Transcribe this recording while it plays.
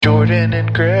Jordan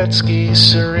and Gretzky,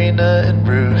 Serena and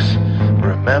Ruth.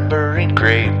 Remembering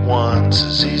great ones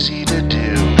is easy to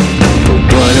do. But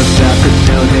what about the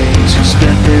no-names who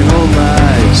spent their whole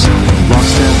lives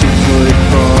long-snapping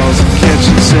footballs and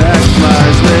catching sack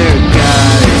flies? They're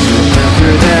guys,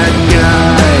 remember that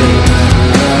guy.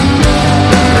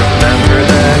 Remember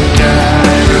that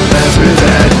guy, remember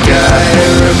that guy,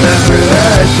 remember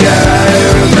that guy,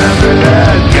 remember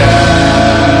that guy.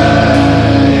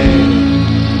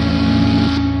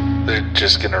 They're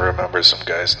just gonna remember some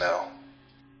guys now.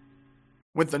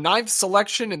 With the 9th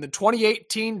selection in the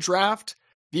 2018 draft,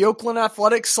 the Oakland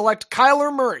Athletics select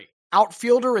Kyler Murray,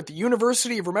 outfielder at the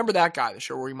University of Remember That Guy, the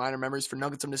show where we mine our memories for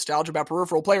nuggets of nostalgia about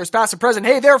peripheral players past and present.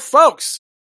 Hey there, folks!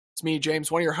 It's me,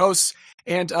 James, one of your hosts,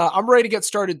 and I'm ready to get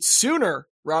started sooner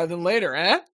rather than later,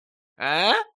 eh?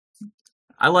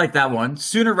 I like that one.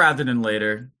 Sooner rather than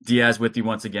later. Diaz with you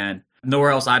once again. Nowhere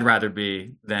else I'd rather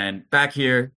be than back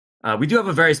here. We do have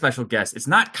a very special guest. It's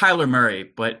not Kyler Murray,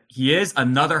 but he is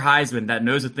another Heisman that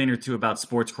knows a thing or two about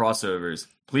sports crossovers.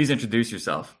 Please introduce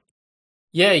yourself.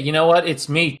 Yeah, you know what? It's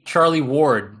me, Charlie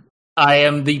Ward. I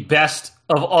am the best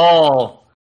of all.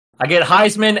 I get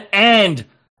Heisman and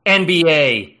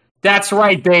NBA. That's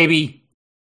right, baby.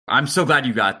 I'm so glad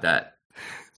you got that.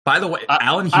 By the way,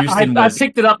 Allen Houston I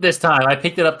picked it up this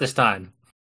time.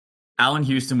 Allen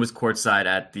Houston was courtside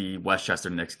at the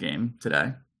Westchester Knicks game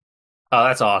today. Oh,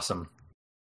 that's awesome.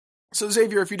 So,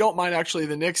 Xavier, if you don't mind, actually,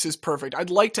 the Knicks is perfect. I'd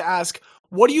like to ask,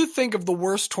 what do you think of the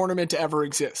worst tournament to ever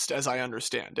exist, as I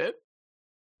understand it?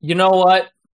 You know what?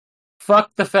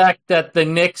 Fuck the fact that the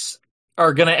Knicks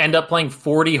are going to end up playing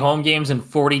 40 home games and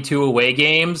 42 away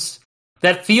games.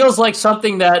 That feels like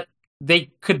something that they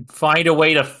could find a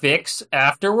way to fix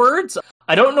afterwards.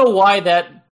 I don't know why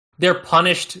that they're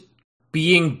punished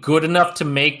being good enough to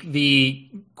make the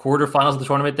quarterfinals of the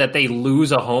tournament that they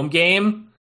lose a home game.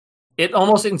 It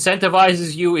almost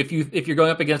incentivizes you if you're going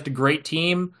up against a great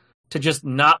team to just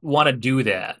not want to do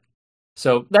that.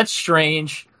 So that's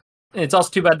strange. And it's also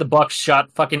too bad the Bucks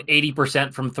shot fucking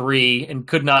 80% from 3 and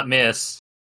could not miss.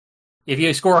 If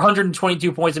you score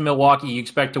 122 points in Milwaukee, you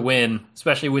expect to win,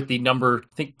 especially with the number,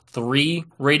 I think, 3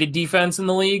 rated defense in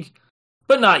the league.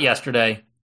 But not yesterday.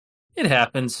 It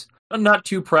happens. I'm not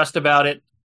too pressed about it.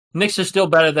 Knicks are still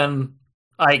better than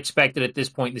I expected at this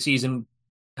point in the season,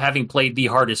 having played the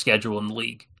hardest schedule in the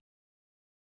league.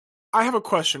 I have a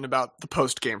question about the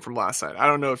post game from last night. I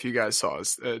don't know if you guys saw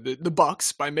this. The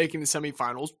Bucks, by making the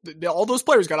semifinals, all those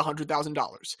players got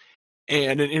 $100,000.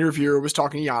 And an interviewer was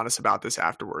talking to Giannis about this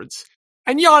afterwards.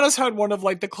 And Giannis had one of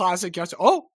like the classic,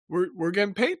 we're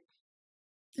getting paid.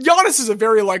 Giannis is a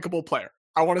very likable player.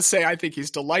 I want to say I think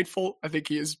he's delightful. I think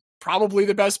he is probably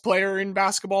the best player in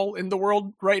basketball in the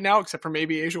world right now, except for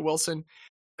maybe Asia Wilson.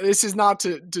 This is not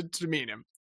to demean him.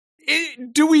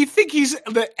 Do we think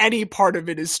that any part of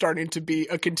it is starting to be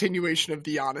a continuation of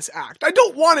the Giannis act? I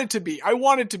don't want it to be. I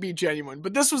want it to be genuine.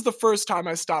 But this was the first time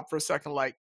I stopped for a second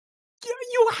like, yeah,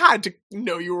 you had to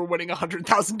know you were winning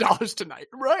 $100,000 tonight,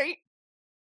 right?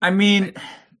 I mean,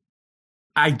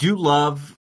 I do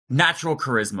love natural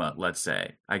charisma, let's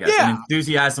say. I guess. Yeah. And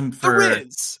enthusiasm for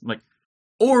like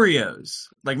Oreos.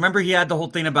 Like, remember he had the whole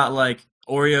thing about like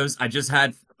Oreos? I just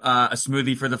had a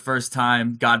smoothie for the first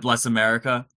time. God bless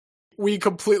America. We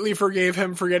completely forgave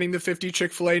him for getting the 50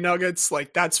 Chick-fil-A nuggets.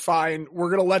 Like, that's fine. We're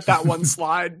going to let that one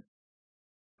slide.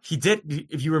 He did,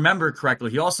 if you remember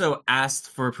correctly, he also asked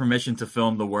for permission to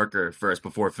film The Worker first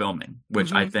before filming,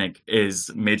 which I think is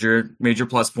major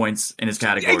plus points in his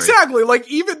category. Exactly. Like,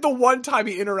 even the one time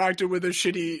he interacted with a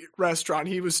shitty restaurant,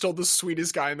 he was still the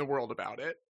sweetest guy in the world about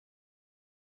it.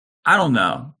 I don't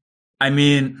know. I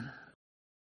mean,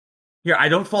 here, I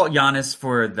don't fault Giannis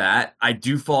for that. I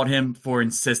do fault him for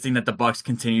insisting that the Bucks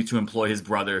continue to employ his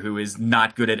brother, who is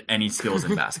not good at any skills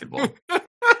in basketball.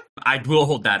 I will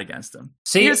hold that against him.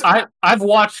 See, I've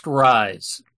watched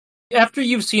Rise. After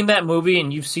you've seen that movie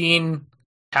and you've seen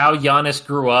how Giannis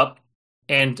grew up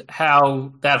and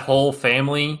how that whole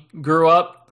family grew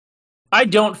up, I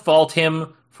don't fault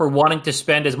him for wanting to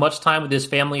spend as much time with his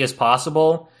family as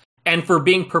possible and for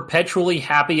being perpetually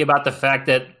happy about the fact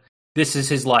that this is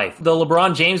his life. The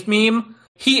LeBron James meme,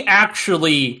 he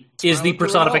actually is the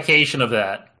personification of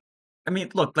that. I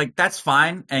mean, look, like, that's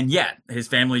fine. And yeah, his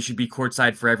family should be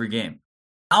courtside for every game.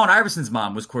 Allen Iverson's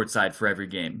mom was courtside for every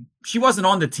game. She wasn't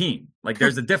on the team. Like,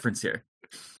 there's a difference here.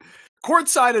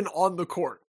 Courtside and on the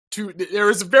court.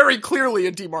 There is very clearly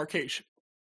a demarcation.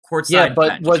 Courtside. Yeah,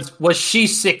 but was she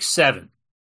 6'7"?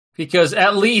 Because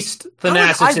at least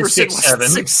Thanasis is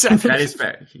 6'7". That is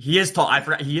fair. He is tall. I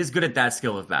forgot. He is good at that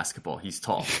skill of basketball. He's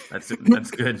tall. That's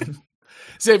good.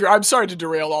 Xavier, I'm sorry to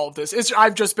derail all of this.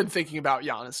 I've just been thinking about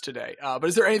Giannis today. But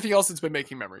is there anything else that's been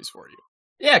making memories for you?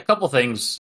 Yeah, a couple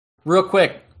things. Real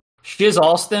quick. Shiz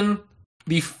Alston,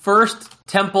 the first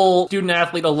Temple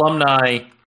student-athlete alumni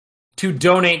to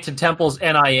donate to Temple's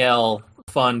NIL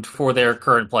fund for their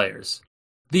current players.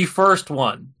 The first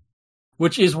one.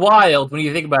 Which is wild when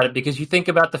you think about it, because you think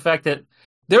about the fact that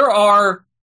there are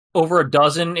over a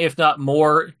dozen, if not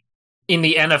more, in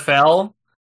the NFL.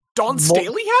 Dawn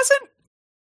Staley hasn't?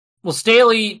 Well,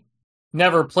 Staley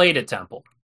never played at Temple.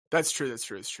 That's true. It's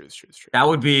true. That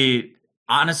would be,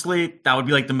 honestly,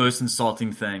 like the most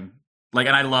insulting thing. Like,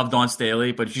 and I love Dawn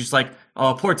Staley, but she's like,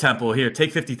 oh, poor Temple, here,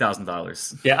 take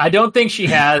 $50,000. Yeah, I don't think she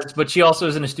has, but she also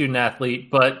isn't a student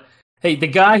athlete. But hey, the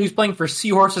guy who's playing for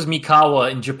Seahorses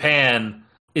Mikawa in Japan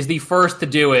is the first to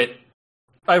do it.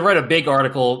 I read a big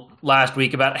article last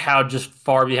week about how just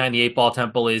far behind the eight ball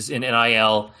Temple is in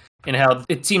NIL, and how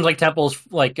it seems like Temple's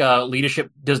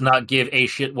leadership does not give a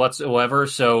shit whatsoever.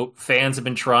 So fans have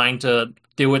been trying to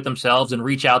do it themselves and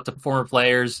reach out to former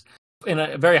players. In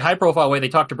a very high profile way, they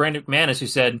talked to Brandon McManus, who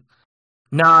said,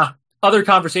 nah, other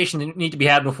conversations need to be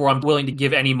had before I'm willing to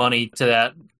give any money to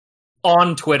that,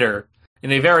 on Twitter,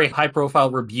 in a very high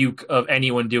profile rebuke of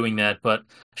anyone doing that. But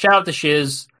shout out to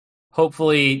Shiz.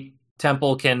 Hopefully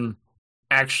Temple can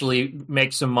actually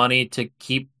make some money to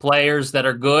keep players that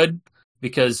are good,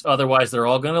 because otherwise they're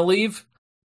all going to leave.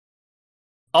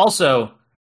 Also,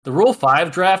 the Rule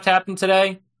 5 draft happened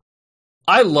today.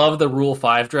 I love the Rule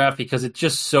 5 draft because it's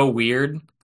just so weird.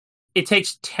 It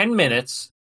takes 10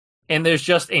 minutes, and there's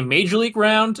just a major league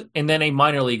round and then a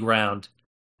minor league round.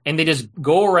 And they just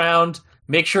go around,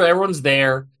 make sure everyone's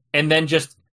there, and then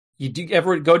just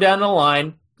everyone go down the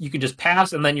line. You can just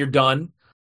pass, and then you're done.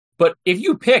 But if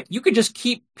you pick, you could just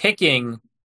keep picking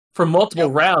for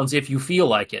multiple rounds if you feel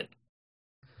like it.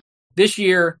 This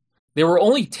year, there were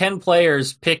only 10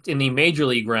 players picked in the major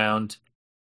league round.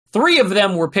 3 of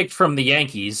them were picked from the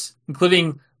Yankees,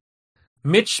 including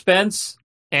Mitch Spence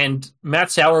and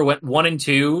Matt Sauer went 1 and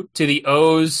 2 to the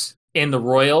O's and the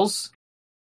Royals.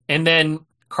 And then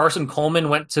Carson Coleman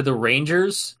went to the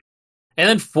Rangers. And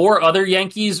then 4 other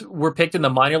Yankees were picked in the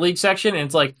minor league section. And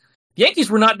it's like, the Yankees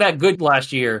were not that good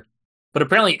last year, but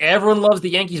apparently everyone loves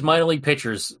the Yankees minor league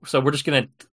pitchers. So we're just going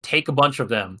to take a bunch of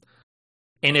them.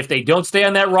 And if they don't stay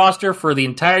on that roster for the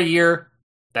entire year,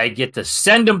 I get to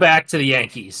send them back to the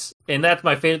Yankees. And that's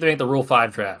my favorite thing at the Rule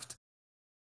 5 draft.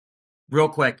 Real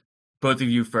quick, both of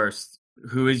you first.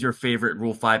 Who is your favorite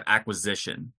Rule 5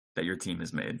 acquisition that your team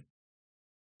has made?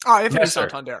 Anthony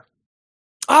Santander.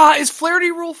 Is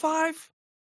Flaherty Rule 5?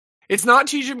 It's not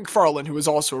TJ McFarland, who is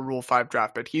also a Rule 5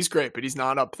 draft pick. He's great, but he's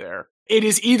not up there. It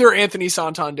is either Anthony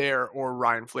Santander or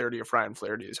Ryan Flaherty, if Ryan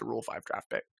Flaherty is a Rule 5 draft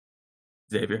pick.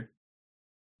 Xavier?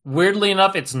 Weirdly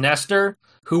enough, it's Nestor,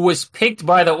 who was picked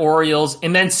by the Orioles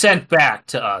and then sent back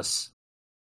to us.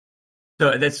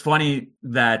 So that's funny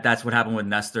that that's what happened with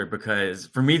Nestor, because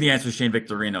for me, the answer is Shane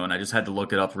Victorino, and I just had to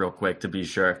look it up real quick to be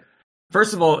sure.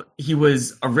 First of all, he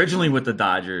was originally with the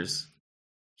Dodgers.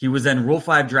 He was then Rule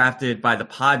 5 drafted by the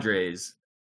Padres.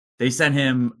 They sent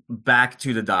him back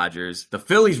to the Dodgers. The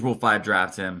Phillies Rule 5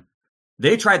 drafted him.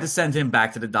 They tried to send him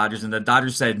back to the Dodgers, and the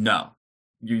Dodgers said, no,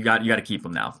 you got to keep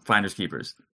him now. Finders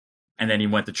keepers. And then he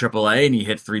went to AAA and he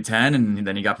hit 310, and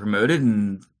then he got promoted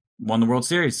and won the World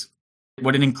Series.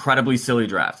 What an incredibly silly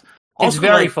draft. Also, it's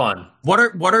very fun. What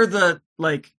are the,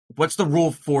 what's the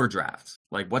Rule 4 draft?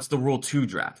 What's the Rule 2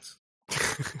 draft?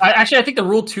 I think the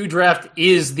Rule 2 draft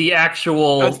is the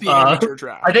actual... That's the amateur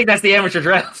draft. I think that's the amateur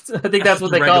draft. I think that's what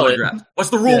they call it. Draft.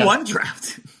 What's the Rule 1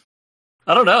 draft?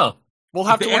 I don't know. We'll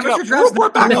have to look amateur it up. Draft, We'll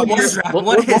report back on this. this.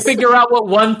 We'll figure out what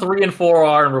 1, 3, and 4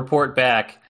 are and report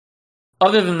back.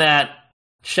 Other than that,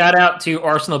 shout out to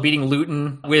Arsenal beating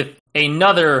Luton with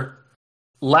another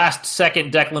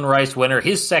last-second Declan Rice winner,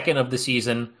 his second of the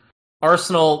season.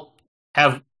 Arsenal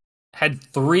have had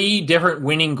 3 different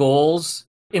winning goals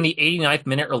in the 89th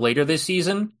minute or later this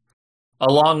season,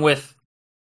 along with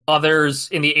others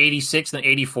in the 86th and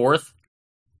 84th.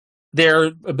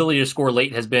 Their ability to score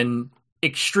late has been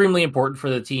extremely important for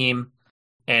the team,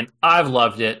 and I've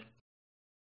loved it.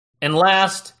 And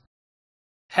last,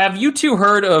 have you two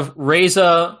heard of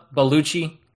Reza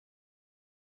Baluchi?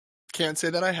 Can't say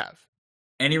that I have.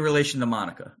 Any relation to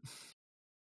Monica?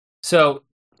 So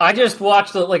I just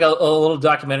watched a little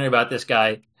documentary about this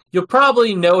guy. You'll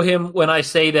probably know him when I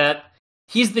say that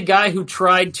he's the guy who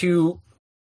tried to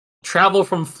travel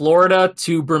from Florida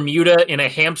to Bermuda in a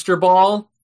hamster ball,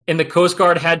 and the Coast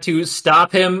Guard had to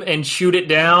stop him and shoot it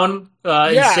down.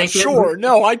 Yeah, and sink sure. it.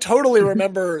 No, I totally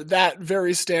remember that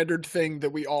very standard thing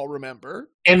that we all remember.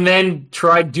 And then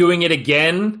tried doing it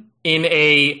again in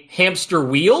a hamster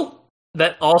wheel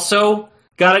that also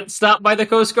got it stopped by the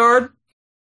Coast Guard.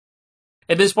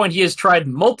 At this point, he has tried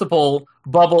multiple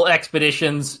bubble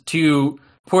expeditions to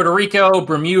Puerto Rico,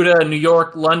 Bermuda, New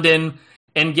York, London,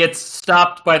 and gets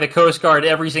stopped by the Coast Guard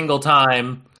every single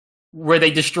time, where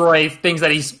they destroy things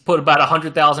that he's put about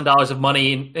 $100,000 of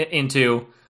money into.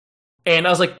 And I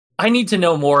was like, I need to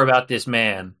know more about this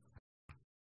man.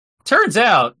 Turns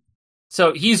out,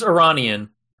 so he's Iranian,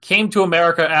 came to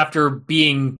America after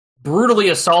being brutally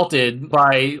assaulted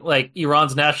by like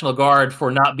Iran's National Guard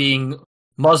for not being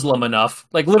Muslim enough.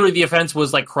 Like literally the offense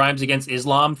was like crimes against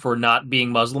Islam for not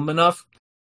being Muslim enough.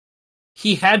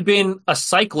 He had been a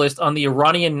cyclist on the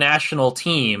Iranian national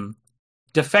team,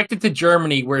 defected to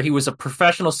Germany where he was a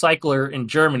professional cycler in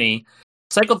Germany,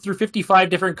 cycled through 55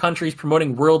 different countries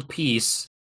promoting world peace,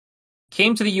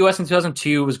 came to the US in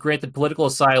 2002, was granted political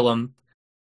asylum,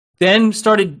 then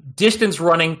started distance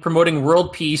running, promoting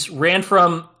world peace, ran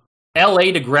from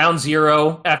LA to Ground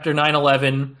Zero after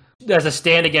 9/11 as a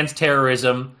stand against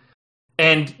terrorism,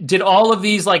 and did all of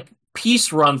these like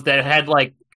peace runs that had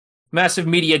like massive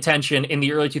media attention in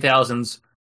the early 2000s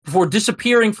before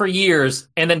disappearing for years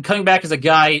and then coming back as a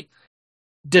guy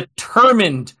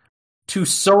determined to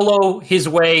solo his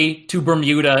way to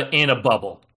Bermuda in a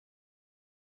bubble.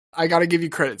 I gotta give you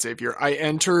credit, Xavier. I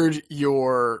entered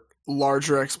your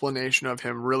larger explanation of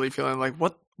him really feeling like,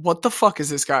 what the fuck is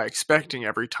this guy expecting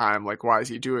every time? Like, why is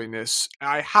he doing this?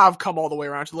 I have come all the way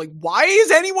around to like, why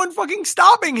is anyone fucking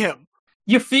stopping him?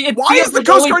 Why is the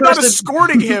Coast Guard not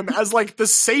escorting him as like the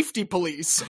safety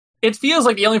police? It feels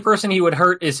like the only person he would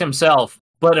hurt is himself,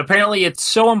 but apparently it's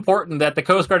so important that the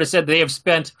Coast Guard has said they have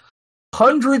spent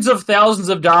hundreds of thousands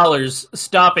of dollars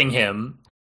stopping him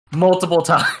multiple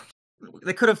times.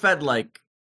 They could have fed like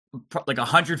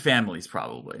 100 families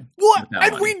probably. What?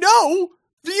 And we know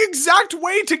the exact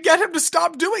way to get him to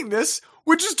stop doing this,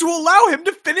 which is to allow him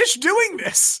to finish doing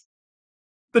this.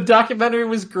 The documentary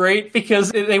was great because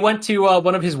they went to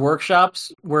one of his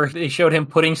workshops where they showed him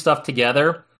putting stuff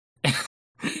together.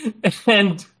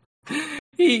 And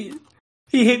he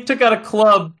took out a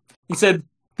club. He said,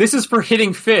 "This is for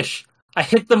hitting fish. I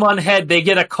hit them on head. They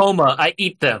get a coma. I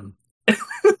eat them."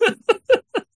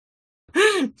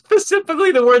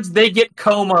 Specifically the words, "they get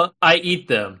coma, I eat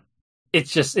them."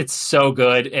 It's so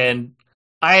good. And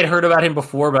I had heard about him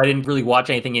before, but I didn't really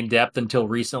watch anything in depth until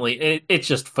recently. It's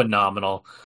just phenomenal.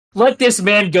 Let this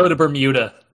man go to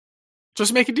Bermuda.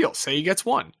 Just make a deal. Say he gets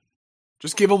one.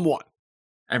 Just give him one.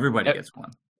 Everybody gets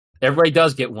one. Everybody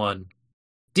does get one.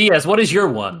 Diaz, what is your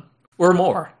one? Or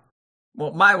more?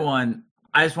 Well, my one,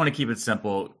 I just want to keep it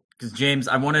simple. Because, James,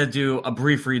 I want to do a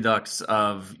brief redux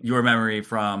of your memory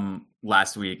from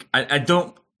last week. I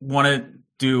don't want to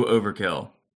do overkill,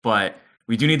 but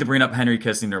we do need to bring up Henry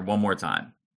Kissinger one more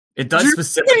time. It does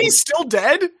specifically... He's still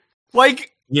dead?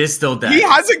 Like... He is still dead. He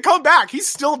hasn't come back. He's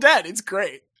still dead. It's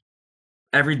great.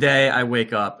 Every day I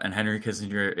wake up and Henry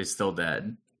Kissinger is still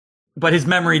dead. But his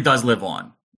memory does live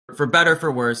on. For better, for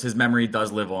worse, his memory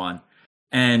does live on.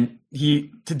 And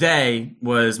he today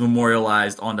was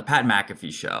memorialized on the Pat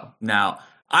McAfee show. Now,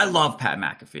 I love Pat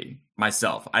McAfee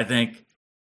myself. I think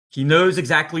he knows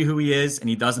exactly who he is and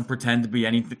he doesn't pretend to be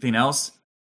anything else.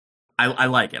 I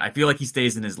like it. I feel like he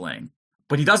stays in his lane.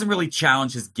 But he doesn't really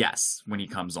challenge his guests when he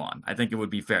comes on. I think it would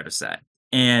be fair to say.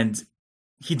 And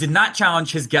he did not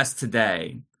challenge his guest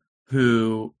today,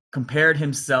 who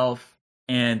himself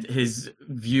and his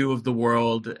view of the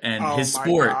world and his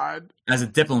sport as a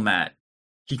diplomat.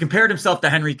 He compared himself to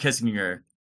Henry Kissinger,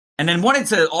 and then wanted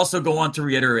to also go on to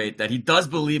reiterate that he does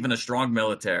believe in a strong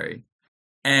military.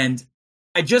 And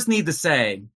I just need to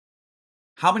say,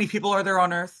 how many people are there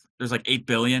on Earth? There's like 8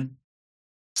 billion.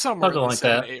 Somewhere in the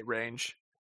 7-8 range.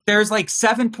 There's like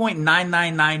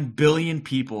 7.999 billion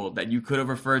people that you could have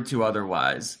referred to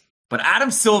otherwise. But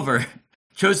Adam Silver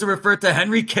chose to refer to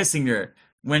Henry Kissinger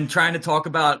when trying to talk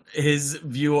about his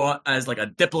view as like a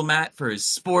diplomat for his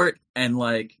sport and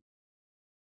like...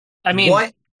 I mean,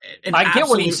 I get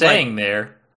what he's saying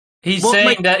there. He's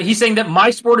saying that my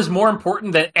sport is more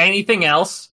important than anything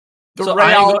else. The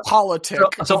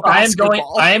realpolitik. So I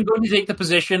am going to take the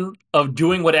position of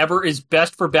doing whatever is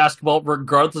best for basketball,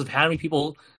 regardless of how many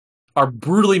people are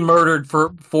brutally murdered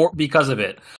because of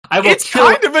it. I will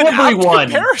kill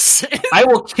everyone. I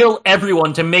will kill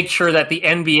everyone to make sure that the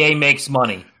NBA makes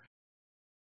money.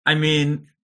 I mean,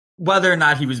 whether or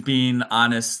not he was being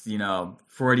honest,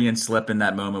 Freudian slip in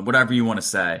that moment, whatever you want to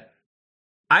say.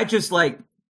 I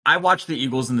watched the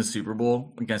Eagles in the Super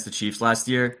Bowl against the Chiefs last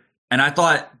year, and I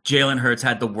thought Jalen Hurts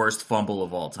had the worst fumble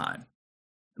of all time.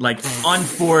 Like,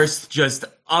 unforced, just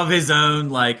of his own,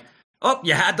 like, oh,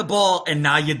 you had the ball, and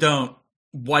now you don't.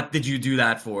 what did you do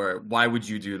that for? Why would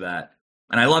you do that?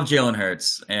 And I love Jalen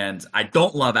Hurts, and I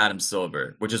don't love Adam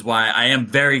Silver, which is why I am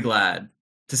very glad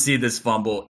to see this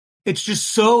fumble. It's just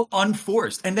so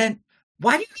unforced. And then,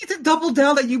 why do you need to double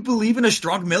down that you believe in a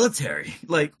strong military?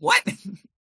 Like, what?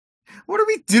 What are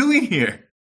we doing here?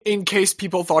 In case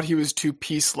people thought he was too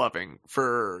peace-loving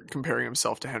for comparing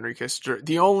himself to Henry Kissinger,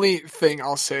 the only thing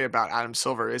I'll say about Adam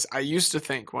Silver is I used to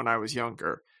think when I was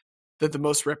younger that the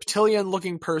most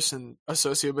reptilian-looking person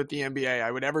associated with the NBA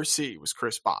I would ever see was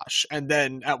Chris Bosh. And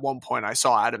then at one point I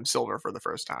saw Adam Silver for the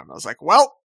first time. I was like,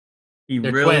 well,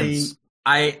 They're twins.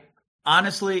 I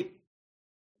honestly,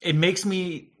 it makes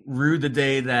me rue the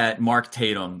day that Mark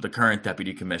Tatum, the current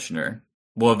deputy commissioner,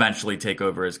 will eventually take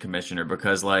over as commissioner,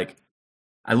 because like,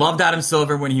 I loved Adam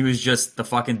Silver when he was just the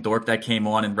fucking dork that came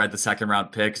on and read the second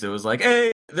round picks. It was like,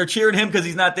 hey, they're cheering him because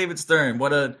he's not David Stern.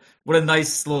 What a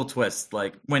nice little twist.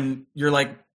 Like, when you're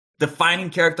like, defining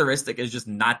characteristic is just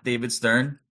not David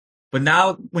Stern. But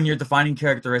now when your defining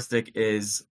characteristic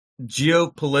is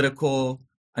geopolitical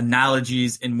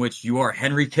analogies in which you are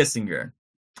Henry Kissinger,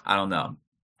 I don't know.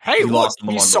 Hey, look,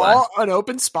 he the saw way. an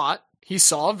open spot, he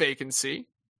saw a vacancy,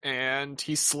 and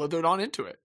he slithered on into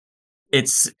it.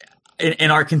 It's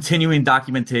in our continuing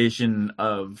documentation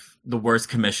of the worst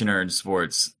commissioner in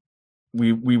sports.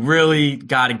 We really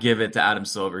got to give it to Adam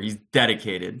Silver. He's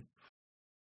dedicated.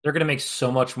 They're going to make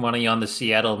so much money on the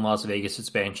Seattle and Las Vegas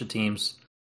expansion teams.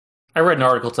 I read an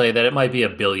article today that it might be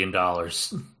 $1 billion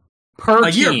per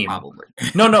a team. Year, probably.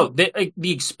 No.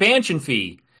 The expansion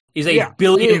fee is $1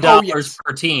 billion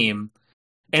per team,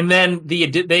 and then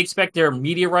they expect their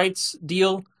media rights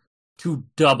deal to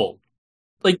double.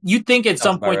 Like, you'd think at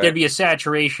some point there'd be a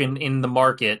saturation in the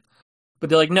market, but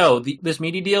they're like, no, this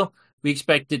media deal, we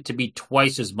expect it to be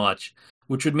twice as much,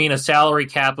 which would mean a salary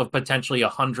cap of potentially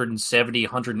 170,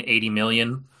 180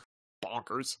 million.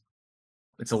 Bonkers.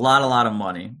 It's a lot of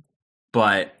money,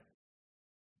 but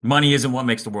money isn't what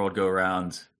makes the world go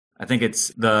around. I think it's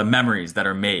the memories that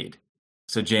are made.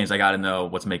 So, James, I got to know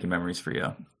what's making memories for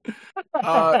you.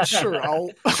 Sure,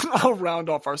 I'll round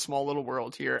off our small little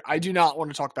world here. I do not want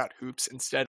to talk about hoops.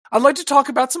 Instead, I'd like to talk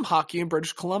about some hockey in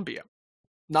British Columbia.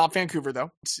 Not Vancouver,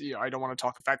 though. I don't want to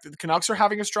talk about the fact that the Canucks are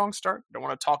having a strong start. I don't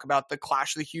want to talk about the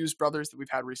clash of the Hughes brothers that we've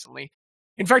had recently.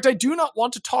 In fact, I do not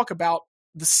want to talk about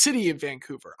the city of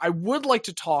Vancouver. I would like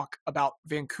to talk about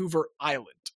Vancouver Island.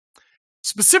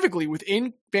 Specifically,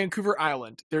 within Vancouver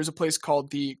Island, there's a place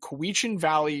called the Cowichan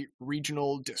Valley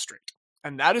Regional District.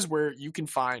 And that is where you can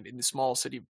find, in the small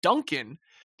city of Duncan,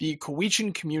 the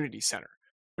Cowichan Community Center,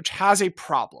 which has a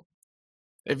problem.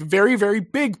 They have a very, very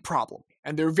big problem.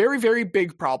 And their very, very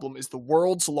big problem is the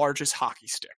world's largest hockey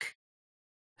stick.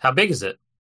 How big is it?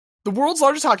 The world's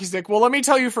largest hockey stick, well, let me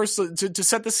tell you first to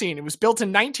set the scene. It was built in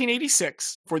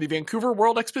 1986 for the Vancouver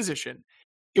World Exposition.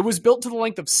 It was built to the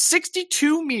length of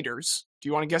 62 meters. Do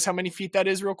you want to guess how many feet that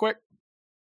is real quick?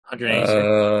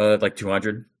 186. Like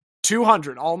 200.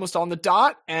 200, almost on the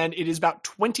dot, and it is about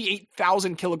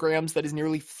 28,000 kilograms. That is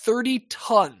nearly 30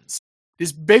 tons.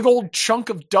 This big old chunk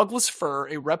of Douglas fir,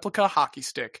 a replica hockey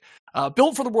stick,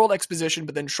 built for the World Exposition,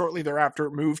 but then shortly thereafter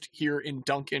moved here in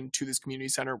Duncan to this community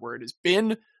center where it has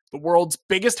been the world's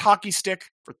biggest hockey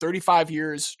stick for 35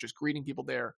 years, just greeting people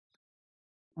there.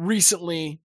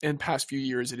 Recently, in the past few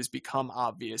years, it has become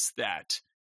obvious that,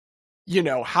 you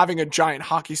know, having a giant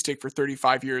hockey stick for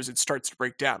 35 years, it starts to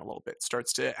break down a little bit. It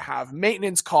starts to have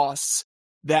maintenance costs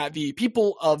that the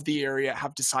people of the area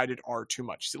have decided are too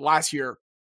much. So last year,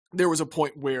 there was a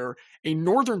point where a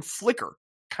northern flicker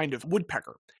kind of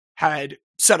woodpecker had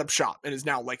set up shop and is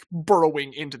now like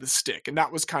burrowing into the stick. And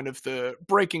that was kind of the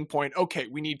breaking point. Okay,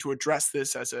 we need to address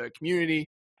this as a community.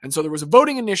 And so there was a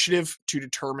voting initiative to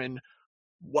determine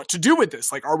what to do with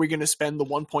this. Like, are we going to spend the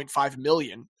 1.5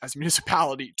 million as a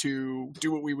municipality to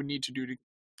do what we would need to do to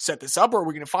set this up, or are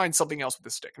we going to find something else with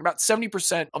this stick? And about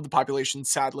 70% of the population,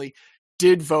 sadly,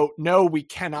 did vote, no, we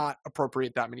cannot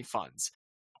appropriate that many funds,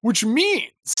 which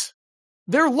means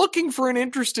they're looking for an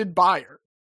interested buyer.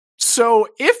 So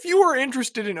if you are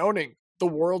interested in owning the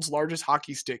world's largest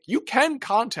hockey stick, you can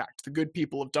contact the good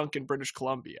people of Duncan, British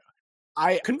Columbia.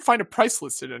 I couldn't find a price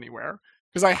listed anywhere,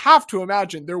 because I have to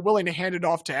imagine they're willing to hand it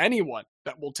off to anyone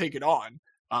that will take it on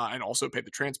and also pay the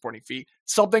transporting fee.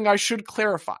 Something I should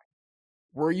clarify.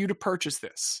 Were you to purchase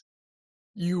this,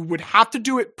 you would have to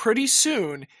do it pretty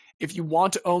soon if you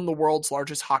want to own the world's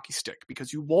largest hockey stick,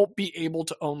 because you won't be able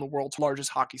to own the world's largest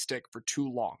hockey stick for too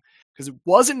long. Because it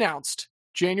was announced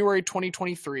January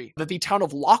 2023 that the town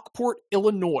of Lockport,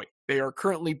 Illinois, they are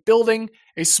currently building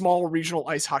a small regional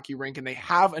ice hockey rink, and they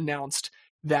have announced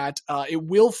that it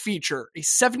will feature a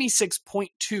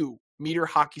 76.2 meter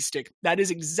hockey stick. That is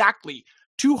exactly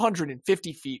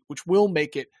 250 feet, which will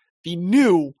make it the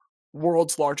new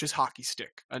world's largest hockey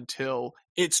stick until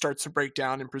it starts to break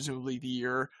down in presumably the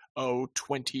year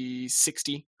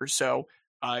 2060 or so.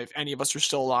 If any of us are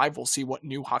still alive, we'll see what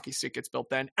new hockey stick gets built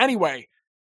then. Anyway,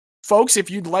 folks,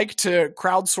 if you'd like to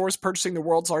crowdsource purchasing the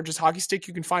world's largest hockey stick,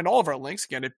 you can find all of our links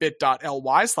again at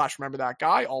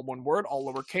bit.ly/rememberthatguy, all one word,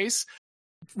 all lowercase.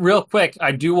 Real quick,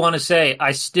 I do want to say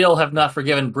I still have not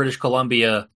forgiven British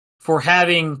Columbia for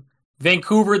having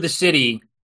Vancouver, the city,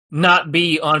 not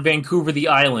be on Vancouver, the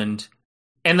island,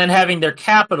 and then having their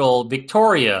capital,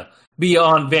 Victoria, be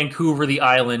on Vancouver, the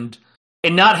island,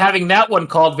 and not having that one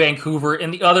called Vancouver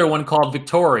and the other one called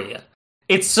Victoria.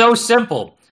 It's so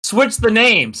simple. Switch the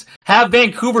names. Have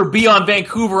Vancouver be on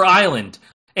Vancouver Island,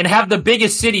 and have the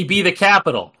biggest city be the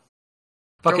capital.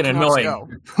 Fucking annoying. Go.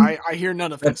 I hear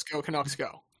none of this. Go Canucks,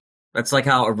 go. That's like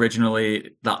how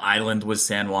originally the island was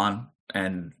San Juan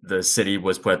and the city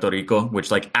was Puerto Rico, which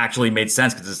like actually made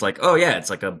sense because it's like, oh yeah, it's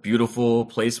like a beautiful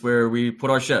place where we put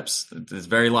our ships. It's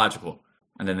very logical.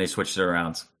 And then they switched it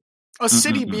around. A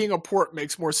city being a port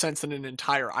makes more sense than an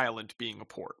entire island being a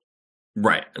port.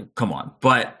 Right. Come on.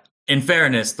 But in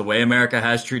fairness, the way America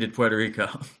has treated Puerto Rico,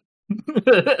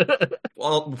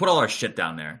 well, we'll put all our shit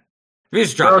down there. We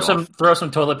just throw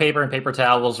some toilet paper and paper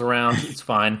towels around. It's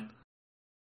fine.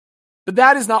 But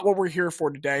that is not what we're here for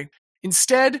today.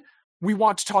 Instead, we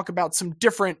want to talk about some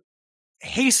different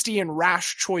hasty and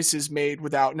rash choices made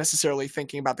without necessarily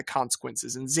thinking about the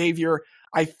consequences. And Xavier,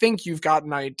 I think you've got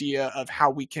an idea of how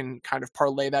we can kind of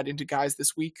parlay that into guys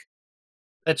this week.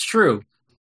 That's true.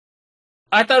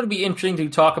 I thought it'd be interesting to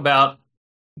talk about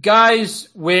guys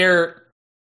where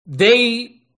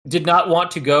they did not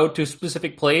want to go to a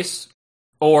specific place,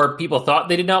 or people thought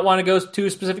they did not want to go to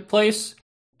a specific place,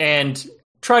 and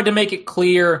tried to make it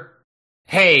clear,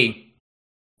 hey,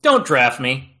 don't draft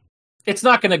me. It's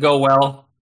not going to go well.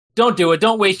 Don't do it.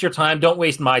 Don't waste your time. Don't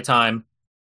waste my time.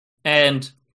 And,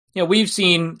 you know, we've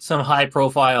seen some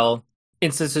high-profile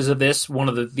instances of this, one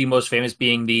of the most famous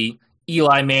being the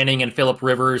Eli Manning and Phillip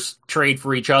Rivers trade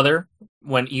for each other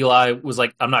when Eli was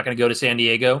like, I'm not going to go to San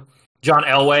Diego. John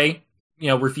Elway, you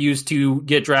know, refused to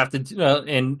get drafted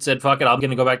and said, fuck it, I'm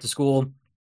going to go back to school.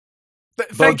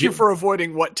 Thank you for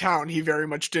avoiding what town he very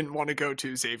much didn't want to go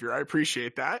to, Xavier. I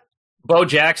appreciate that. Bo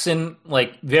Jackson,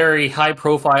 like, very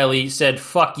high-profile-y, said,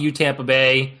 fuck you, Tampa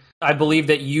Bay. I believe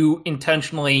that you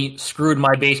intentionally screwed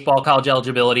my baseball college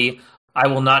eligibility. I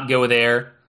will not go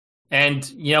there. And,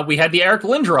 you know, we had the Eric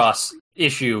Lindros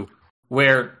issue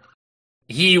where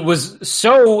he was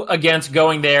so against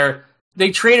going there,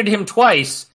 they traded him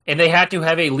twice, and they had to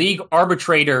have a league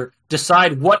arbitrator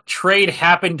decide what trade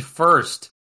happened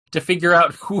first to figure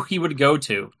out who he would go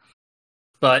to.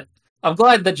 But I'm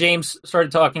glad that James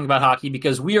started talking about hockey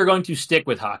because we are going to stick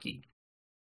with hockey.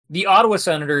 The Ottawa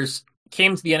Senators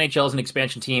came to the NHL as an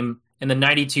expansion team in the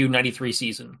 92-93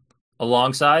 season,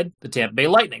 alongside the Tampa Bay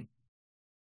Lightning.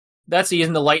 That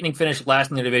season, the Lightning finished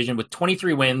last in the division with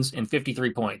 23 wins and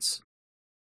 53 points.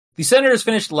 The Senators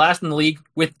finished last in the league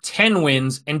with 10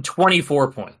 wins and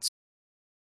 24 points.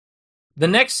 The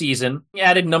next season, they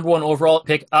added number 1 overall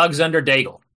pick Alexander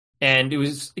Daigle, and it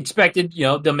was expected, you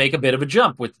know, they'll make a bit of a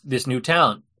jump with this new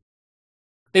talent.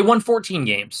 They won 14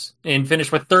 games and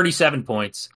finished with 37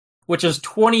 points, which is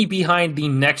 20 behind the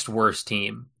next worst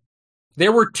team.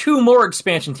 There were 2 more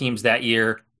expansion teams that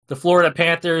year, the Florida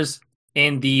Panthers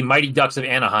and the Mighty Ducks of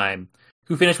Anaheim,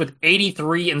 who finished with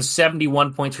 83 and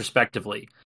 71 points respectively.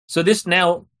 So this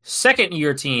now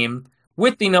second-year team,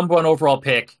 with the number 1 overall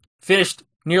pick, finished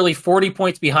nearly 40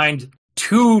 points behind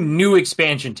 2 new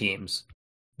expansion teams.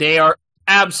 They are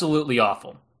absolutely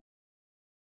awful.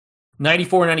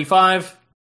 94-95,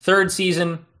 third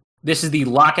season. This is the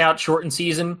lockout-shortened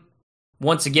season.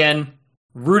 Once again,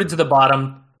 rooted to the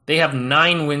bottom. They have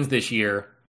 9 wins this year,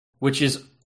 which is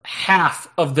half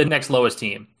of the next lowest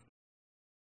team.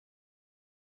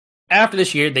 After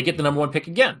this year, they get the number 1 pick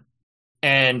again.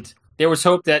 And there was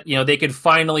hope that, you know, they could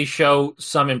finally show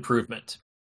some improvement.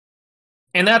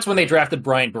 And that's when they drafted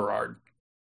Brian Berard.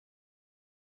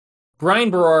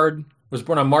 Brian Berard was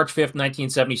born on March 5th,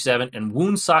 1977 in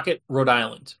Woonsocket, Rhode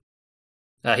Island.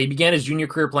 He began his junior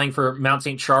career playing for Mount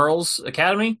St. Charles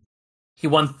Academy. He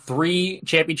won 3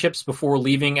 championships before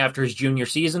leaving after his junior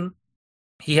season.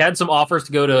 He had some offers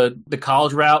to go to the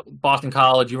college route, Boston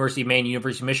College, University of Maine,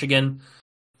 University of Michigan,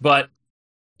 but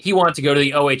he wanted to go to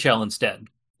the OHL instead.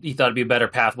 He thought it'd be a better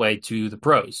pathway to the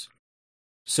pros.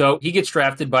 So he gets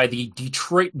drafted by the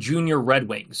Detroit Junior Red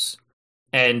Wings.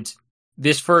 And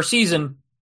this first season,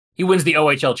 he wins the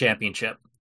OHL championship.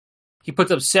 He puts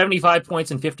up 75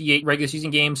 points in 58 regular season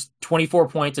games, 24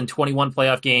 points in 21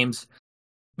 playoff games.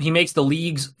 he makes the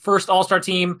league's first All-Star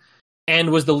team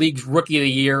and was the league's Rookie of the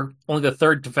Year, only the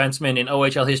third defenseman in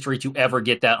OHL history to ever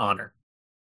get that honor.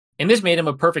 And this made him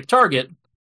a perfect target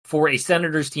for a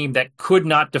Senators team that could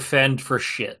not defend for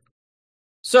shit.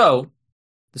 So,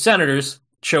 the Senators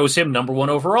chose him number 1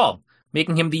 overall,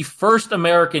 making him the first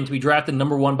American to be drafted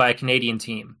number 1 by a Canadian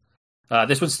team.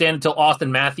 This would stand until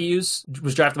Austin Matthews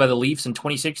was drafted by the Leafs in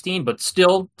 2016, but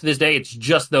still, to this day, it's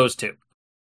just those two.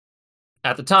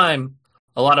 At the time,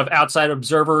 a lot of outside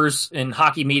observers in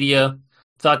hockey media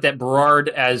thought that Berard,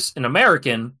 as an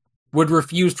American, would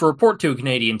refuse to report to a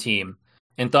Canadian team,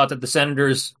 and thought that the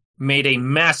Senators made a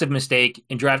massive mistake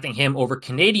in drafting him over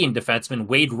Canadian defenseman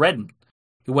Wade Redden,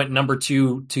 who went number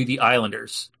 2 to the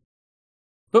Islanders.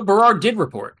 But Berard did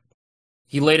report.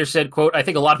 He later said, quote, "I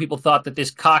think a lot of people thought that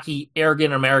this cocky,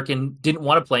 arrogant American didn't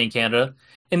want to play in Canada,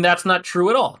 and that's not true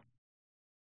at all."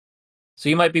 So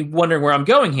you might be wondering where I'm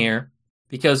going here,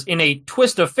 because in a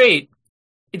twist of fate,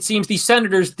 it seems the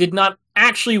Senators did not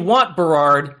actually want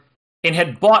Berard and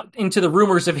had bought into the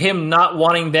rumors of him not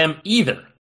wanting them either.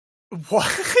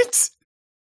 What?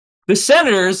 The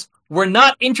Senators were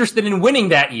not interested in winning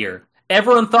that year.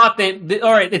 Everyone thought that,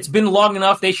 all right, it's been long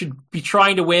enough, they should be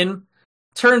trying to win.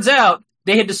 Turns out,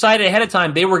 they had decided ahead of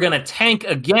time they were going to tank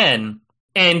again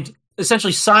and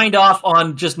essentially signed off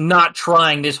on just not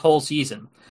trying this whole season.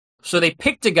 So they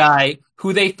picked a guy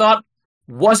who they thought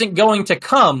wasn't going to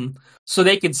come so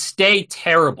they could stay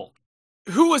terrible.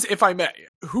 Who was, if I may,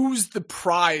 who's the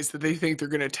prize that they think they're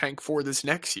going to tank for this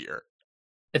next year?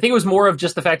 I think it was more of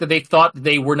just the fact that they thought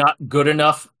they were not good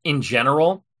enough in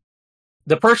general.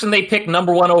 The person they picked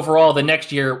number 1 overall the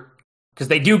next year, because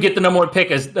they do get the number 1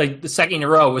 pick as the second in a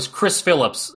row, was Chris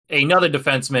Phillips, another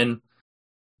defenseman,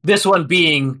 this one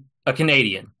being a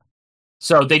Canadian.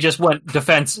 So they just went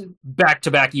defense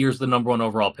back-to-back years the number 1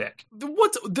 overall pick.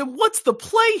 What's the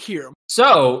play here?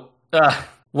 So,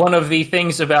 one of the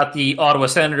things about the Ottawa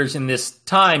Senators in this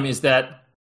time is that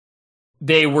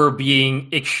they were being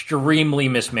extremely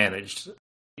mismanaged.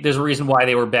 There's a reason why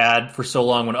they were bad for so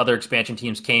long when other expansion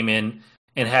teams came in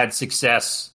and had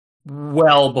success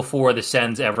well before the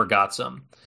Sens ever got some.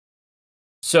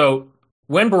 So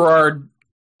when Berard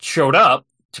showed up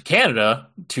to Canada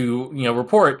to,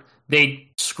 report,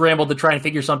 they scrambled to try and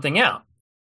figure something out.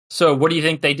 So what do you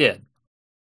think they did?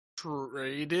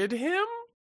 Traded him?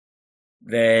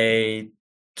 They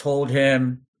told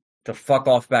him to fuck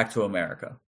off back to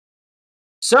America.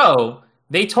 So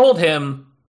they told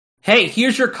him, hey,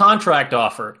 here's your contract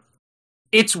offer.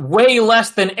 It's way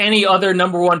less than any other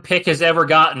number 1 pick has ever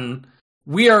gotten.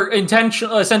 We are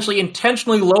essentially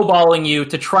intentionally lowballing you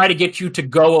to try to get you to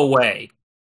go away.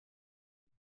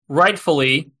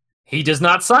 Rightfully, he does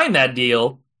not sign that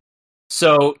deal.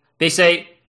 So they say,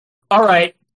 all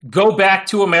right, go back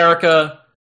to America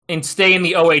and stay in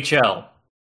the OHL.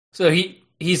 So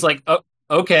he's like, oh,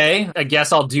 okay, I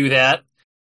guess I'll do that.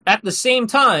 At the same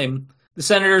time, the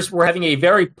Senators were having a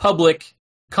very public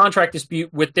contract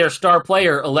dispute with their star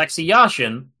player, Alexei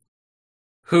Yashin,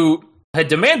 who had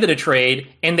demanded a trade,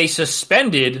 and they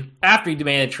suspended after he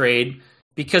demanded a trade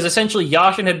because essentially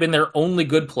Yashin had been their only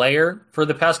good player for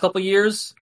the past couple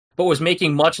years, but was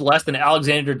making much less than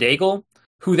Alexander Daigle,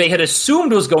 who they had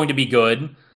assumed was going to be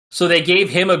good, so they gave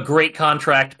him a great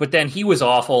contract, but then he was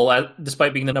awful,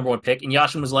 despite being the number 1 pick, and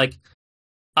Yashin was like,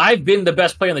 I've been the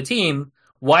best player on the team,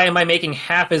 why am I making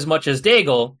half as much as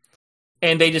Daigle?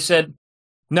 And they just said,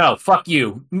 no, fuck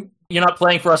you. You're not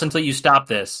playing for us until you stop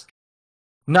this.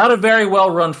 Not a very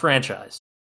well-run franchise.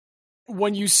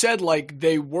 When you said,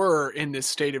 they were in this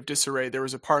state of disarray, there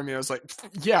was a part of me that was like,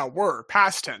 yeah, we're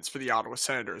past tense for the Ottawa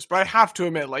Senators. But I have to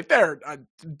admit, they're a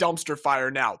dumpster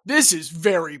fire now. This is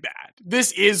very bad.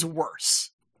 This is worse.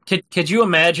 Could you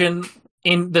imagine,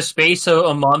 in the space of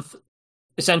a month,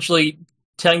 essentially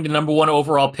telling the number 1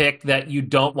 overall pick that you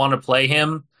don't want to play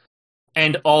him,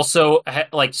 and also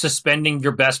suspending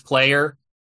your best player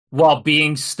while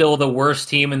being still the worst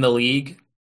team in the league?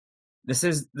 This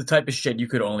is the type of shit you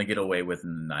could only get away with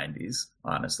in the 90s,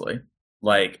 honestly.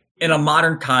 In a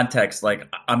modern context,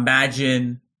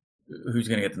 imagine who's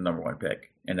going to get the number 1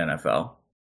 pick in NFL.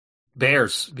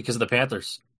 Bears, because of the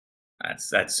Panthers.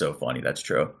 That's so funny. That's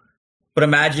true. But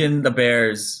imagine the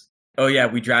Bears. Oh yeah,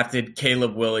 we drafted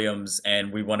Caleb Williams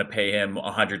and we want to pay him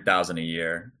 $100,000 a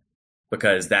year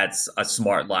because that's a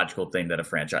smart, logical thing that a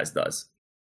franchise does.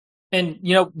 And,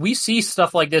 we see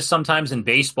stuff like this sometimes in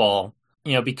baseball,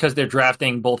 because they're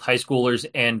drafting both high schoolers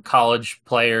and college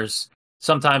players.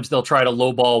 Sometimes they'll try to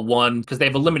lowball one because they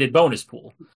have a limited bonus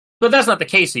pool. But that's not the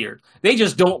case here. They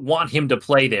just don't want him to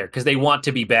play there because they want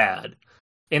to be bad.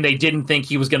 And they didn't think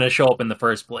he was going to show up in the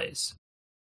first place.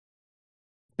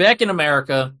 Back in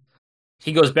America,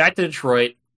 he goes back to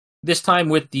Detroit, this time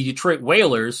with the Detroit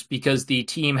Whalers, because the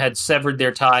team had severed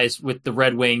their ties with the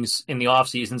Red Wings in the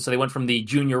offseason, so they went from the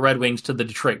junior Red Wings to the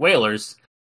Detroit Whalers.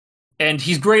 And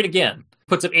he's great again.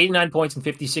 Puts up 89 points in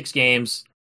 56 games.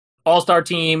 All-star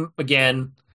team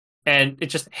again. And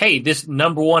it's just, hey, this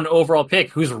number one overall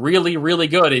pick, who's really, really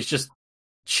good, is just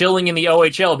chilling in the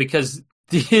OHL because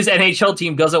his NHL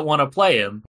team doesn't want to play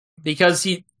him. Because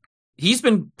he's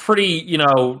been pretty,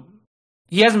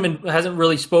 he hasn't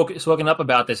really spoken up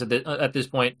about this at this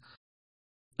point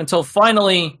until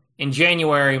finally in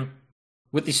January,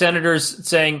 with the Senators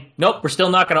saying, nope, we're still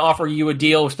not going to offer you a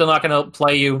deal. We're still not going to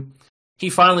play you. He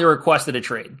finally requested a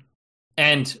trade.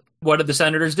 And what did the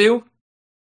Senators do?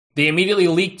 They immediately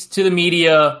leaked to the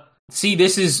media, see,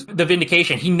 this is the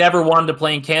vindication. He never wanted to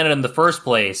play in Canada in the first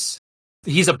place.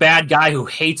 He's a bad guy who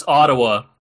hates Ottawa.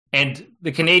 And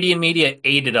the Canadian media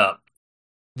ate it up.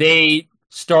 They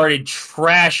started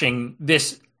trashing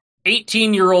this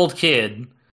 18-year-old kid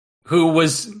who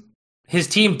his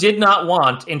team did not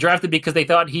want and drafted because they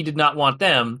thought he did not want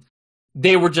them.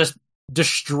 They were just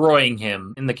destroying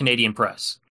him in the Canadian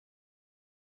press.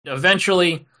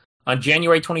 Eventually, on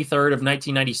January 23rd of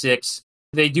 1996,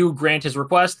 they do grant his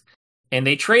request, and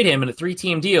they trade him in a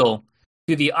 3-team deal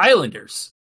to the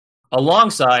Islanders,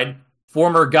 alongside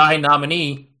former Guy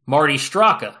nominee Marty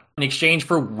Straka, in exchange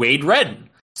for Wade Redden.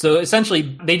 So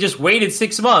essentially, they just waited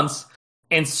 6 months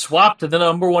and swapped the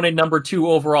number 1 and number 2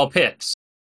 overall picks.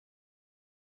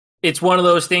 It's one of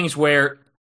those things where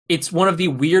it's one of the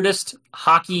weirdest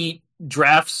hockey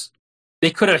drafts. They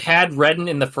could have had Redden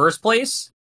in the first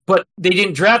place, but they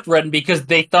didn't draft Redden because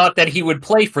they thought that he would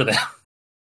play for them.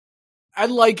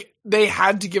 And they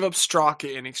had to give up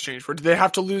Straka in exchange for it. Did they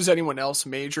have to lose anyone else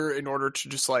major in order to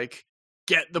just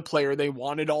get the player they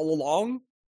wanted all along?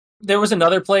 There was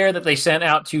another player that they sent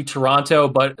out to Toronto,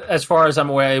 but as far as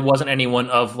I'm aware, it wasn't anyone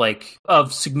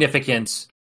of significance.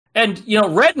 And,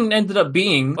 Redden ended up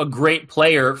being a great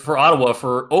player for Ottawa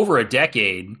for over a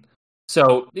decade.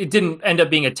 So it didn't end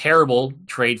up being a terrible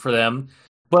trade for them,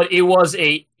 but it was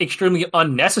a extremely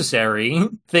unnecessary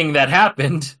thing that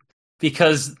happened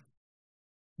because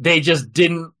they just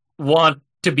didn't want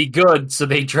to be good, so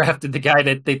they drafted the guy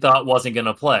that they thought wasn't going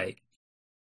to play.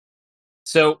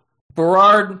 So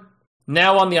Berard,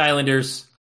 now on the Islanders,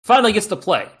 finally gets to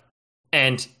play.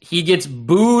 And he gets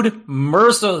booed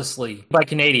mercilessly by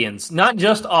Canadians. Not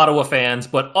just Ottawa fans,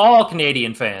 but all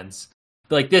Canadian fans.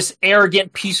 This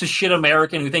arrogant piece of shit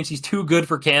American who thinks he's too good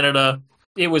for Canada.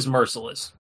 It was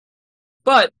merciless.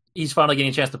 But he's finally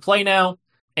getting a chance to play now.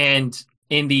 And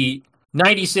in the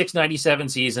 96-97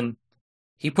 season,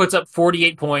 he puts up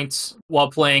 48 points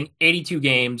while playing 82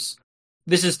 games.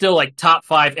 This is still top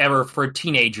 5 ever for a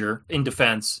teenager in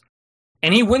defense.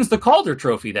 And he wins the Calder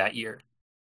Trophy that year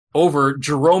over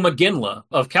Jerome McGinley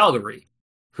of Calgary,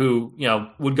 who,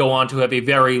 would go on to have a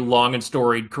very long and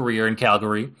storied career in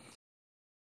Calgary.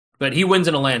 But he wins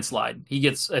in a landslide. He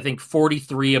gets, I think,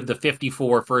 43 of the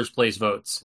 54 first place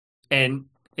votes. And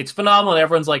it's phenomenal.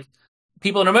 Everyone's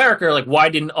people in America are why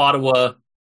didn't Ottawa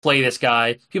play this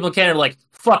guy? People in Canada are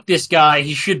fuck this guy.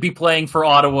 He should be playing for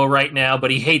Ottawa right now, but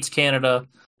he hates Canada.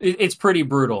 It's pretty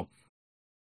brutal.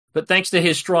 But thanks to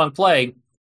his strong play,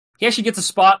 he actually gets a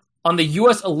spot on the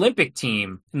U.S. Olympic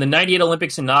team in the 98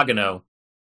 Olympics in Nagano.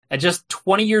 At just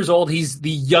 20 years old, he's the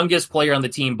youngest player on the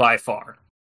team by far.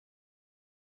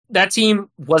 That team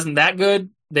wasn't that good.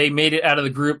 They made it out of the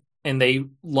group, and they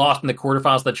lost in the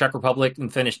quarterfinals to the Czech Republic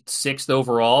and finished 6th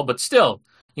overall. But still,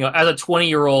 as a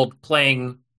 20-year-old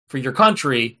playing for your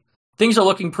country, things are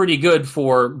looking pretty good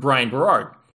for Brian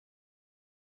Berard.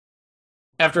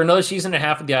 After another season and a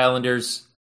half with the Islanders,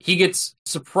 he gets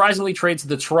surprisingly traded to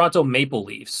the Toronto Maple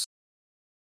Leafs.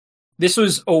 This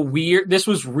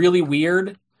was really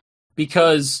weird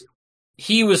because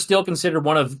he was still considered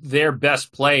one of their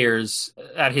best players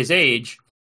at his age.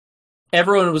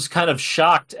 Everyone was kind of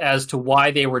shocked as to why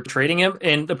they were trading him.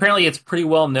 And apparently it's pretty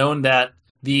well known that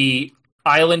the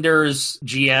Islanders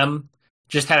GM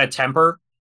just had a temper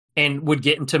and would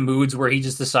get into moods where he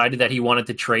just decided that he wanted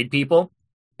to trade people.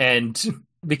 And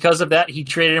because of that, he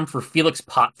traded him for Felix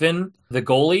Potvin, the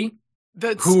goalie,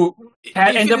 who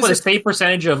had ended up with a save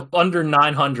percentage of under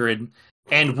 900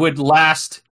 and would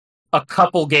last a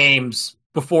couple games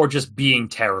before just being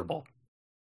terrible.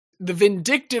 The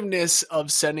vindictiveness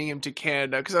of sending him to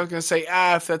Canada, because I was going to say,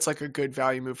 if that's a good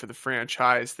value move for the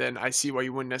franchise, then I see why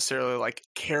you wouldn't necessarily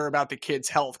care about the kid's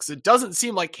health, because it doesn't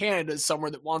seem like Canada is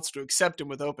somewhere that wants to accept him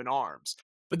with open arms.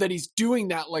 But that he's doing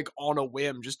that on a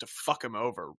whim just to fuck him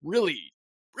over really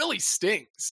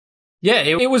stings. Yeah,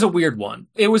 it was a weird one.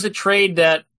 It was a trade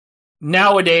that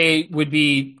nowadays would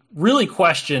be really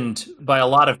questioned by a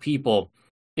lot of people.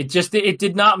 It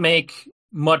did not make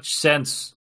much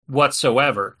sense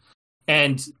whatsoever.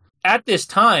 And at this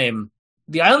time,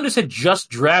 the Islanders had just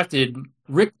drafted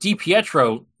Rick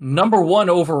DiPietro #1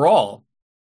 overall.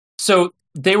 So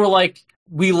they were like,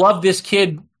 we love this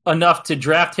kid enough to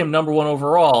draft him #1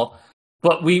 overall,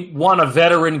 but we want a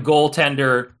veteran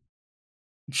goaltender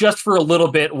just for a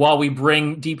little bit while we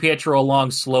bring DiPietro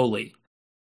along slowly.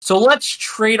 So let's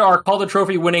trade our Calder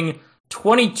Trophy winning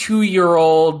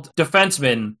 22-year-old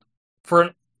defenseman for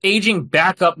an aging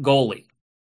backup goalie.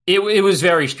 It was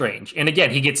very strange. And again,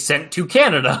 he gets sent to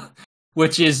Canada,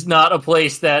 which is not a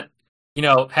place that,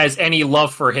 has any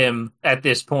love for him at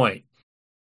this point.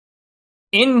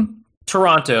 In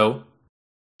Toronto,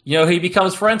 who he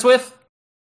becomes friends with?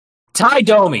 Ty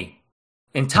Domi.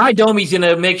 And Ty Domi's going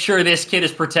to make sure this kid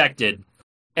is protected.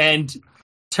 And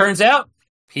turns out,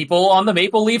 people on the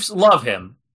Maple Leafs love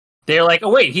him. They're like,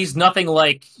 oh wait, he's nothing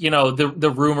like,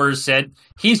 the rumors said.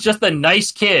 He's just a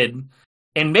nice kid.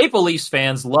 And Maple Leafs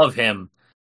fans love him.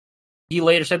 He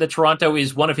later said that Toronto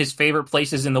is one of his favorite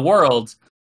places in the world.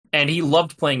 And he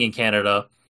loved playing in Canada.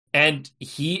 And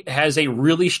he has a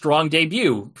really strong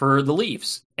debut for the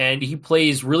Leafs. And he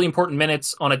plays really important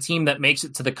minutes on a team that makes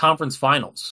it to the conference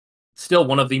finals. Still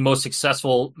one of the most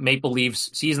successful Maple Leafs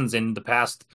seasons in the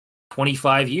past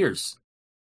 25 years.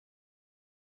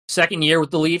 Second year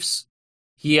with the Leafs,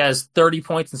 he has 30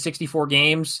 points in 64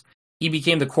 games. He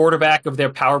became the quarterback of their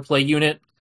power play unit.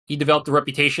 He developed a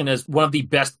reputation as one of the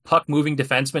best puck-moving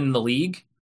defensemen in the league.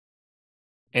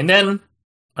 And then,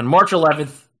 on March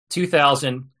 11th,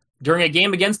 2000, during a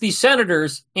game against the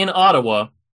Senators in Ottawa,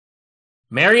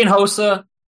 Marian Hossa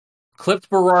clipped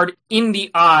Berard in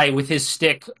the eye with his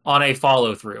stick on a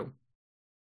follow-through.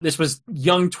 This was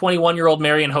young 21-year-old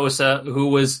Marian Hossa, who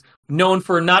was known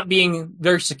for not being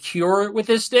very secure with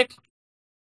his stick,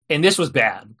 and this was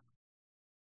bad.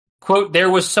 Quote, there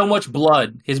was so much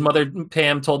blood, his mother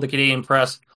Pam told the Canadian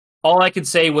press. All I could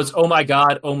say was, oh my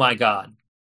God, oh my God.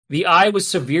 The eye was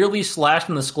severely slashed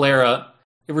in the sclera.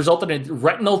 It resulted in a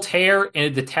retinal tear and a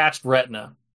detached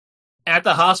retina. At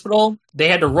the hospital, they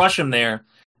had to rush him there.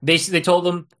 They told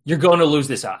him, you're going to lose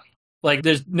this eye. Like,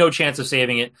 there's no chance of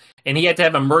saving it. And he had to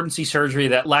have emergency surgery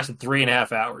that lasted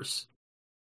 3.5 hours.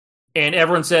 And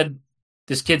everyone said,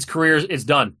 this kid's career is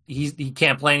done. He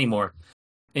can't play anymore.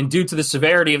 And due to the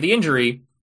severity of the injury,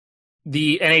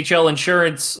 the NHL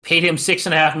insurance paid him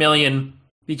 $6.5 million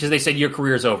because they said, your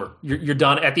career's over. You're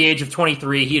done. At the age of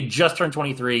 23, he had just turned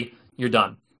 23. You're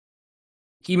done.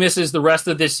 He misses the rest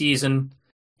of this season,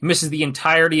 misses the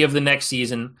entirety of the next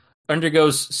season,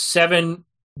 undergoes 7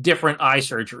 different eye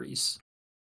surgeries.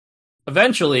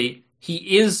 Eventually,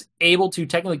 he is able to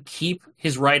technically keep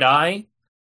his right eye,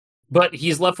 but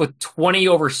he's left with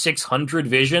 20/600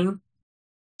 vision,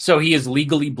 so he is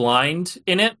legally blind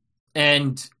in it,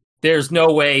 and there's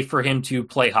no way for him to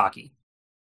play hockey.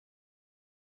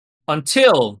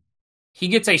 Until he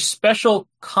gets a special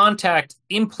contact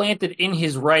implanted in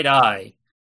his right eye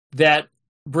that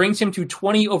brings him to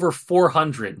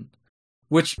 20/400,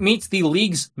 which meets the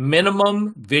league's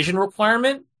minimum vision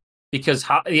requirement, because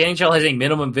the NHL has a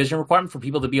minimum vision requirement for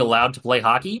people to be allowed to play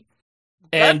hockey.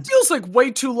 And that feels like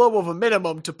way too low of a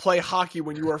minimum to play hockey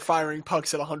when you are firing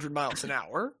pucks at 100 miles an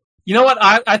hour. You know what?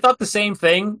 I thought the same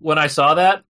thing when I saw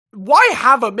that. Why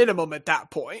have a minimum at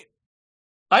that point?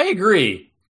 I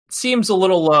agree. It seems a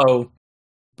little low,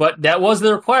 but that was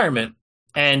the requirement.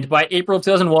 And by April of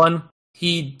 2001,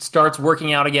 he starts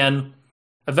working out again,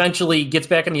 eventually gets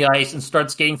back on the ice and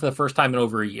starts skating for the first time in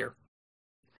over a year.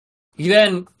 He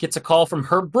then gets a call from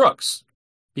Herb Brooks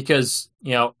because,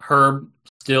 Herb,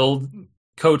 still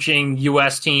coaching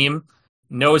U.S. team,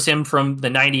 knows him from the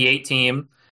 98 team,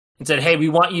 and said, hey, we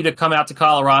want you to come out to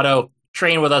Colorado,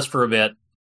 train with us for a bit.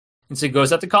 And so he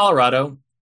goes out to Colorado,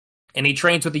 and he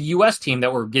trains with the U.S. team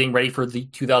that were getting ready for the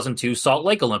 2002 Salt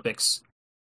Lake Olympics.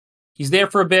 He's there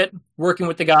for a bit, working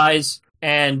with the guys,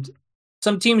 and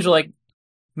some teams are like,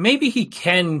 maybe he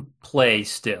can play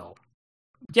still.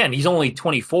 Again, he's only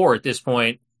 24 at this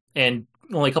point, and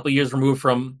only a couple of years removed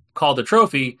from Calder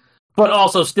Trophy, but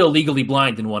also still legally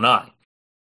blind in one eye.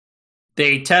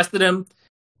 They tested him,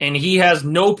 and he has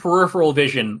no peripheral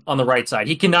vision on the right side.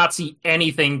 He cannot see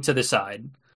anything to the side,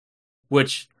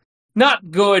 which, not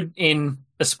good in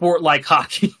a sport like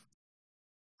hockey.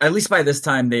 At least by this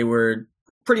time, they were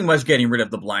pretty much getting rid of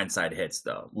the blindside hits,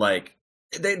 though. Like,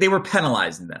 they were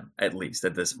penalizing them, at least,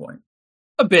 at this point.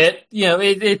 A bit.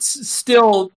 It's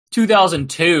still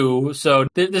 2002, so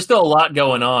there's still a lot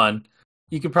going on.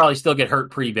 You could probably still get hurt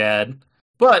pretty bad.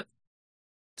 But,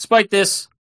 despite this,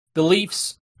 the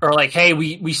Leafs are like, hey,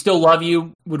 we still love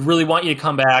you, would really want you to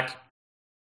come back.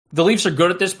 The Leafs are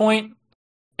good at this point,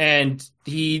 and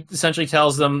he essentially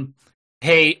tells them,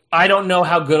 hey, I don't know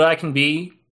how good I can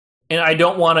be, and I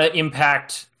don't want to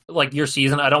impact like your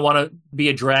season. I don't want to be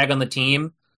a drag on the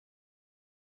team.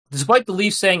 Despite the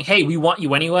Leafs saying, hey, we want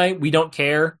you anyway, we don't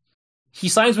care, he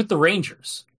signs with the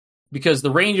Rangers because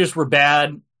the Rangers were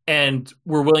bad and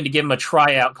were willing to give him a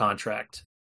tryout contract.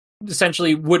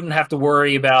 Essentially wouldn't have to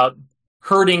worry about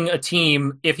hurting a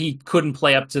team if he couldn't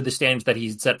play up to the standards that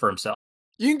he's set for himself.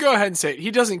 You can go ahead and say it.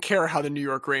 He doesn't care how the New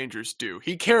York Rangers do.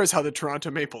 He cares how the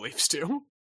Toronto Maple Leafs do.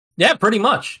 Yeah, pretty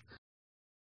much.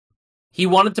 He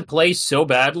wanted to play so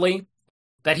badly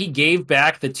that he gave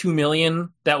back the $2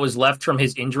 million that was left from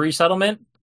his injury settlement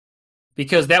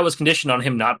because that was conditioned on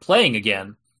him not playing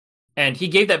again. And he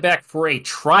gave that back for a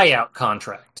tryout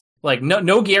contract. Like,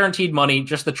 no guaranteed money,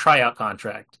 just the tryout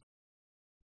contract.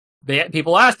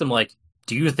 People asked him, like,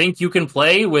 do you think you can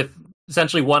play with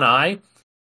essentially one eye?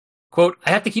 Quote,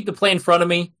 I have to keep the play in front of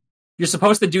me. You're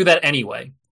supposed to do that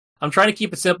anyway. I'm trying to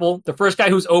keep it simple. The first guy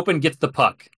who's open gets the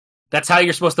puck. That's how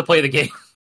you're supposed to play the game.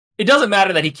 It doesn't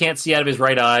matter that he can't see out of his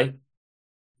right eye.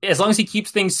 As long as he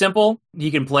keeps things simple, he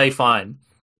can play fine.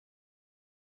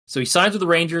 So he signs with the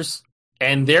Rangers,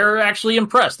 and they're actually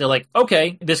impressed. They're like,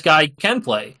 okay, this guy can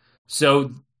play.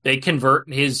 So they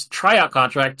convert his tryout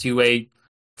contract to a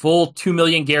full $2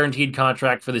 million guaranteed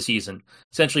contract for the season,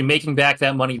 essentially making back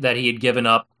that money that he had given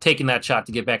up, taking that shot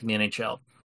to get back in the NHL.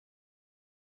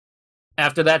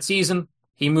 After that season,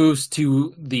 he moves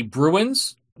to the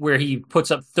Bruins, where he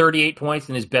puts up 38 points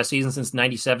in his best season since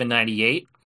 97-98.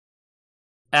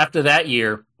 After that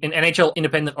year, an NHL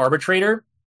independent arbitrator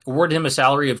awarded him a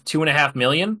salary of $2.5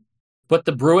 million, but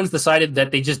the Bruins decided that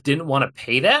they just didn't want to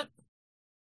pay that.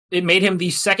 It made him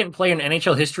the second player in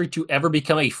NHL history to ever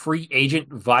become a free agent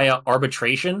via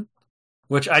arbitration,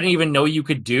 which I didn't even know you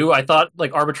could do. I thought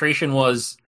like arbitration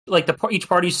was like each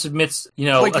party submits,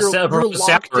 Like you're locked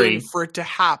salary in for it to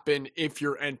happen if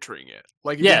you're entering it.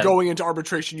 Like if you're going into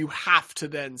arbitration, you have to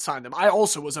then sign them. I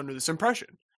also was under this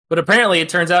impression. But apparently it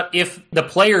turns out if the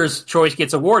player's choice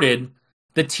gets awarded,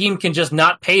 the team can just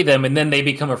not pay them and then they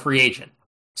become a free agent.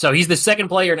 So he's the second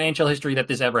player in NHL history that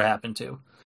this ever happened to.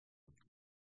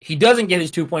 He doesn't get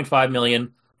his $2.5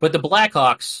 million, but the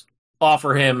Blackhawks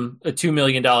offer him a $2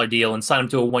 million deal and sign him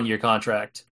to a one-year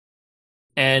contract.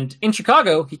 And in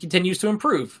Chicago, he continues to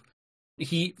improve.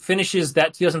 He finishes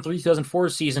that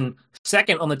 2003-2004 season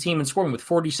second on the team in scoring with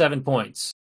 47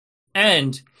 points.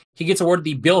 And he gets awarded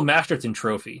the Bill Masterton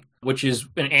Trophy, which is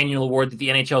an annual award that the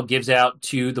NHL gives out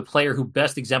to the player who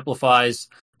best exemplifies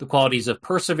the qualities of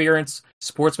perseverance,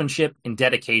 sportsmanship, and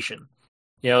dedication.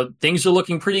 Things are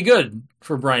looking pretty good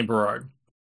for Brian Berard.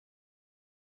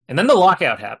 And then the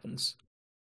lockout happens.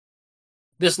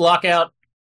 This lockout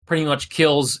pretty much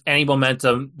kills any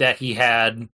momentum that he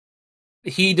had.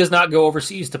 He does not go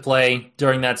overseas to play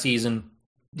during that season.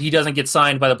 He doesn't get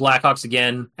signed by the Blackhawks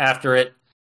again after it.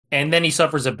 And then he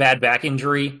suffers a bad back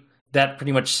injury that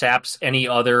pretty much saps any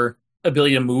other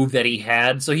ability to move that he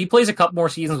had. So he plays a couple more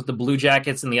seasons with the Blue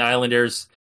Jackets and the Islanders,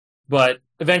 but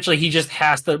eventually he just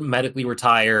has to medically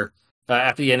retire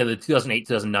after the end of the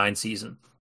 2008-2009 season.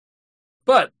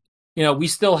 But, we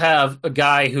still have a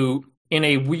guy who, in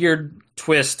a weird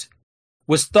twist,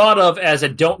 was thought of as a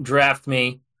don't draft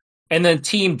me, and then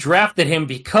team drafted him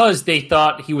because they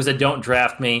thought he was a don't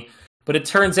draft me. But it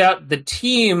turns out the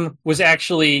team was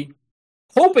actually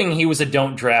hoping he was a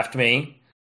don't draft me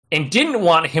and didn't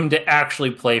want him to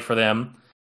actually play for them.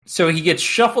 So he gets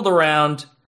shuffled around,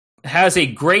 has a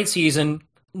great season,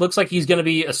 looks like he's going to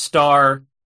be a star,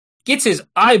 gets his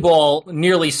eyeball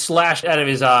nearly slashed out of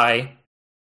his eye,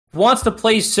 wants to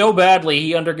play so badly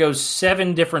he undergoes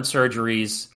 7 different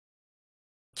surgeries,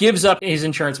 gives up his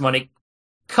insurance money,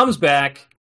 comes back,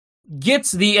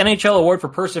 gets the NHL award for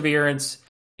perseverance,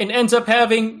 and ends up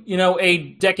having, a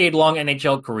decade-long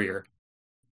NHL career.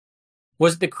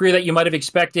 Was it the career that you might have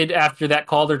expected after that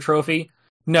Calder Trophy?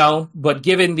 No, but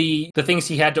given the things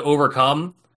he had to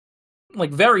overcome,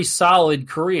 very solid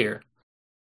career.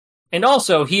 And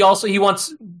also, he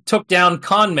once took down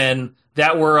con men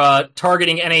that were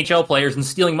targeting NHL players and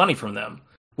stealing money from them,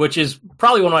 which is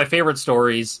probably one of my favorite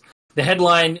stories. The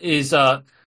headline is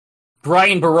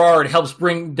Brian Berard helps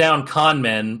bring down con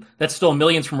men that stole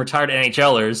millions from retired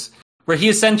NHLers, where he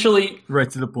essentially... Right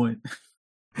to the point.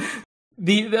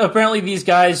 Apparently these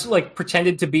guys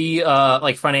pretended to be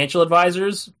financial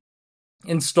advisors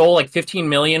and stole $15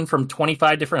 million from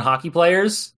 25 different hockey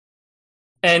players.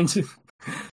 And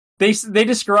they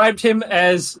described him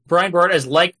as Brian Berard as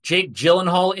like Jake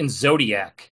Gyllenhaal in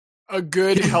Zodiac. A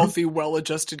good, healthy,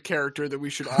 well-adjusted character that we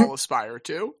should all aspire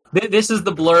to. This is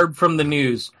the blurb from the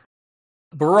news.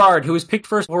 Berard, who was picked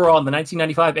first overall in the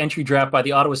 1995 entry draft by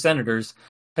the Ottawa Senators,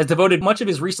 has devoted much of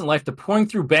his recent life to pouring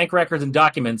through bank records and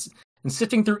documents and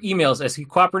sifting through emails as he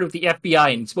cooperated with the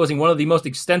FBI in exposing one of the most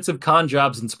extensive con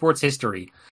jobs in sports history.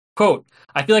 Quote,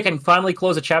 I feel like I can finally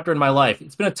close a chapter in my life.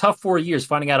 It's been a tough 4 years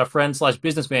finding out a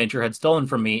friend/business manager had stolen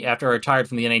from me after I retired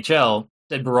from the NHL,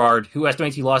 said Berard, who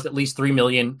estimates he lost at least $3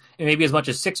 million and maybe as much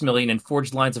as $6 million in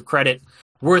forged lines of credit,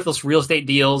 worthless real estate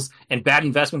deals, and bad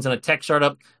investments in a tech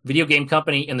startup, video game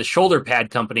company, and the shoulder pad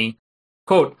company.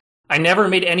 Quote, I never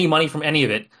made any money from any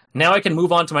of it. Now I can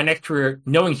move on to my next career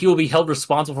knowing he will be held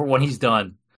responsible for what he's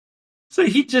done. So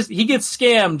he gets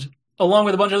scammed along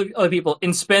with a bunch of other people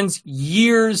and spends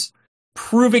years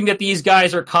proving that these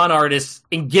guys are con artists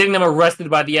and getting them arrested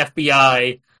by the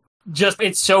FBI. Just,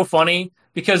 it's so funny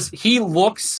because he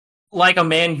looks like a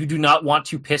man you do not want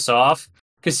to piss off.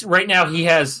 Because right now he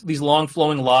has these long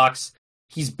flowing locks.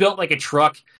 He's built like a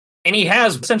truck, and he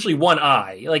has essentially one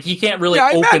eye. Like he can't really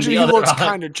open the other eye. He looks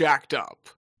kind of jacked up.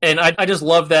 And I just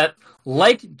love that.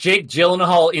 Like Jake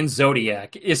Gyllenhaal in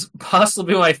Zodiac is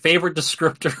possibly my favorite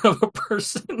descriptor of a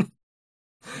person.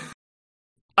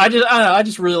 I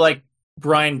just really like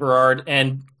Brian Berard,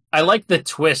 and I like the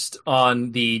twist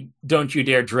on the "Don't You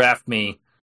Dare Draft Me,"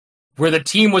 where the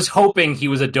team was hoping he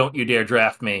was a "Don't You Dare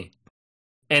Draft Me,"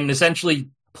 and essentially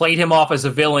played him off as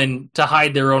a villain to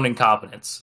hide their own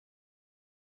incompetence.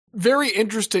 Very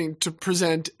interesting to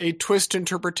present a twist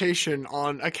interpretation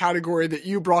on a category that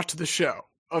you brought to the show.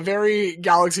 A very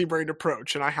galaxy-brained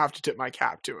approach, and I have to tip my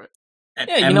cap to it.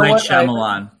 Yeah, you M. know Night what?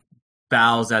 Shyamalan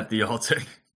bows at the altar.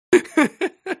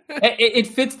 It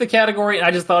fits the category, and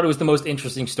I just thought it was the most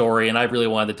interesting story, and I really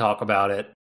wanted to talk about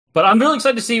it. But I'm really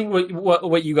excited to see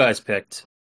what you guys picked.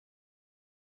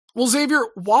 Well, Xavier,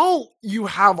 while you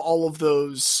have all of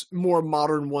those more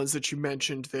modern ones that you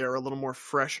mentioned there a little more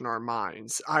fresh in our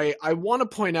minds, I want to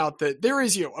point out that there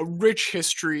is, a rich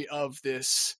history of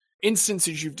this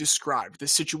instances you've described,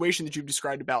 this situation that you've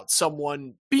described about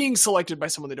someone being selected by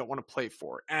someone they don't want to play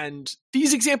for. And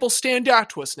these examples stand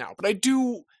out to us now, but I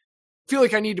do feel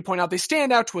like I need to point out they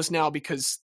stand out to us now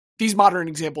because these modern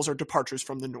examples are departures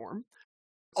from the norm.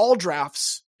 All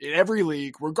drafts in every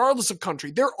league, regardless of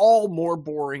country, they're all more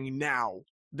boring now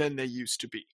than they used to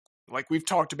be. Like we've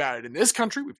talked about it in this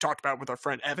country, we've talked about it with our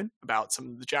friend Evan about some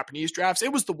of the Japanese drafts.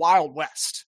 It was the Wild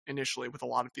West initially with a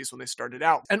lot of these when they started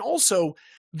out. And also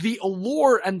the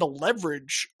allure and the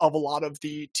leverage of a lot of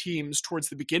the teams towards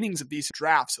the beginnings of these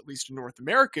drafts, at least in North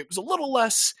America, it was a little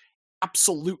less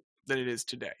absolute than it is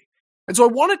today. And so I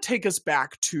want to take us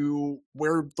back to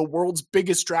where the world's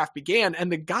biggest draft began,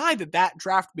 and the guy that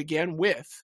draft began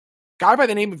with, a guy by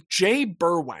the name of Jay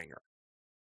Berwanger.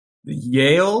 The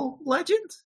Yale legend?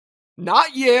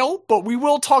 Not Yale, but we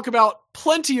will talk about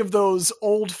plenty of those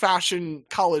old-fashioned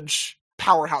college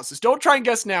powerhouses. Don't try and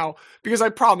guess now, because I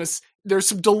promise there's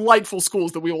some delightful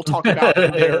schools that we will talk about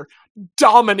in their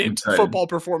dominant football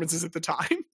performances at the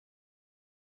time.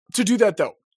 To do that,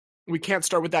 though, we can't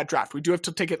start with that draft. We do have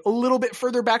to take it a little bit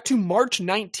further back to March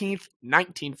 19th,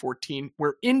 1914,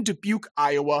 where in Dubuque,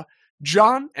 Iowa,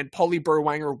 John and Polly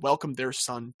Berwanger welcomed their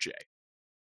son, Jay.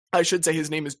 I should say his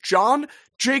name is John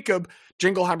Jacob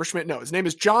Jingleheimer Schmidt. No, his name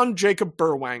is John Jacob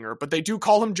Berwanger, but they do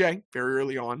call him Jay very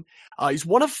early on. He's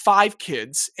one of 5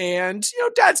 kids, and,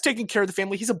 dad's taking care of the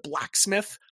family. He's a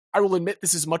blacksmith. I will admit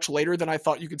this is much later than I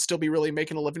thought you could still be really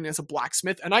making a living as a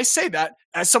blacksmith. And I say that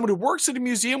as someone who works at a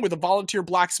museum with a volunteer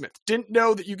blacksmith. Didn't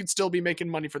know that you could still be making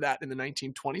money for that in the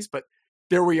 1920s, but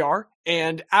there we are.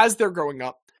 And as they're growing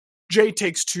up, Jay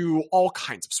takes to all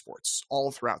kinds of sports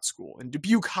all throughout school. In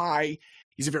Dubuque High,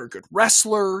 he's a very good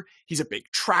wrestler. He's a big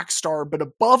track star, but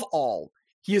above all,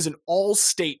 he is an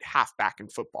all-state halfback in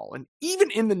football. And even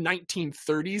in the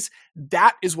 1930s,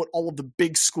 that is what all of the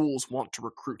big schools want to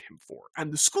recruit him for.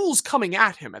 And the schools coming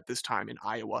at him at this time in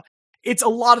Iowa, it's a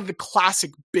lot of the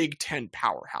classic Big Ten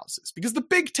powerhouses. Because the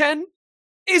Big Ten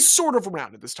is sort of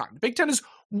around at this time. The Big Ten is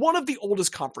one of the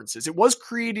oldest conferences. It was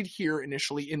created here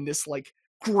initially in this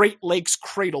Great Lakes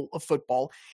cradle of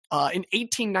football. In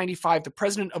 1895, the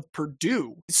president of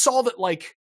Purdue saw that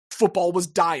football was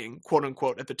dying, quote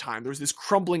unquote, at the time. There was this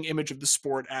crumbling image of the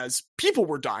sport as people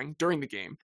were dying during the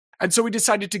game. And so he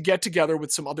decided to get together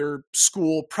with some other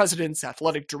school presidents,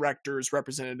 athletic directors,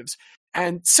 representatives,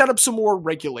 and set up some more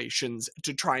regulations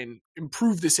to try and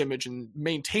improve this image and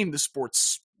maintain the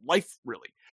sport's life, really.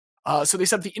 So they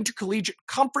set up the Intercollegiate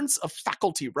Conference of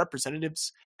Faculty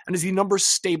Representatives. And as the numbers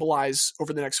stabilize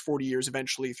over the next 40 years,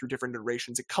 eventually through different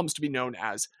iterations, it comes to be known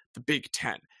as the Big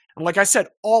Ten. And like I said,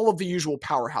 all of the usual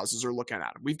powerhouses are looking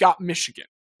at it. We've got Michigan,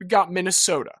 we've got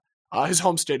Minnesota, his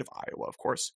home state of Iowa, of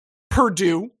course,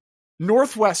 Purdue,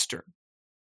 Northwestern.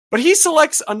 But he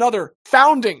selects another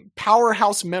founding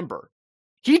powerhouse member.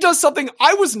 He does something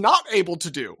I was not able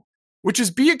to do, which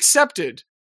is be accepted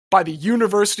by the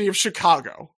University of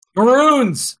Chicago.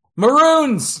 Maroons!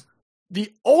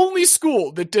 The only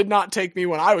school that did not take me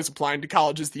when I was applying to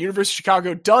colleges, the University of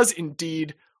Chicago, does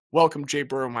indeed welcome Jay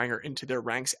Burrow into their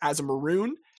ranks as a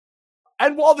Maroon.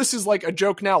 And while this is like a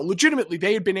joke now, legitimately,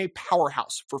 they had been a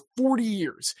powerhouse for 40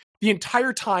 years, the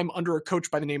entire time under a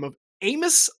coach by the name of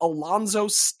Amos Alonzo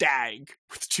Stagg,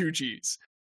 with 2 G's,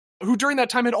 who during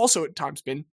that time had also at times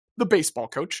been the baseball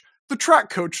coach, the track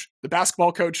coach, the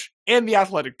basketball coach, and the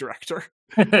athletic director.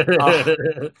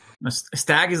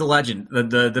 Stagg is a legend.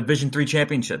 The Division III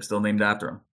championship still named after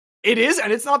him. It is,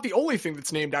 and it's not the only thing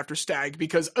that's named after Stagg,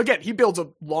 because, again, he builds a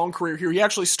long career here. He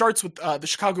actually starts with the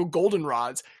Chicago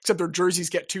Goldenrods, except their jerseys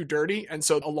get too dirty, and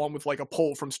so along with like a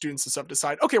poll from students and stuff,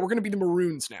 decide, okay, we're going to be the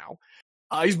Maroons now.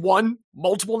 He's won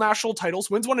multiple national titles,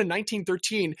 wins one in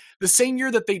 1913, the same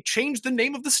year that they changed the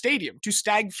name of the stadium to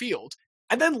Stagg Field.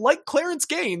 And then, like Clarence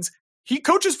Gaines, he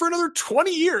coaches for another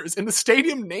 20 years in the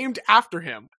stadium named after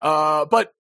him.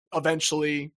 But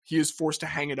eventually, he is forced to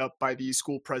hang it up by the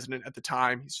school president at the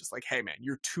time. He's just like, hey, man,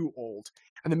 you're too old.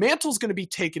 And the mantle's going to be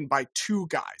taken by 2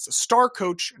 guys, a star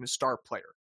coach and a star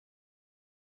player.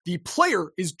 The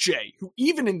player is Jay, who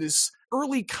even in this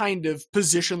early kind of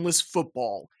positionless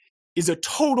football is a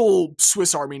total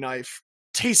Swiss Army knife.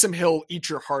 Taysom Hill, eat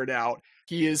your heart out.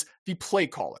 He is the play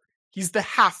caller. He's the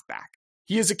halfback.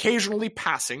 He is occasionally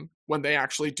passing when they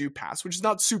actually do pass, which is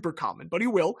not super common, but he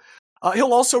will.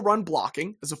 He'll also run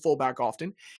blocking as a fullback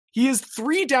often. He is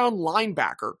 3-down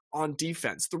linebacker on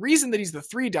defense. The reason that he's the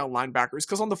 3-down linebacker is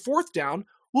because on the 4th down,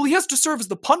 well, he has to serve as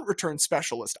the punt return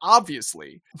specialist,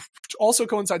 obviously, which also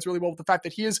coincides really well with the fact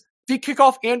that he is the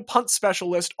kickoff and punt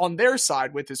specialist on their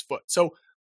side with his foot. So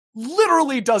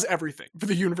literally does everything for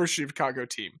the University of Chicago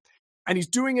team. And he's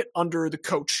doing it under the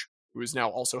coach, who is now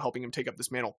also helping him take up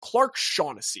this mantle, Clark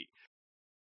Shaughnessy.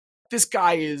 This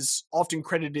guy is often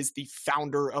credited as the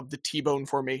founder of the T-bone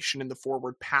formation and the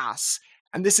forward pass.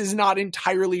 And this is not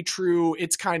entirely true.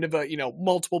 It's kind of a,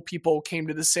 multiple people came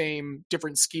to the same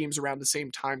different schemes around the same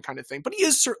time kind of thing. But he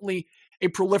is certainly a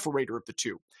proliferator of the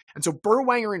two. And so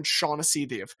Burwanger and Shaughnessy,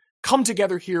 they have come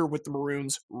together here with the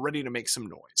Maroons, ready to make some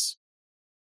noise.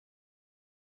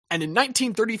 And in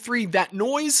 1933, that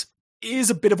noise is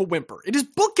a bit of a whimper. It is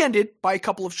bookended by a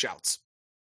couple of shouts.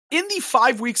 In the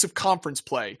 5 weeks of conference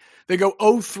play, they go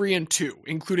 0-3-2,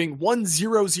 including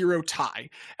 1-0-0 tie,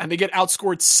 and they get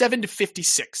outscored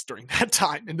 7-56 during that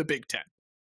time in the Big Ten.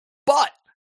 But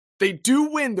they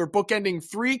do win their bookending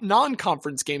 3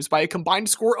 non-conference games by a combined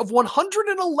score of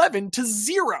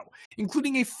 111-0,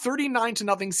 including a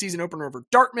 39-0 season opener over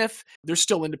Dartmouth. They're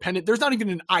still independent. There's not even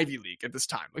an Ivy League at this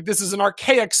time. Like, this is an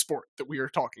archaic sport that we are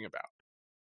talking about.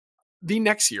 The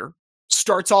next year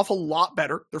starts off a lot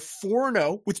better. They're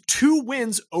 4-0 with 2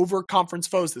 wins over conference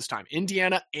foes this time,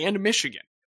 Indiana and Michigan.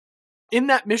 In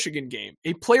that Michigan game,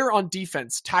 a player on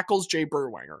defense tackles Jay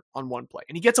Burwanger on one play,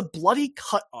 and he gets a bloody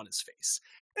cut on his face.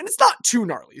 And it's not too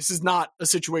gnarly. This is not a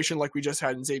situation like we just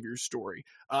had in Xavier's story.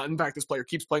 In fact, this player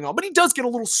keeps playing on, but he does get a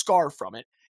little scar from it.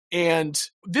 And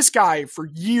this guy, for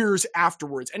years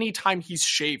afterwards, anytime he's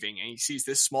shaving and he sees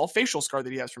this small facial scar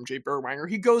that he has from Jay Burwanger,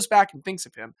 he goes back and thinks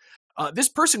of him. This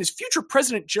person is future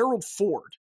President Gerald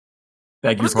Ford.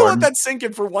 Beg your Let's go let pardon? that sink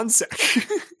in for 1 sec.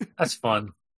 That's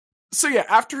fun. So yeah,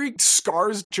 after he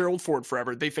scars Gerald Ford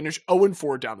forever, they finish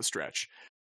 0-4 down the stretch.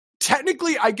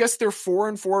 Technically, I guess their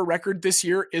 4-4 record this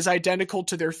year is identical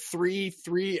to their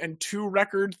 3-3-2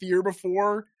 record the year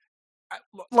before.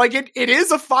 Like, it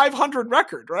is a 500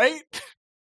 record, right?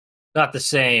 Not the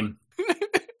same.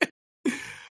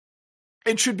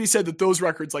 It should be said that those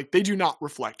records, like, they do not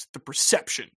reflect the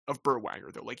perception of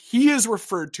Burwanger, though. Like, he is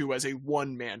referred to as a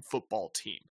one-man football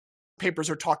team. Papers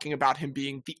are talking about him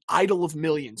being the idol of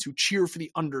millions who cheer for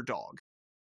the underdog.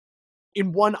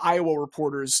 In one Iowa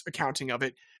reporter's accounting of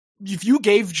it, if you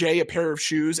gave Jay a pair of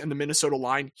shoes and the Minnesota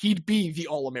line, he'd be the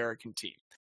All-American team.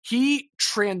 He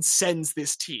transcends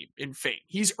this team in fame.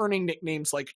 He's earning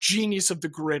nicknames like Genius of the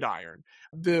Gridiron,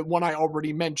 the one I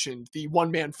already mentioned, the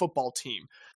one-man football team,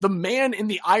 the Man in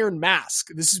the Iron Mask.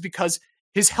 This is because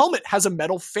his helmet has a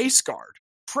metal face guard.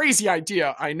 Crazy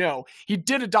idea, I know. He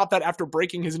did adopt that after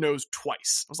breaking his nose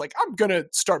twice. I was like, I'm going to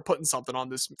start putting something on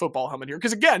this football helmet here,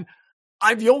 because again,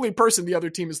 I'm the only person the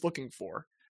other team is looking for.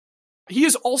 He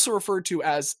is also referred to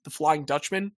as the Flying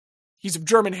Dutchman. He's of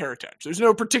German heritage. There's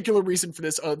no particular reason for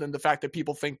this other than the fact that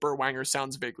people think Burwanger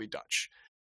sounds vaguely Dutch.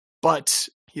 But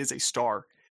he is a star.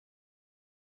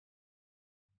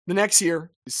 The next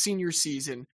year, his senior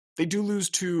season, they do lose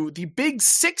to the Big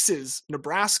Sixes,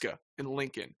 Nebraska and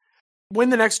Lincoln. Win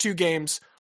the next 2 games,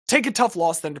 take a tough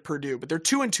loss then to Purdue, but they're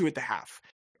 2-2 at the half.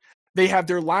 They have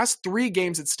their last 3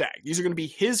 games at Stag. These are going to be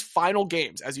his final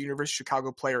games as a University of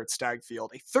Chicago player at Stag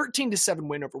Field. A 13-7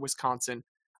 win over Wisconsin,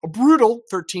 a brutal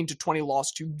 13-20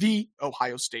 loss to the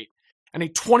Ohio State, and a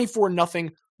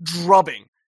 24-0 drubbing.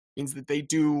 Means that they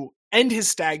do end his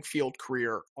Stag Field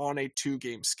career on a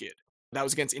 2-game skid. That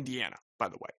was against Indiana, by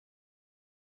the way.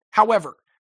 However,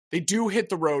 they do hit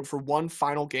the road for one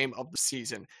final game of the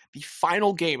season. The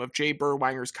final game of Jay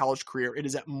Berwanger's college career. It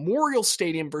is at Memorial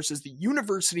Stadium versus the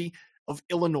University of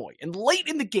Illinois. And late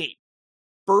in the game,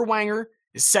 Berwanger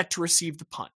is set to receive the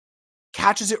punt.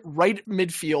 Catches it right at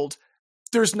midfield.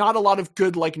 There's not a lot of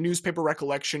good newspaper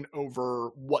recollection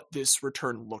over what this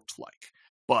return looked like.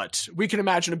 But we can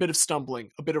imagine a bit of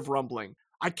stumbling, a bit of rumbling.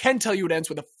 I can tell you it ends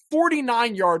with a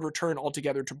 49-yard return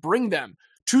altogether to bring them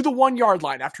to the 1-yard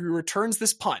line after he returns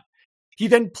this punt. He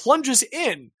then plunges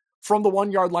in from the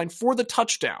 1-yard line for the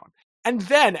touchdown. And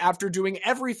then, after doing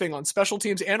everything on special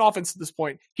teams and offense at this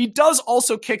point, he does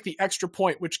also kick the extra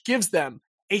point, which gives them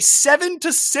a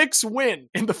 7-6 win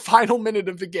in the final minute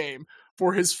of the game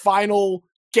for his final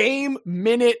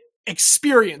game-minute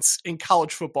experience in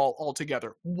college football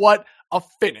altogether. What a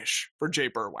finish for Jay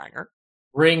Berwanger.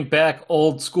 Bring back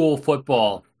old school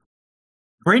football.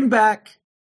 Bring back,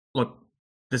 look,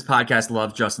 this podcast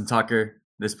loves Justin Tucker.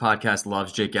 This podcast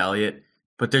loves Jake Elliott.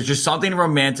 But there's just something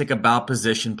romantic about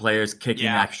position players kicking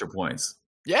extra points.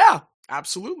 Yeah,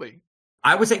 absolutely.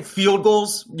 I would say field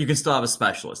goals, you can still have a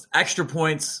specialist. Extra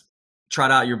points,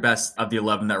 trot out your best of the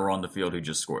 11 that were on the field who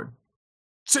just scored.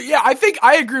 So yeah, I think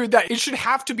I agree with that. It should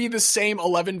have to be the same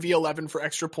 11v11 for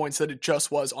extra points that it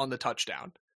just was on the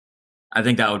touchdown. I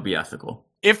think that would be ethical.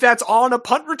 If that's on a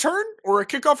punt return or a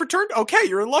kickoff return, okay,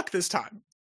 you're in luck this time.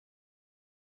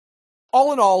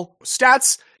 All in all,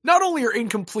 stats not only are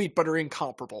incomplete, but are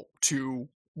incomparable to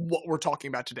what we're talking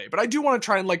about today. But I do want to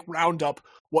try and round up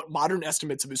what modern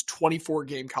estimates of his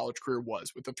 24-game college career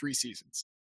was with the 3 seasons.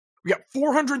 We got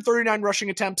 439 rushing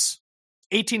attempts,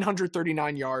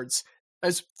 1,839 yards,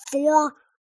 as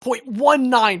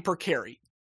 4.19 per carry.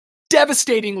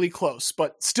 Devastatingly close,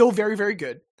 but still very, very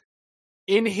good.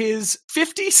 In his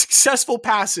 50 successful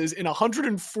passes in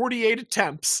 148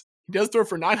 attempts, he does throw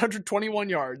for 921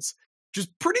 yards, which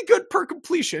is pretty good per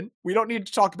completion. We don't need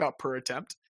to talk about per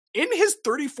attempt. In his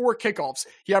 34 kickoffs,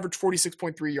 he averaged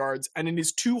 46.3 yards, and in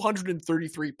his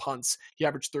 233 punts, he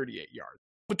averaged 38 yards.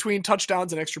 Between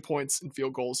touchdowns and extra points and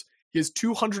field goals, he has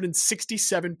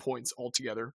 267 points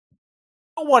altogether.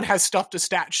 No one has stuffed a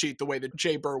stat sheet the way that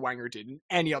Jay Berwanger did in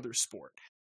any other sport.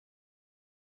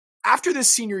 After this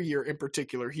senior year in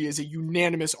particular, he is a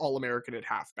unanimous All-American at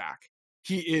halfback.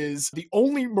 He is the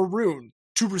only Maroon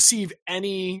to receive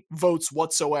any votes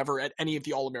whatsoever at any of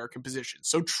the All-American positions.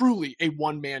 So truly a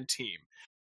one-man team.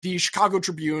 The Chicago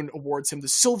Tribune awards him the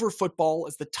Silver Football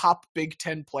as the top Big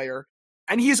Ten player.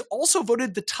 And he is also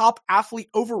voted the top athlete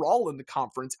overall in the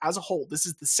conference as a whole. This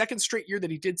is the second straight year that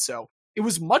he did so. It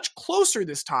was much closer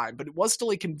this time, but it was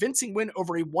still a convincing win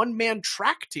over a one-man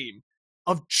track team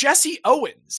of Jesse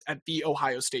Owens at The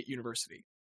Ohio State University.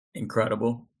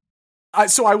 Incredible.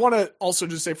 So I want to also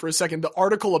just say for a second, the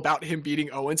article about him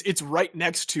beating Owens, it's right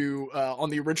next to, on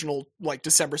the original,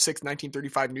 December 6th,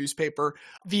 1935 newspaper,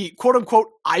 the quote-unquote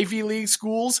Ivy League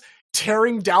schools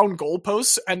tearing down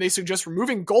goalposts, and they suggest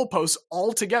removing goalposts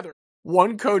altogether.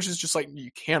 One coach is just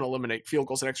you can't eliminate field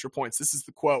goals and extra points. This is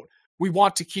the quote. We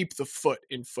want to keep the foot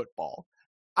in football.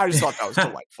 I just thought that was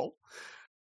delightful.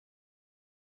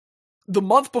 The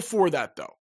month before that,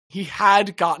 though, he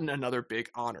had gotten another big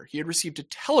honor. He had received a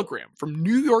telegram from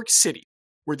New York City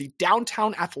where the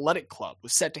Downtown Athletic Club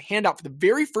was set to hand out for the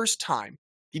very first time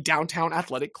the Downtown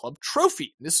Athletic Club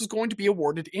trophy. And this was going to be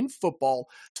awarded in football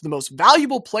to the most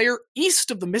valuable player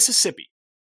east of the Mississippi.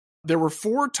 There were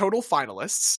 4 total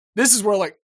finalists. This is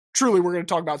where, truly we're going to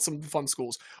talk about some of the fun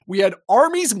schools. We had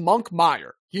Army's Monk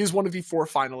Meyer. He is one of the 4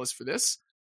 finalists for this.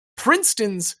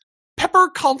 Princeton's Pepper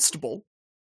Constable.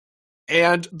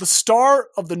 And the star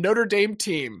of the Notre Dame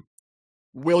team,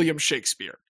 William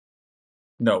Shakespeare.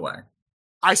 No way.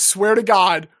 I swear to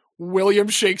God, William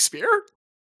Shakespeare.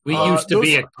 We used to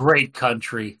be a great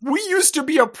country. We used to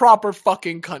be a proper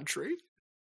fucking country.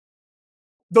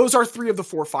 Those are 3 of the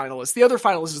 4 finalists. The other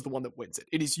finalist is the one that wins it.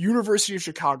 It is University of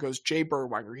Chicago's Jay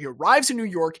Berwanger. He arrives in New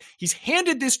York. He's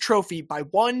handed this trophy by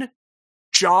one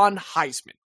John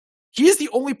Heisman. He is the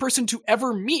only person to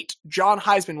ever meet John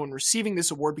Heisman when receiving this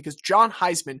award because John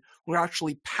Heisman would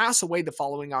actually pass away the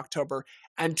following October.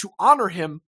 And to honor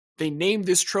him, they named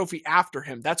this trophy after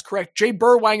him. That's correct. Jay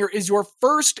Berwanger is your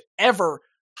first ever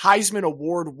Heisman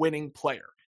Award winning player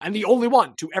and the only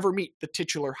one to ever meet the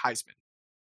titular Heisman.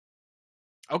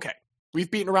 Okay,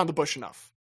 we've beaten around the bush enough.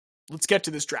 Let's get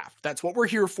to this draft. That's what we're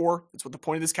here for. That's what the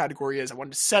point of this category is. I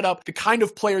wanted to set up the kind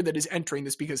of player that is entering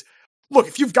this because, look,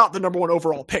 if you've got the number 1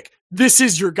 overall pick, this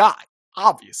is your guy,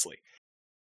 obviously.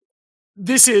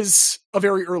 This is a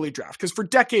very early draft because for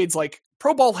decades, like,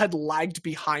 pro ball had lagged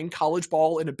behind college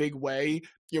ball in a big way.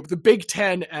 You know, the Big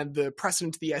Ten and the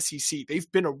precedent to the SEC,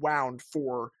 they've been around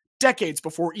for decades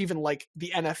before even like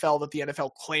the NFL that the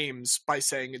NFL claims by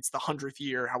saying it's the 100th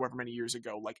year, however many years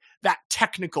ago. Like that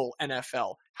technical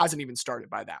NFL hasn't even started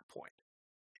by that point.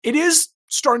 It is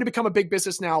starting to become a big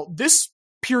business now. This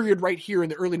period right here in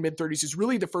the early mid-30s is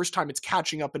really the first time it's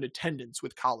catching up in attendance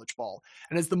with college ball.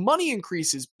 And as the money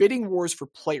increases, bidding wars for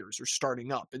players are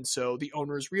starting up. And so the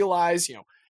owners realize, you know,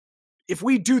 if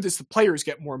we do this, the players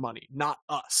get more money, not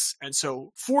us. And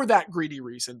so for that greedy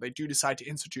reason, they do decide to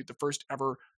institute the first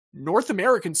ever North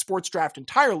American sports draft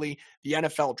entirely, the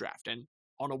NFL draft. And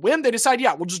on a whim, they decide,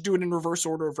 yeah, we'll just do it in reverse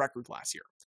order of record last year.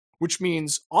 Which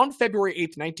means on February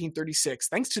 8th, 1936,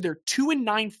 thanks to their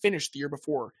 2-9 finish the year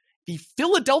before, the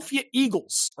Philadelphia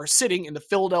Eagles are sitting in the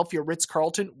Philadelphia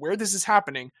Ritz-Carlton, where this is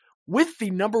happening, with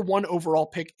the number 1 overall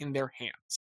pick in their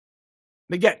hands.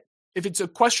 And again, if it's a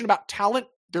question about talent,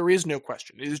 there is no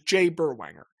question. It is Jay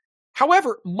Berwanger.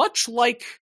 However, much like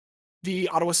the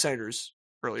Ottawa Senators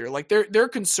earlier, like they're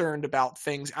concerned about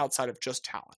things outside of just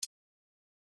talent.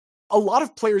 A lot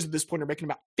of players at this point are making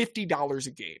about $50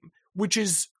 a game, which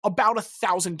is about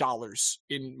 $1,000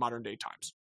 in modern day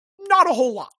times. Not a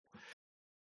whole lot.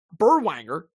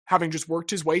 Berwanger, having just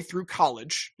worked his way through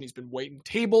college, he's been waiting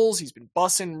tables, he's been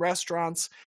bussing restaurants,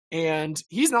 and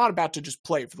he's not about to just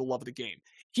play for the love of the game.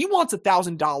 He wants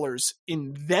 $1,000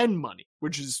 in then money,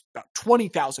 which is about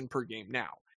 $20,000 per game now.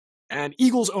 And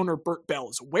Eagles owner Bert Bell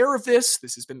is aware of this.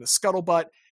 This has been the scuttlebutt.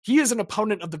 He is an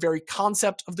opponent of the very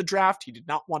concept of the draft. He did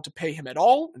not want to pay him at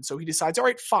all, and so he decides, all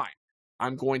right, fine.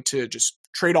 I'm going to just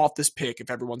trade off this pick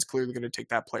if everyone's clearly going to take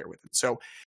that player with it. So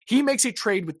he makes a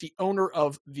trade with the owner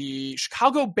of the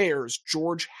Chicago Bears,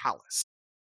 George Halas.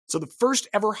 So the first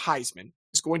ever Heisman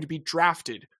is going to be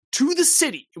drafted to the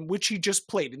city in which he just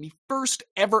played in the first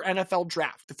ever NFL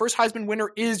draft. The first Heisman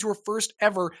winner is your first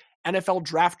ever NFL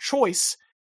draft choice.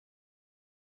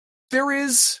 There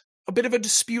is a bit of a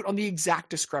dispute on the exact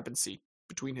discrepancy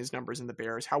between his numbers and the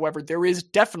Bears. However, there is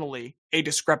definitely a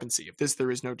discrepancy. Of this,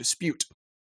 there is no dispute.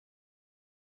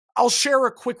 I'll share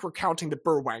a quick recounting that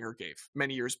Berwanger gave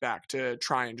many years back to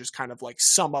try and just kind of like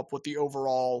sum up what the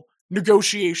overall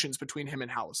negotiations between him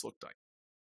and Halas looked like.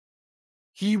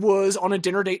 He was on a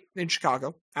dinner date in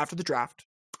Chicago after the draft,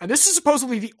 and this is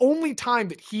supposedly the only time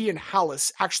that he and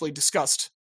Halas actually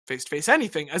discussed face-to-face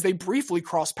anything, as they briefly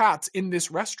cross paths in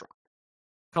this restaurant.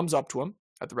 Comes up to him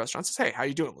at the restaurant and says, hey, how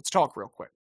you doing? Let's talk real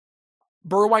quick.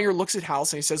 Berwanger looks at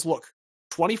Halas and he says, look,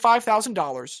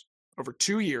 $25,000 over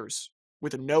 2 years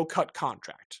with a no-cut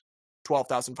contract.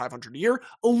 $12,500 a year,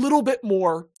 a little bit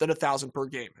more than $1,000 per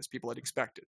game, as people had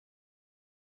expected.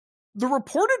 The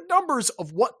reported numbers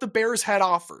of what the Bears had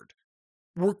offered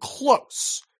were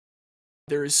close.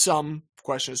 There is some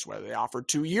question as to whether they offered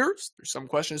 2 years. There's some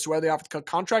question as to whether they offered a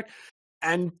contract.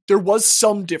 And there was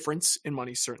some difference in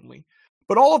money, certainly.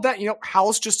 But all of that,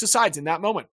 Halas just decides in that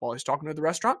moment, while he's talking to the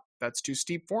restaurant, that's too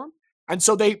steep for him. And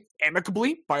so they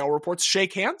amicably, by all reports,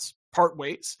 shake hands, part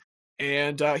ways.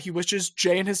 And he wishes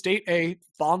Jay and his date a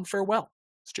fond farewell,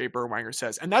 as Jay Berwanger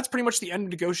says. And that's pretty much the end of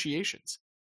negotiations.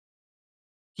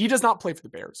 He does not play for the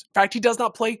Bears. In fact, he does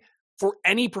not play for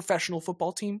any professional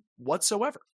football team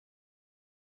whatsoever.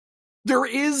 There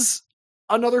is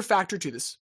another factor to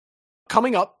this.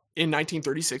 Coming up in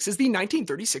 1936 is the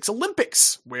 1936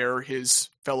 Olympics, where his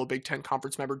fellow Big Ten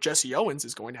Conference member Jesse Owens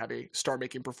is going to have a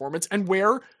star-making performance, and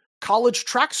where college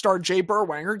track star Jay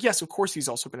Berwanger, yes, of course he's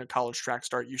also been a college track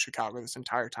star at UChicago this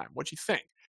entire time. What'd you think?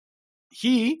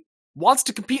 He wants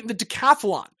to compete in the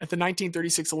decathlon at the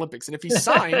 1936 Olympics, and if he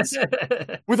signs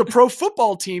with a pro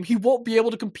football team, he won't be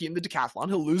able to compete in the decathlon.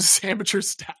 He'll lose his amateur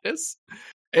status,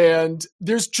 and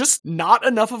there's just not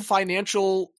enough of a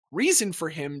financial reason for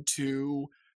him to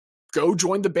go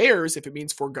join the Bears if it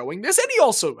means foregoing this. And he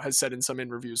also has said in some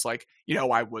interviews, like,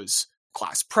 I was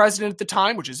class president at the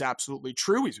time, which is absolutely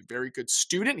true. He's a very good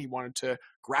student. He wanted to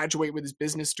graduate with his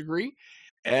business degree.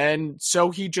 And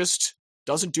so he just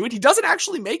doesn't do it. He doesn't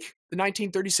actually make the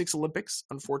 1936 Olympics,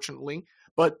 unfortunately,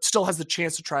 but still has the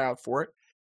chance to try out for it.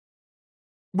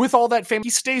 With all that fame, he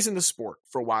stays in the sport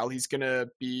for a while. He's going to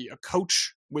be a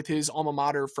coach with his alma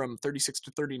mater from 36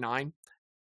 to 39.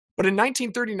 But in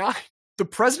 1939, the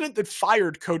president that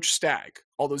fired Coach Stagg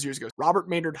all those years ago, Robert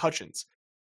Maynard Hutchins,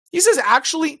 he says,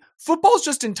 actually, football is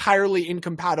just entirely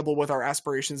incompatible with our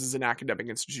aspirations as an academic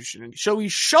institution. And so he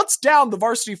shuts down the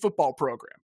varsity football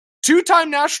program.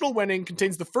 2-time national winning,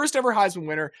 contains the first ever Heisman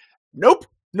winner. Nope,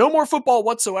 no more football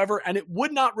whatsoever. And it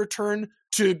would not return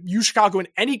to UChicago in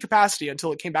any capacity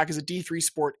until it came back as a D3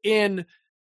 sport in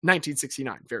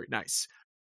 1969. Very nice.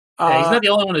 Yeah, he's not the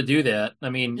only one to do that.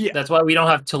 I mean, Yeah. That's why we don't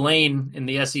have Tulane in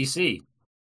the SEC.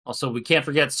 Also, we can't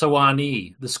forget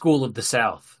Sewanee, the school of the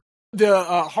South. The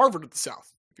Harvard of the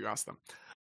South, if you ask them.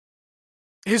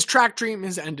 His track dream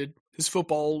has ended. His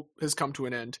football has come to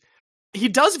an end. He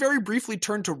does very briefly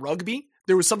turn to rugby.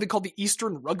 There was something called the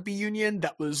Eastern Rugby Union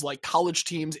that was like college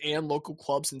teams and local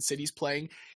clubs and cities playing.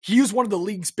 He was one of the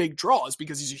league's big draws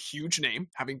because he's a huge name,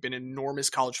 having been an enormous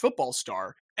college football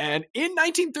star. And in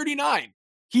 1939,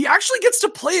 he actually gets to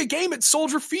play a game at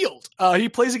Soldier Field. He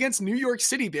plays against New York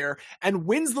City there and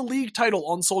wins the league title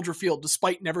on Soldier Field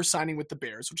despite never signing with the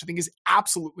Bears, which I think is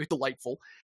absolutely delightful.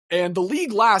 And the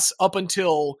league lasts up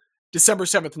until December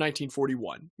 7th,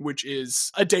 1941, which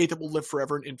is a day that will live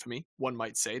forever in infamy, one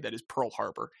might say. That is Pearl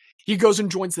Harbor. He goes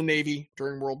and joins the Navy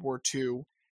during World War II.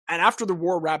 And after the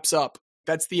war wraps up,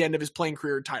 that's the end of his playing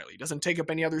career entirely. He doesn't take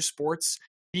up any other sports.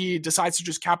 He decides to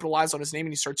just capitalize on his name,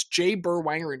 and he starts J.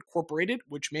 Burwanger Incorporated,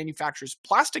 which manufactures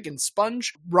plastic and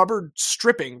sponge rubber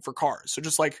stripping for cars. So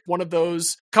just like one of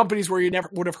those companies where you never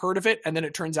would have heard of it, and then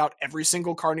it turns out every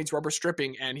single car needs rubber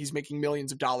stripping, and he's making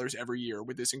millions of dollars every year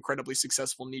with this incredibly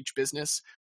successful niche business.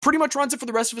 Pretty much runs it for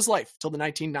the rest of his life till the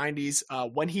 1990s.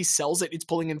 When he sells it, it's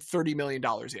pulling in $30 million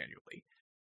annually.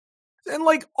 And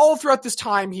like all throughout this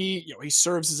time, he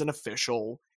serves as an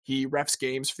official. He refs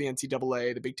games for the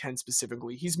NCAA, the Big Ten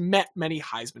specifically. He's met many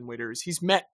Heisman winners. He's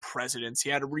met presidents. He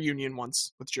had a reunion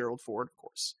once with Gerald Ford, of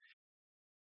course.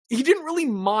 He didn't really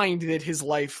mind that his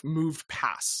life moved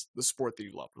past the sport that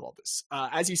he loved with all this.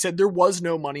 As he said, there was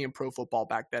no money in pro football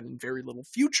back then and very little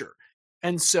future.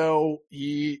 And so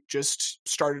he just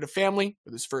started a family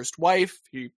with his first wife.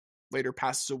 He later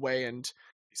passes away, and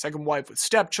his second wife with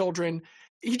stepchildren.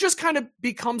 He just kind of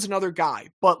becomes another guy.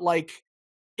 But like,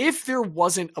 if there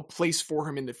wasn't a place for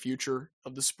him in the future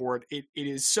of the sport, it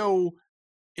is so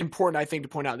important, I think, to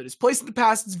point out that his place in the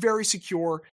past is very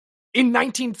secure. In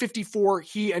 1954,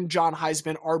 he and John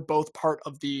Heisman are both part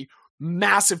of the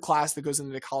massive class that goes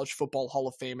into the College Football Hall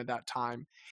of Fame at that time.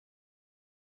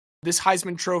 This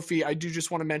Heisman Trophy, I do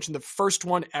just want to mention the first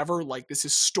one ever, like this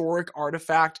historic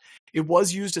artifact. It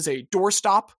was used as a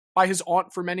doorstop by his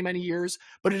aunt for many, many years,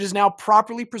 but it is now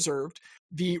properly preserved.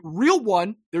 The real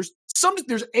one, there's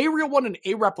a real one and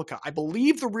a replica. I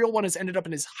believe the real one has ended up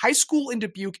in his high school in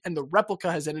Dubuque, and the replica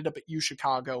has ended up at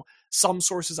UChicago. Some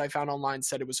sources I found online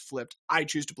said it was flipped. I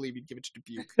choose to believe he'd give it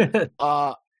to Dubuque.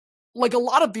 Like a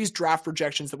lot of these draft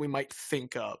projections that we might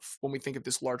think of when we think of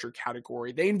this larger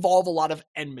category, they involve a lot of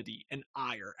enmity and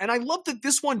ire. And I love that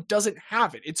this one doesn't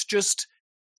have it. It's just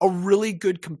a really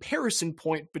good comparison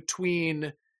point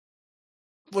between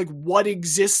like what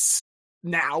exists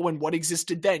now and what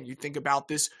existed then. You think about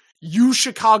this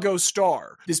UChicago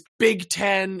star, this Big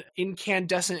Ten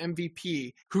incandescent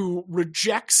MVP who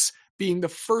rejects being the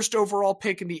first overall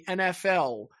pick in the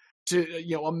NFL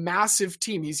to, a massive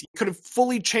team. He could have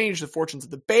fully changed the fortunes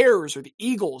of the Bears or the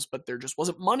Eagles, but there just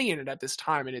wasn't money in it at this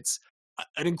time. And it's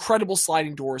an incredible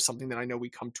sliding door, something that I know we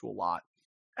come to a lot.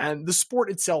 And the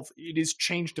sport itself, it has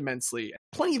changed immensely.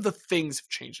 Plenty of the things have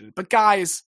changed in it, but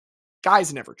guys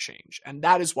never change. And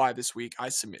that is why this week I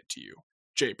submit to you,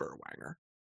 Jay Burwanger.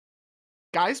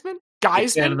 Geisman?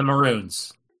 And the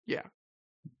Maroons. Yeah.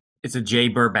 It's a Jay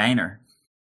Burbanger.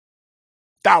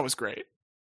 That was great.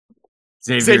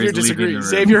 Xavier disagrees.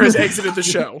 Xavier has exited the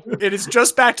show. It is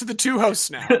just back to the two hosts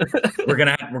now. We're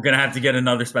gonna have to get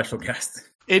another special guest.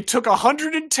 It took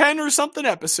 110 or something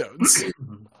episodes.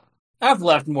 I've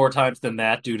left more times than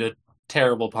that due to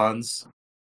terrible puns.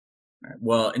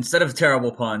 Well, instead of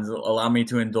terrible puns, allow me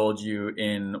to indulge you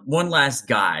in one last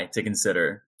guy to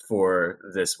consider for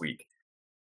this week.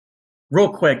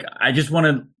 Real quick, I just want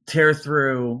to tear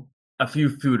through a few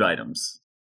food items.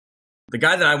 The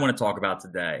guy that I want to talk about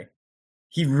today,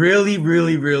 he really,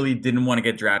 really, really didn't want to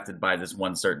get drafted by this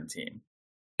one certain team.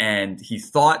 And he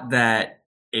thought that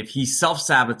if he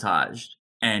self-sabotaged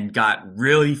and got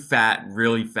really fat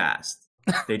really fast,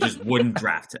 they just wouldn't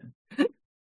draft him.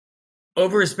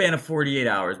 Over a span of 48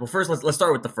 hours. Well, first, let's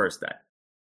start with the first day.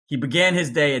 He began his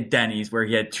day at Denny's, where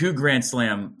he had 2 Grand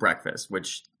Slam breakfasts,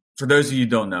 which, for those of you who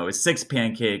don't know, is 6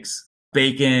 pancakes,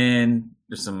 bacon,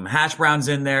 there's some hash browns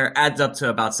in there, adds up to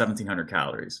about 1,700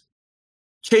 calories.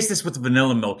 Chase this with a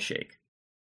vanilla milkshake.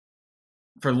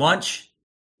 For lunch,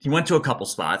 He went to a couple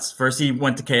spots. First, he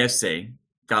went to KFC,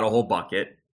 got a whole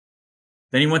bucket.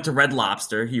 Then he went to Red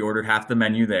Lobster. He ordered half the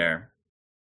menu there.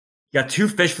 He got 2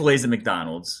 fish fillets at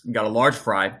McDonald's. He got a large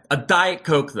fry. A Diet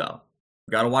Coke, though.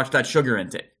 You got to watch that sugar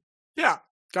intake. Yeah,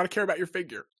 got to care about your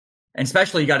figure. And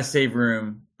especially, you got to save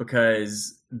room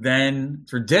because then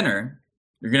for dinner,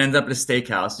 you're going to end up at a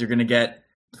steakhouse. You're going to get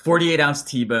 48-ounce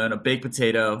T-bone, a baked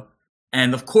potato,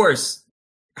 and of course,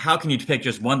 how can you pick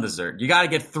just one dessert? You got to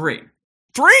get 3.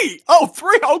 3? Oh,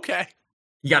 3. Okay.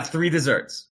 You got 3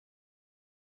 desserts.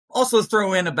 Also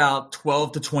throw in about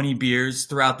 12 to 20 beers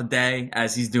throughout the day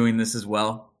as he's doing this as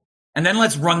well. And then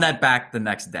let's run that back the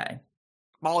next day.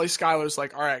 Molly Schuyler's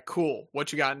like, all right, cool.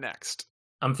 What you got next?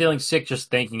 I'm feeling sick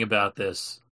just thinking about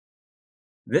this.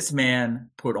 This man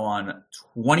put on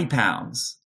 20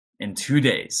 pounds in 2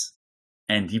 days.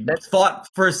 And he thought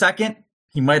for a second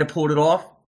he might have pulled it off.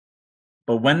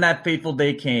 But when that fateful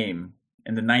day came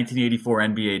in the 1984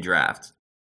 NBA draft,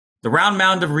 the round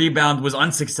mound of rebound was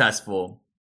unsuccessful.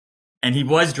 And he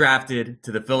was drafted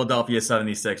to the Philadelphia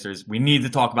 76ers. We need to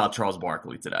talk about Charles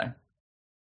Barkley today.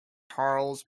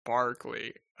 Charles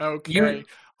Barkley. Okay.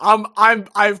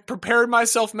 I've prepared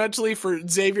myself mentally for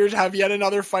Xavier to have yet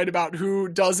another fight about who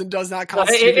does and does not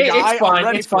constitute a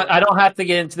guy. It's fine. I don't have to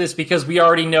get into this because we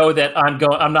already know that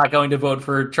I'm not going to vote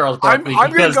for Charles Barkley.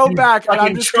 I'm going to go back and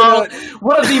I'm just going to...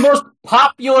 One of the most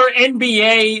popular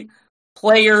NBA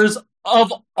players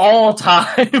of all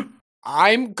time.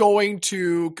 I'm going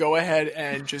to go ahead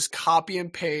and just copy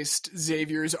and paste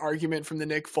Xavier's argument from the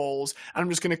Nick Foles. And I'm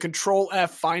just going to Control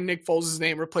F, find Nick Foles'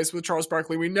 name, replace it with Charles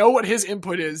Barkley. We know what his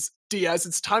input is, Diaz.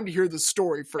 It's time to hear the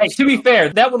story first. Hey, to be fair,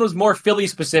 that one was more Philly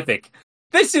specific.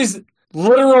 This is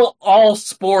literal all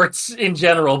sports in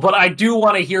general, but I do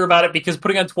want to hear about it because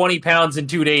putting on 20 pounds in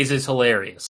 2 days is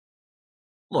hilarious.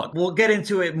 Look, we'll get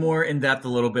into it more in depth a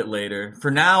little bit later.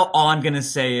 For now, all I'm going to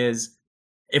say is,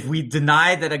 if we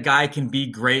deny that a guy can be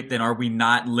great, then are we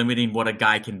not limiting what a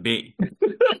guy can be?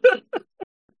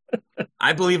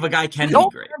 I believe a guy can be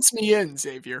great. Don't fence me in,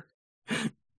 Xavier.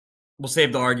 We'll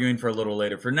save the arguing for a little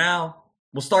later. For now,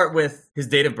 we'll start with his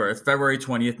date of birth, February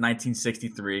 20th,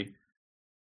 1963.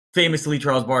 Famously,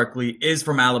 Charles Barkley is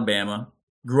from Alabama,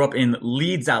 grew up in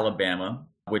Leeds, Alabama,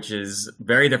 which is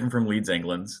very different from Leeds,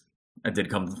 England. I did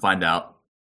come to find out.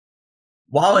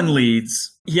 While in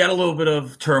Leeds, he had a little bit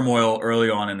of turmoil early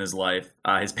on in his life.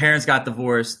 His parents got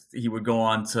divorced. He would go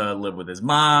on to live with his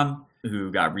mom,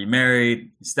 who got remarried.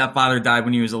 His stepfather died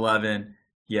when he was 11.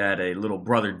 He had a little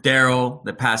brother, Daryl,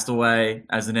 that passed away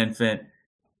as an infant.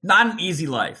 Not an easy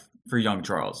life for young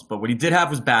Charles, but what he did have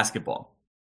was basketball.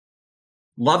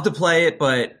 Loved to play it,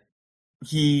 but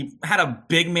he had a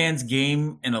big man's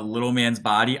game and a little man's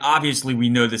body. Obviously, we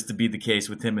know this to be the case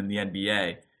with him in the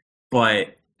NBA,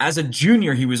 but as a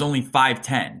junior, he was only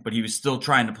 5'10", but he was still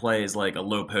trying to play as like a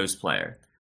low post player.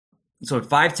 So at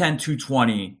 5'10",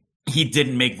 220, he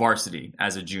didn't make varsity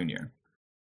as a junior.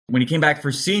 When he came back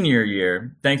for senior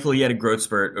year, thankfully he had a growth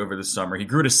spurt over the summer. He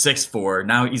grew to 6'4".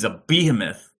 Now he's a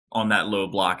behemoth on that low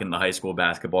block in the high school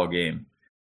basketball game.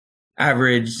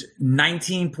 Averaged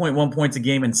 19.1 points a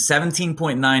game and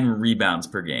 17.9 rebounds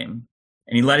per game.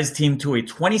 And he led his team to a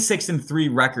 26-3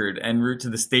 record en route to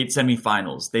the state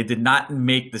semifinals. They did not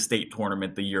make the state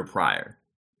tournament the year prior.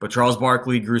 But Charles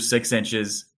Barkley grew 6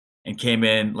 inches and came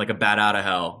in like a bat out of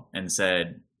hell and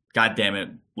said, God damn it,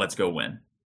 let's go win.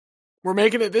 We're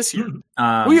making it this year.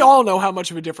 We all know how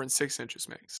much of a difference 6 inches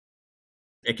makes.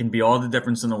 It can be all the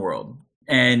difference in the world.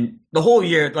 And the whole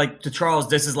year, like to Charles,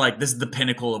 this is the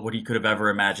pinnacle of what he could have ever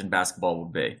imagined basketball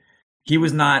would be. He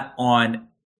was not on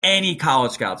any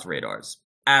college scouts' radars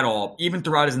at all, even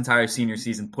throughout his entire senior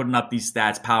season, putting up these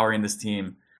stats, powering this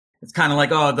team. It's kind of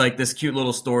like this cute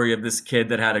little story of this kid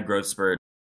that had a growth spurt.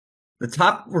 The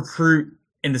top recruit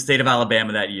in the state of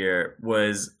Alabama that year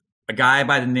was a guy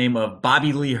by the name of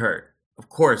Bobby Lee Hurt. Of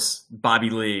course,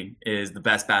 Bobby Lee is the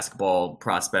best basketball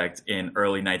prospect in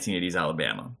early 1980s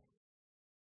Alabama.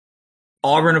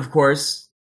 Auburn, of course,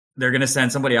 they're going to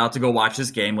send somebody out to go watch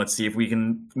this game. Let's see if we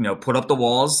can, put up the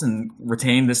walls and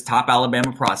retain this top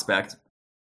Alabama prospect.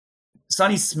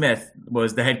 Sonny Smith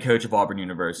was the head coach of Auburn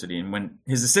University, and when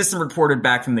his assistant reported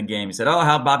back from the game, he said,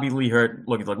 how Bobby Lee Hurt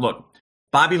look? He's like, look,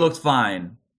 Bobby looked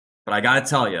fine, but I got to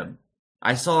tell you,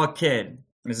 I saw a kid,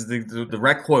 this is the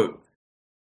direct quote,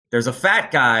 there's a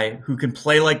fat guy who can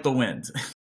play like the wind.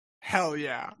 Hell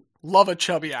yeah. Love a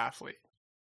chubby athlete.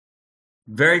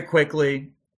 Very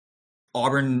quickly,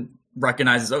 Auburn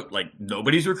recognizes,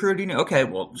 nobody's recruiting. Okay,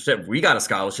 well, shit, we got a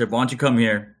scholarship. Why don't you come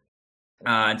here?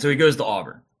 And so he goes to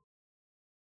Auburn.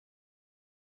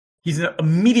 He's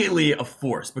immediately a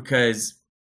force because,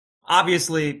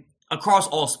 obviously, across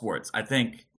all sports, I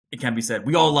think it can be said,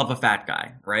 we all love a fat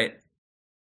guy, right?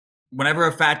 Whenever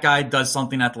a fat guy does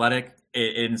something athletic,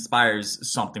 it inspires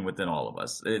something within all of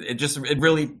us. It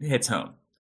really hits home.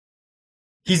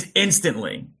 He's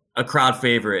instantly a crowd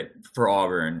favorite for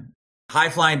Auburn. High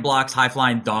flying blocks, high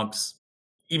flying dunks.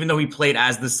 Even though he played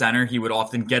as the center, he would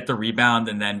often get the rebound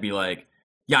and then be like,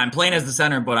 yeah, I'm playing as the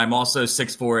center, but I'm also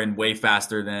 6'4" and way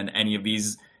faster than any of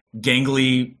these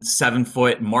gangly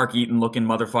 7-foot Mark Eaton looking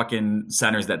motherfucking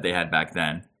centers that they had back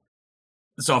then.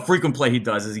 So a frequent play he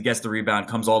does is he gets the rebound,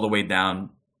 comes all the way down,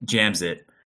 jams it.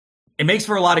 It makes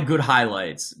for a lot of good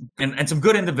highlights and some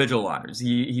good individual honors.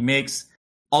 He makes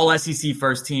all SEC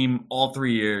first team all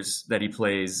 3 years that he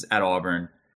plays at Auburn.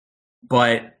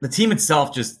 But the team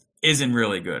itself just isn't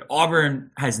really good.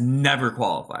 Auburn has never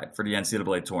qualified for the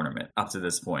NCAA tournament up to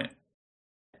this point.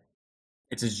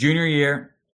 It's his junior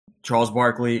year. Charles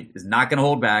Barkley is not going to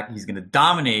hold back. He's going to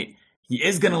dominate. He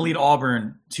is going to lead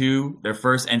Auburn to their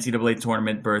first NCAA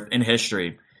tournament berth in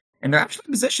history. And they're actually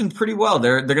positioned pretty well.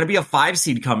 They're going to be a 5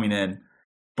 seed coming in.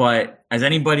 But as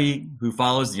anybody who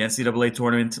follows the NCAA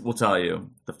tournament will tell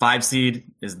you, the 5 seed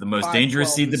is the most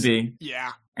dangerous seed to be.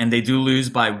 Yeah. And they do lose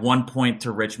by 1 point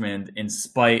to Richmond in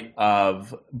spite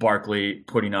of Barkley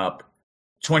putting up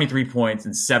 23 points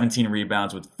and 17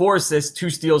 rebounds with 4 assists, 2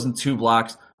 steals, and 2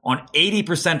 blocks on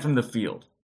 80% from the field.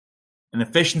 An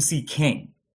efficiency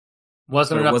king.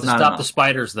 Wasn't enough to stop the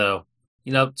Spiders, though.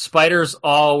 You know, Spiders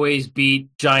always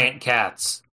beat giant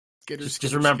cats.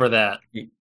 Just remember that.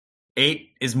 8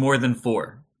 is more than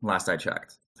 4, last I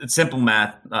checked. It's simple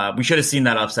math. We should have seen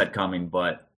that upset coming,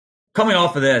 but coming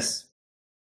off of this,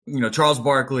 you know, Charles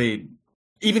Barkley,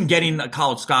 even getting a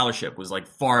college scholarship was like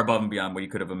far above and beyond what you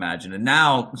could have imagined. And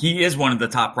now he is one of the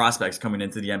top prospects coming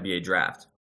into the NBA draft.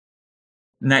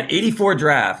 And that 84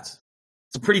 draft,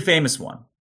 it's a pretty famous one.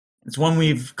 It's one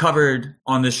we've covered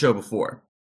on this show before.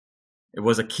 It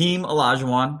was Akeem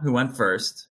Olajuwon who went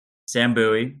first. Sam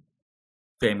Bowie,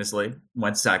 famously,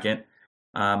 went second.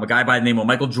 A guy by the name of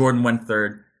Michael Jordan went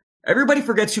third. Everybody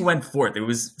forgets who went fourth. It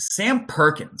was Sam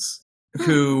Perkins,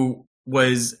 who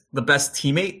was the best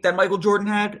teammate that Michael Jordan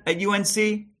had at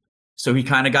UNC. So he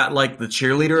kind of got like the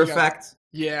cheerleader effect.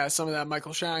 Yeah, some of that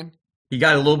Michael Shine. He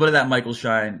got a little bit of that Michael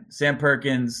Shine. Sam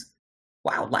Perkins,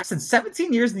 wow, lasted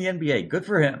 17 years in the NBA. Good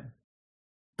for him.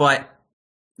 But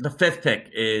the 5th pick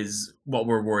is what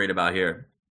we're worried about here.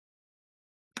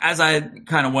 As I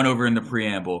kind of went over in the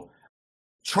preamble,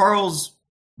 Charles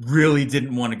really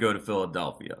didn't want to go to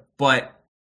Philadelphia. But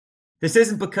this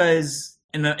isn't because,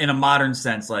 in a modern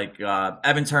sense, like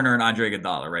Evan Turner and Andre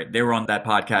Iguodala, right? They were on that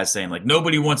podcast saying, like,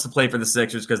 nobody wants to play for the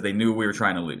Sixers because they knew we were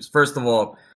trying to lose. First of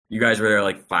all, you guys were there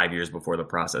like 5 years before the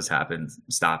process happened.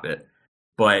 Stop it.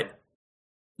 But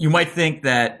you might think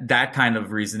that that kind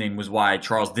of reasoning was why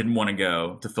Charles didn't want to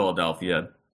go to Philadelphia. It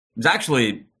was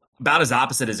actually about as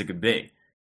opposite as it could be.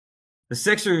 The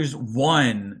Sixers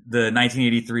won the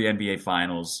 1983 NBA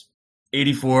Finals.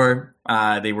 84,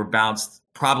 they were bounced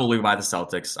probably by the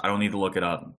Celtics. I don't need to look it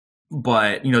up.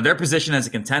 But, you know, they're positioned as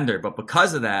a contender. But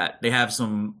because of that, they have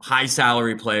some high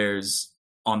salary players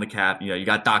on the cap. You know, you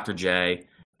got Dr. J,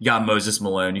 you got Moses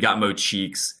Malone, you got Mo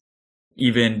Cheeks.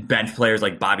 Even bench players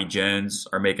like Bobby Jones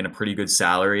are making a pretty good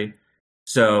salary.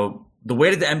 So the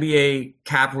way that the NBA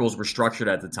cap rules were structured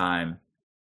at the time,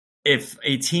 if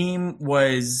a team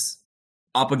was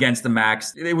up against the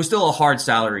max, it was still a hard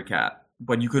salary cap,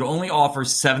 but you could only offer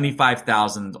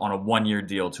 $75,000 on a 1-year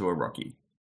deal to a rookie.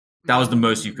 That was the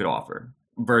most you could offer.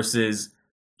 Versus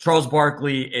Charles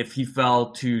Barkley, if he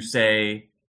fell to, say,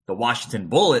 the Washington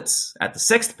Bullets at the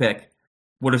 6th pick,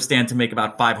 would have stand to make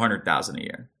about $500,000 a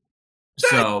year.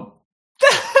 So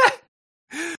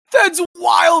that's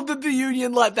wild that the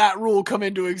union let that rule come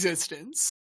into existence.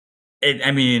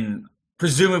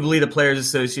 Presumably the Players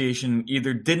Association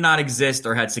either did not exist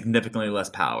or had significantly less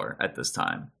power at this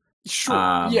time.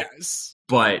 Sure, yes.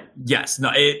 But yes,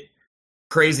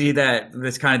 crazy that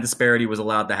this kind of disparity was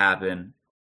allowed to happen.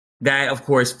 That, of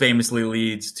course, famously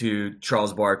leads to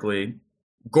Charles Barkley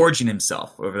gorging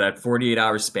himself over that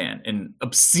 48-hour span, an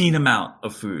obscene amount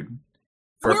of food.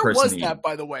 Where was that,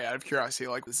 by the way, out of curiosity?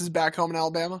 Like, this is back home in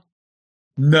Alabama?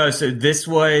 No, so this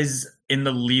was in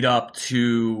the lead up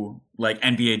to like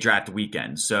NBA draft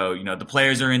weekend. So, you know, the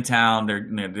players are in town, they're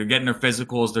getting their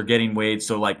physicals, they're getting weighed.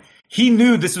 So like he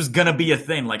knew this was gonna be a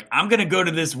thing. Like, I'm gonna go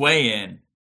to this weigh-in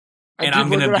and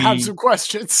I'm gonna have some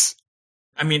questions.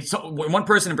 So one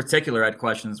person in particular had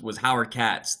questions was Howard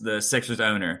Katz, the Sixers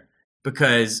owner,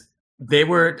 because it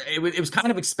was kind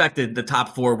of expected the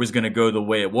top 4 was gonna go the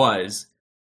way it was.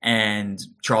 And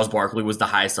Charles Barkley was the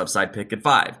highest upside pick at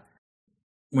 5.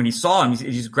 When he saw him,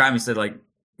 he just grabbed me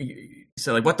and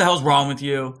said, what the hell's wrong with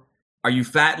you? Are you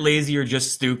fat, lazy, or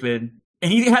just stupid?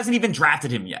 And he hasn't even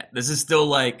drafted him yet. This is still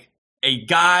like a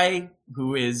guy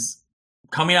who is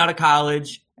coming out of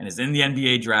college and is in the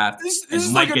NBA draft. This and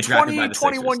is might like a get drafted by the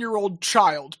 21-year-old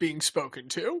child being spoken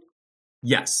to.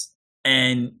 Yes.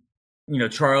 And,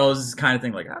 Charles is kind of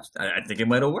thinking like, I think it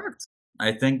might have worked.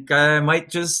 I think I might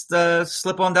just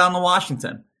slip on down to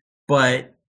Washington.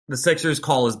 But the Sixers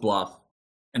call his bluff,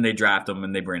 and they draft him,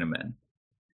 and they bring him in.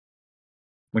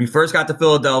 When he first got to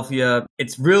Philadelphia,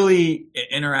 it's really an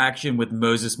interaction with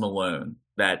Moses Malone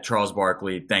that Charles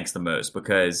Barkley thanks the most,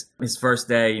 because his first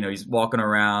day, he's walking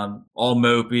around all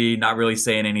mopey, not really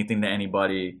saying anything to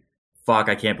anybody. Fuck,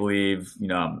 I can't believe,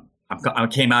 I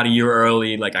came out a year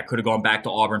early. Like, I could have gone back to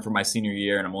Auburn for my senior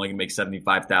year, and I'm only gonna make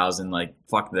 $75,000. Like,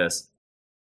 fuck this.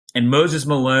 And Moses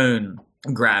Malone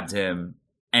grabbed him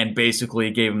and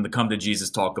basically gave him the come to Jesus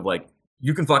talk of like,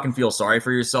 you can fucking feel sorry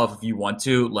for yourself if you want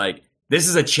to. Like, this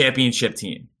is a championship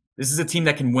team. This is a team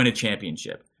that can win a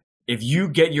championship. If you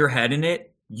get your head in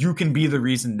it, you can be the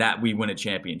reason that we win a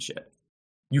championship.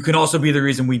 You can also be the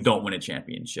reason we don't win a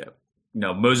championship.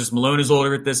 Moses Malone is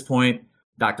older at this point.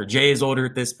 Dr. J is older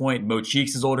at this point. Mo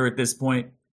Cheeks is older at this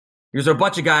point. There's a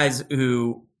bunch of guys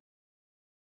who,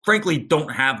 frankly, don't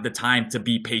have the time to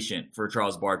be patient for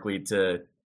Charles Barkley to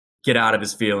get out of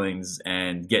his feelings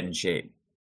and get in shape.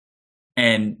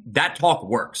 And that talk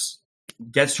works.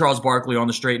 Gets Charles Barkley on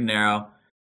the straight and narrow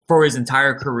for his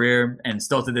entire career. And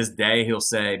still to this day, he'll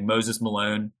say Moses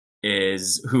Malone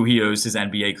is who he owes his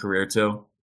NBA career to.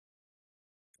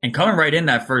 And coming right in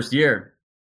that first year,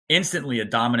 instantly a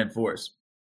dominant force.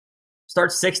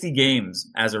 Starts 60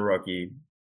 games as a rookie.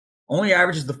 Only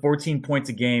averages the 14 points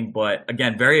a game, but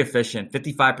again, very efficient.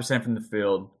 55% from the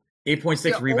field.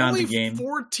 8.6 rebounds a game.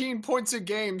 14 points a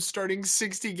game starting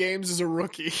 60 games as a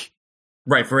rookie.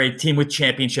 Right, for a team with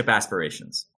championship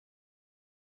aspirations.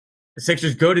 The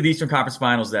Sixers go to the Eastern Conference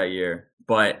Finals that year,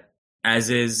 but as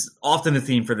is often the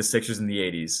theme for the Sixers in the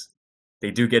 80s,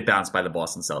 they do get bounced by the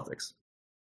Boston Celtics.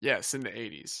 Yes, in the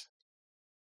 80s.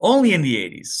 Only in the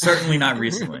 80s. Certainly not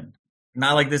recently.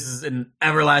 Not like this is an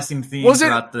everlasting theme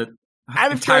throughout the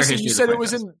entire history. You said it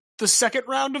was in the second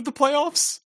round of the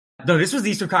playoffs? No, this was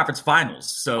the Eastern Conference Finals.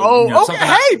 So, okay.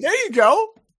 Hey, there you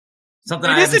go.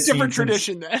 Something it is a different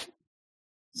tradition then.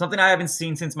 Something I haven't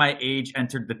seen since my age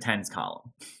entered the tens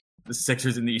column. The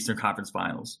Sixers in the Eastern Conference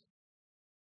Finals.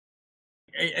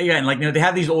 Again, they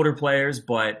have these older players,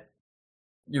 but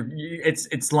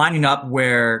it's lining up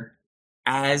where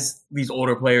as these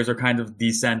older players are kind of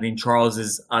descending, Charles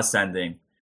is ascending.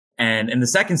 And in the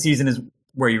second season is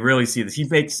where you really see this. He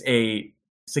makes a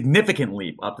significant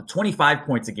leap up to 25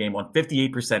 points a game on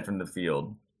 58% from the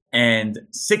field and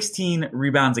 16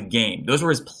 rebounds a game. Those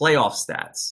were his playoff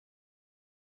stats.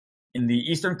 In the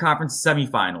Eastern Conference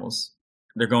semifinals,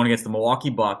 they're going against the Milwaukee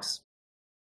Bucks.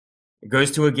 It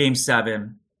goes to a game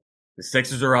 7. The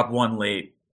Sixers are up 1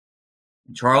 late.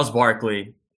 And Charles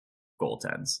Barkley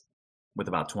goaltends with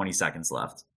about 20 seconds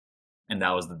left. And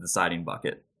that was the deciding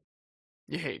bucket.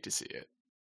 You hate to see it.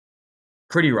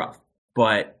 Pretty rough.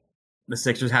 But the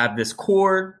Sixers have this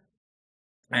core.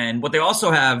 And what they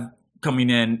also have coming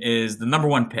in is the number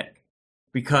 1 pick.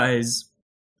 Because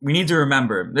we need to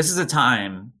remember, this is a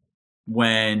time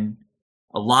when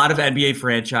a lot of NBA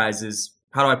franchises,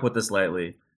 how do I put this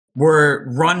lightly, were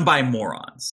run by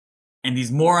morons. And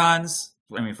these morons,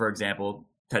 for example,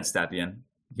 Ted Stepien,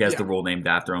 he has the rule named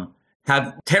after him,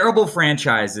 have terrible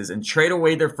franchises and trade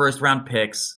away their first round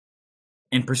picks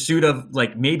in pursuit of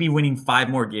maybe winning 5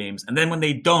 more games. And then when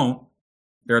they don't,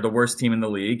 they're the worst team in the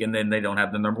league, and then they don't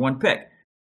have the number 1 pick.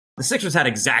 The Sixers had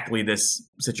exactly this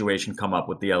situation come up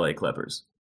with the LA Clippers.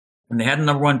 And they had the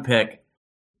number 1 pick,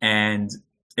 and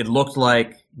it looked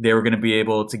like they were going to be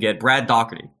able to get Brad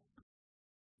Daugherty.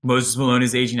 Moses Malone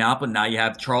is aging out, but now you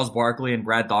have Charles Barkley and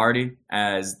Brad Daugherty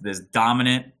as this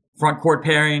dominant front court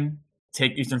pairing,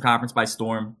 take Eastern Conference by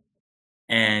storm,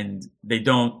 and they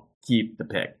don't keep the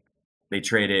pick. They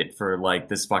trade it for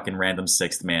this fucking random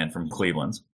 6th man from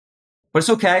Cleveland. But it's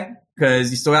okay,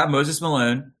 because you still got Moses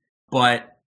Malone,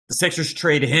 but the Sixers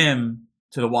trade him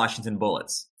to the Washington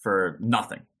Bullets for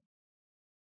nothing.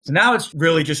 So now it's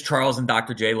really just Charles and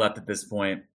Dr. J left at this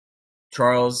point.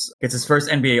 Charles gets his first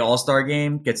NBA All-Star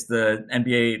game, gets the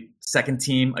NBA second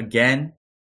team again.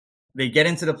 They get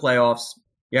into the playoffs.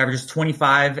 He averages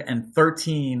 25 and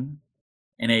 13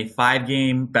 in a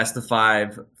 5-game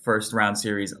best-of-5 first-round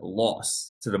series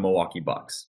loss to the Milwaukee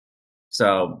Bucks.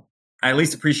 So I at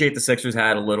least appreciate the Sixers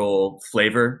had a little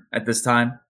flavor at this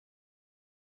time.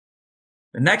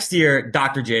 The next year,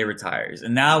 Dr. J retires.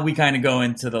 And now we kind of go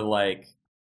into the,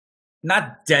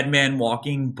 not dead man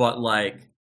walking, but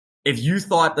if you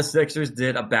thought the Sixers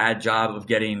did a bad job of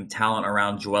getting talent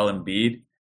around Joel Embiid,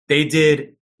 they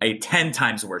did a 10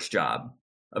 times worse job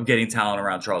of getting talent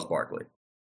around Charles Barkley.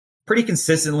 Pretty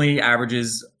consistently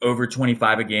averages over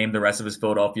 25 a game the rest of his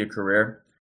Philadelphia career.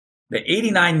 The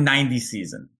 89-90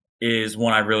 season is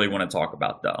one I really want to talk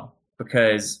about, though,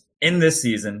 because in this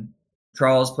season,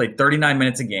 Charles played 39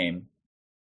 minutes a game,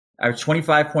 averaged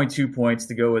 25.2 points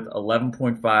to go with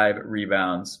 11.5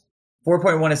 rebounds,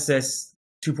 4.1 assists,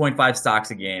 2.5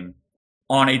 stocks a game,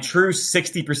 on a true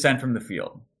 60% from the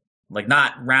field. Like,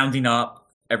 not rounding up.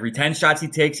 Every 10 shots he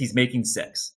takes, he's making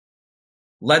 6.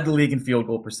 Led the league in field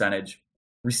goal percentage.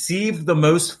 Received the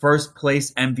most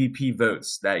first-place MVP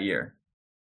votes that year.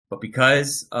 But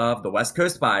because of the West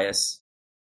Coast bias,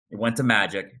 it went to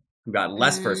Magic, who got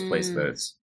less first-place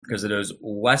votes because of those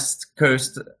West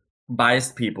Coast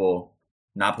biased people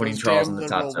not putting Those Charles damn in the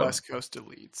top liberal 2. West Coast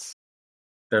elites.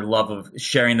 Their love of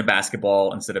sharing the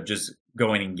basketball instead of just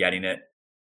going and getting it.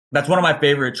 That's one of my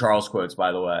favorite Charles quotes,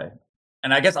 by the way.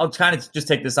 And I guess I'll kind of just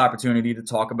take this opportunity to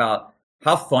talk about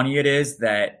how funny it is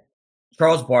that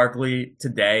Charles Barkley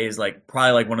today is like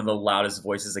probably like one of the loudest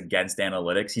voices against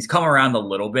analytics. He's come around a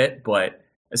little bit, but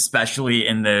especially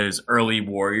in those early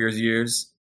Warriors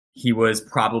years, he was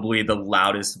probably the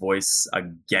loudest voice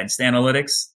against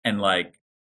analytics and like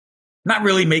not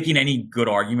really making any good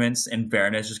arguments in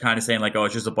fairness, just kind of saying like, oh,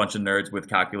 it's just a bunch of nerds with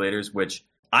calculators, which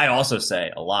I also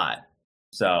say a lot.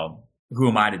 So who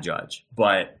am I to judge?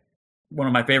 But one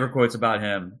of my favorite quotes about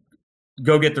him,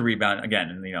 go get the rebound again.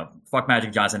 And, fuck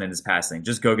Magic Johnson and his passing.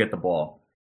 Just go get the ball.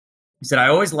 He said, I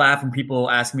always laugh when people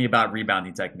ask me about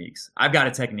rebounding techniques. I've got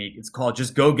a technique. It's called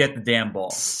just go get the damn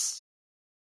ball.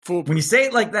 When you say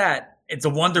it like that, it's a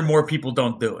wonder more people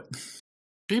don't do it.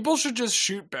 People should just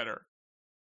shoot better.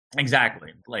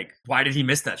 Exactly. Like, why did he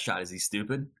miss that shot? Is he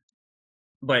stupid?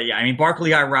 But yeah, I mean,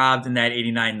 Barkley got robbed in that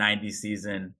 89-90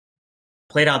 season.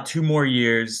 Played out 2 more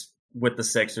years with the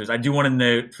Sixers. I do want to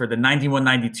note for the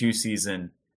 91-92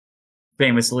 season,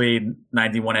 famously,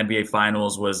 91 NBA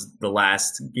Finals was the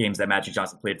last games that Magic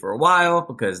Johnson played for a while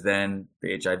because then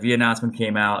the HIV announcement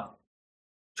came out.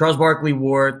 Charles Barkley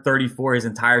wore 34 his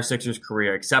entire Sixers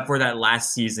career, except for that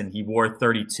last season, he wore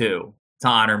 32 to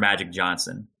honor Magic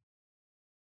Johnson.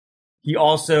 He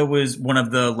also was one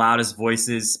of the loudest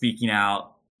voices speaking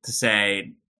out to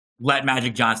say, let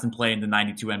Magic Johnson play in the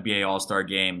 92 NBA All-Star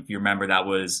game. If you remember, that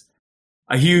was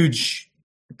a huge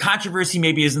controversy,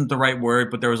 maybe isn't the right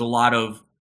word, but there was a lot of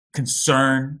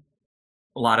concern,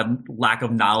 a lot of lack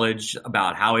of knowledge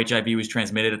about how HIV was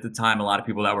transmitted at the time. A lot of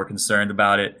people that were concerned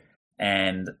about it.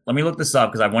 And let me look this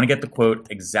up because I want to get the quote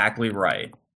exactly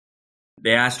right.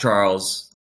 They asked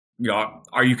Charles,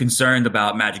 are you concerned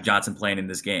about Magic Johnson playing in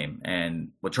this game?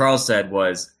 And what Charles said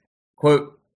was,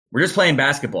 quote, we're just playing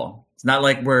basketball. It's not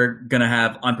like we're going to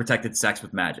have unprotected sex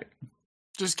with Magic.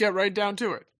 Just get right down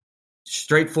to it.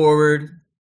 Straightforward,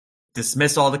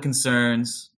 dismiss all the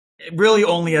concerns. Really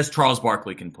only as Charles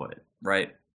Barkley can put it,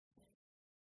 right?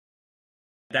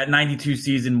 That 92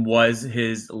 season was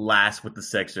his last with the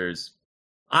Sixers.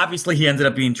 Obviously, he ended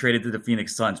up being traded to the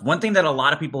Phoenix Suns. One thing that a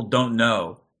lot of people don't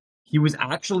know, he was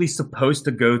actually supposed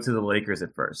to go to the Lakers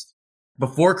at first.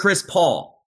 Before Chris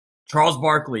Paul, Charles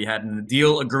Barkley had a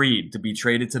deal agreed to be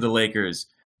traded to the Lakers,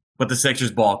 but the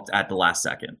Sixers balked at the last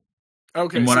second.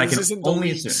 Okay, so this isn't the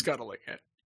league scuttling it.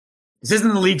 This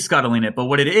isn't the league scuttling it, but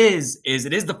what it is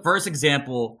it is the first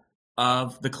example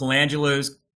of the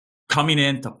Colangelos coming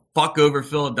in to fuck over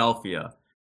Philadelphia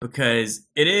because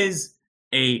it is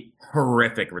a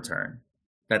horrific return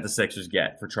that the Sixers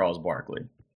get for Charles Barkley.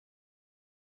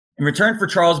 In return for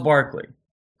Charles Barkley,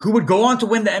 who would go on to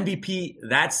win the MVP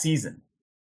that season,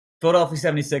 Philadelphia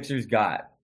 76ers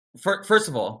got, first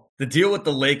of all, the deal with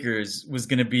the Lakers was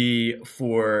going to be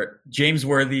for James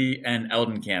Worthy and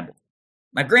Eldon Campbell.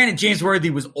 Now, granted, James Worthy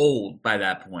was old by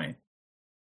that point,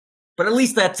 but at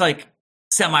least that's like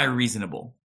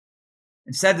semi-reasonable.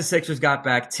 Instead, the Sixers got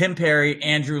back Tim Perry,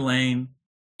 Andrew Lane,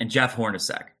 and Jeff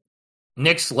Hornacek.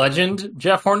 Knicks legend,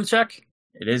 Jeff Hornacek?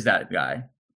 It is that guy.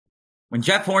 When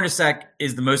Jeff Hornacek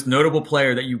is the most notable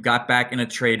player that you got back in a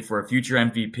trade for a future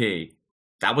MVP,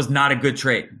 that was not a good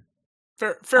trade.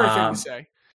 Fair thing to say.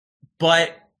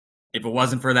 But if it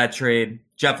wasn't for that trade,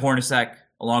 Jeff Hornacek,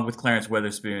 along with Clarence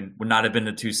Witherspoon, would not have been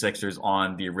the two Sixers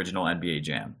on the original NBA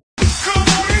Jam. Come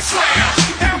on and slam,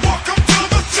 and welcome to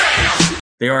the jam.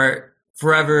 They are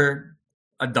forever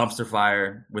a dumpster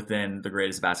fire within the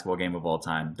greatest basketball game of all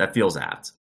time. That feels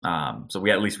apt. So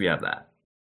at least we have that.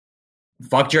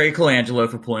 Fuck Jerry Colangelo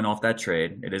for pulling off that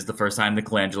trade. It is the first time the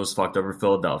Colangelos fucked over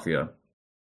Philadelphia.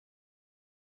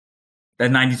 That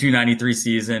 92-93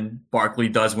 season, Barkley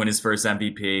does win his first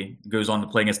MVP, goes on to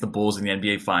play against the Bulls in the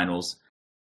NBA Finals.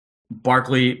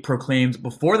 Barkley proclaimed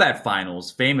before that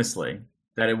Finals, famously,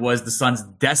 that it was the Suns'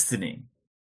 destiny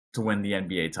to win the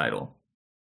NBA title.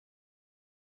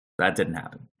 That didn't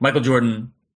happen. Michael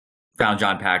Jordan found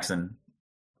John Paxson,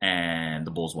 and the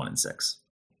Bulls won in 6.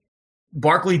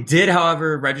 Barkley did,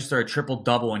 however, register a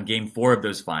triple-double in Game 4 of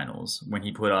those finals when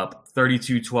he put up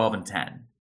 32, 12, and 10.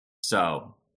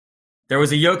 So there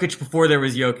was a Jokic before there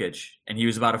was Jokic, and he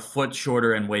was about a foot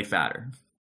shorter and way fatter.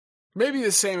 Maybe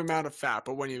the same amount of fat,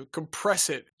 but when you compress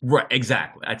it. Right,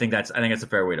 exactly. I think that's a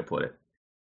fair way to put it.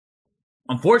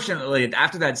 Unfortunately,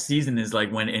 after that season is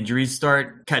like when injuries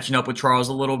start catching up with Charles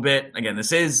a little bit. Again,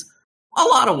 this is a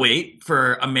lot of weight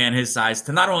for a man his size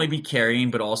to not only be carrying,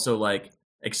 but also like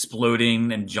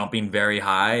exploding and jumping very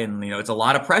high. And, it's a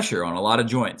lot of pressure on a lot of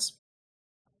joints.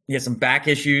 He had some back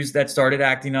issues that started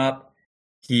acting up.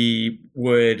 He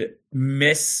would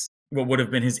miss what would have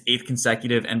been his 8th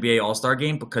consecutive NBA All-Star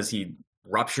game because he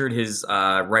ruptured his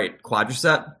right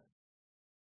quadricep.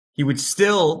 He would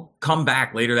still come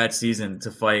back later that season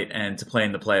to fight and to play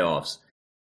in the playoffs.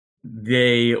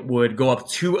 They would go up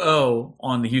 2-0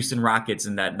 on the Houston Rockets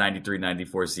in that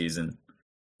 93-94 season.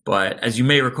 But as you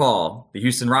may recall, the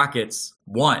Houston Rockets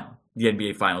won the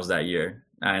NBA Finals that year,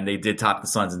 and they did top the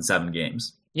Suns in 7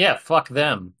 games. Yeah, fuck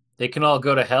them. They can all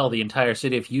go to hell. The entire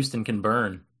city of Houston can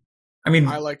burn. I mean,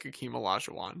 I like Hakeem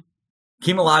Olajuwon.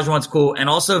 Hakeem Olajuwon's cool, and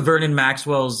also Vernon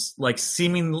Maxwell's like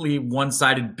seemingly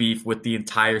one-sided beef with the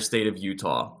entire state of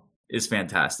Utah is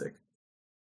fantastic.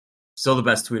 Still the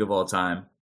best tweet of all time.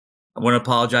 I want to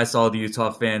apologize to all the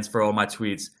Utah fans for all my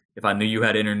tweets. If I knew you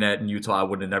had internet in Utah, I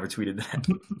would have never tweeted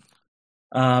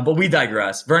that. But we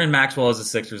digress. Vernon Maxwell is a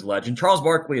Sixers legend. Charles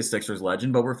Barkley is a Sixers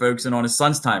legend, but we're focusing on his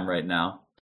Suns time right now.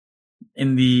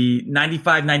 In the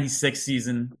 95-96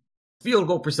 season, field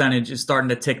goal percentage is starting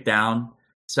to tick down,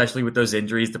 especially with those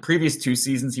injuries. The previous 2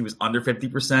 seasons, he was under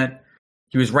 50%.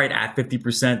 He was right at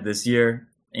 50% this year,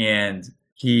 and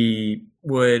he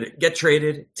would get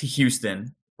traded to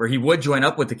Houston, where he would join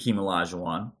up with Hakeem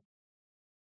Olajuwon.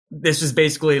 This was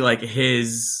basically like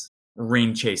his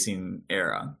ring-chasing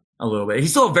era a little bit. He's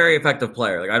still a very effective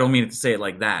player. Like, I don't mean to say it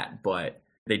like that, but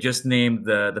they just named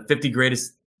the 50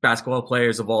 greatest basketball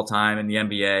players of all time in the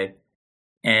NBA.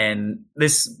 And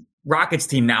this Rockets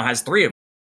team now has 3 of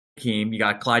them. You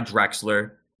got Clyde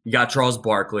Drexler. You got Charles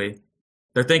Barkley.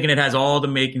 They're thinking it has all the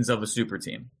makings of a super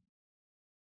team.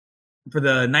 For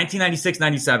the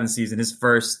 1996-97 season, his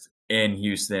first in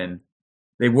Houston,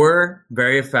 they were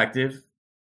very effective.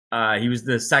 He was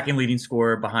the second leading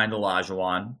scorer behind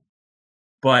Olajuwon.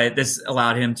 But this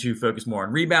allowed him to focus more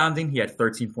on rebounding. He had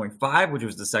 13.5, which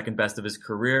was the second best of his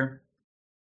career.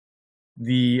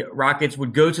 The Rockets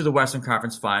would go to the Western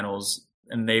Conference Finals,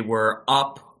 and they were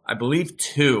up, I believe,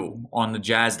 2 on the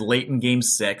Jazz late in Game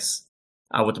 6,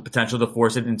 with the potential to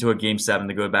force it into a Game 7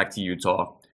 to go back to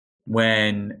Utah.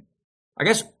 When, I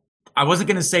guess, I wasn't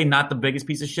going to say not the biggest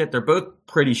piece of shit. They're both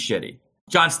pretty shitty.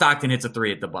 John Stockton hits a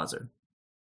 3 at the buzzer,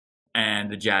 and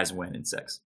the Jazz win in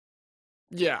 6.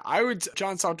 Yeah,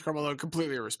 John Stockton, Carmelo,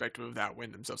 completely irrespective of that,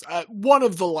 win themselves. One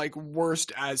of the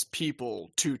worst as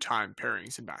people 2-time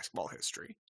pairings in basketball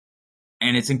history.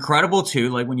 And it's incredible too,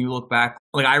 like when you look back,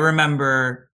 like I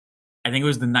remember, I think it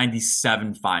was the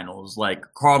 97 finals, like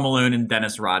Karl Malone and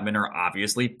Dennis Rodman are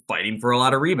obviously fighting for a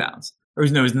lot of rebounds. Or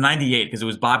no, it was 98 because it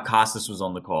was Bob Costas was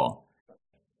on the call.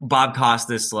 Bob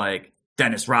Costas, like,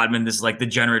 Dennis Rodman, this like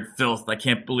degenerate filth. I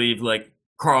can't believe like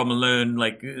Karl Malone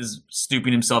like is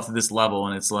stooping himself to this level.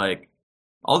 And it's like,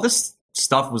 all this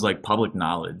stuff was like public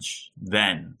knowledge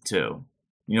then too.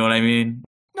 You know what I mean?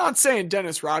 Not saying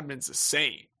Dennis Rodman's a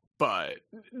saint, but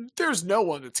there's no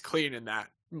one that's clean in that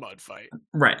mud fight.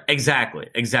 Right. Exactly.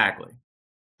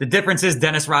 The difference is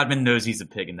Dennis Rodman knows he's a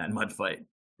pig in that mud fight.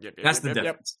 That's the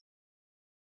difference.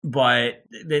 But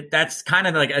that's kind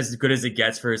of like as good as it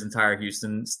gets for his entire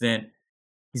Houston stint.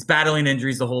 He's battling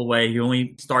injuries the whole way. He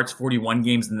only starts 41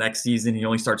 games the next season. He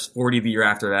only starts 40 the year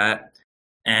after that.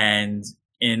 And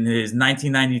in his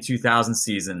 1990-2000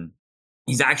 season,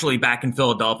 he's actually back in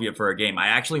Philadelphia for a game. I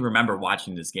actually remember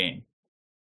watching this game.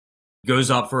 He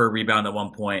goes up for a rebound at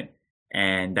one point,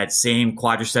 and that same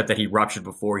quadricep that he ruptured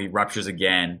before, he ruptures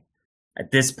again.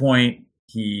 At this point,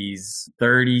 he's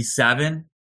 37,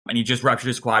 and he just ruptured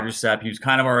his quadricep. He was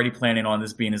kind of already planning on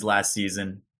this being his last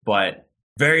season, but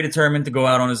very determined to go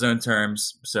out on his own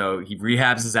terms. So he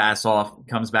rehabs his ass off,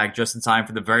 comes back just in time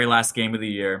for the very last game of the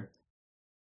year.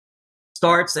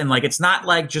 Starts, and like it's not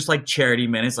like just like charity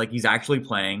minutes, like he's actually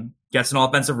playing, gets an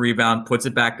offensive rebound, puts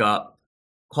it back up,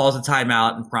 calls a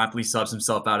timeout, and promptly subs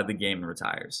himself out of the game and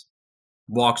retires.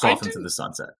 walks off into the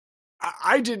sunset.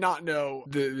 I did not know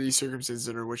the circumstances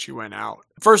under which he went out.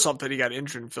 First off, that he got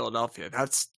injured in Philadelphia.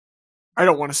 That's, I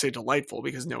don't want to say delightful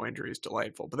because no injury is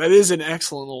delightful, but that is an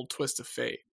excellent little twist of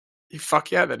fate.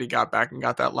 Fuck yeah, that he got back and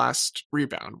got that last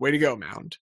rebound. Way to go,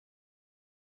 Mound.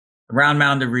 Around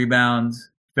Mound of rebounds,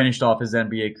 finished off his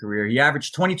NBA career. He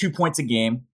averaged 22 points a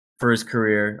game for his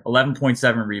career,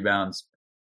 11.7 rebounds.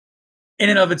 In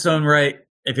and of its own right,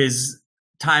 if his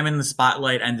time in the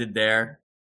spotlight ended there,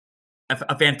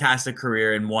 a fantastic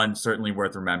career and one certainly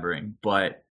worth remembering.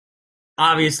 But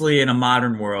obviously, in a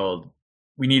modern world,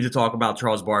 we need to talk about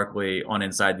Charles Barkley on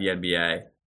Inside the NBA.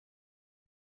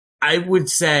 I would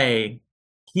say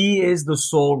he is the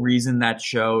sole reason that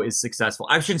show is successful.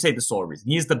 I shouldn't say the sole reason.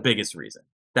 He is the biggest reason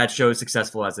that show is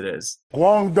successful as it is.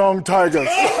 Guangdong Tigers.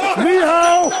 Ni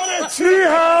hao! Ni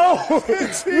hao!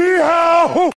 Ni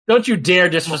hao! Don't you dare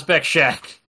disrespect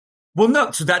Shaq. Well,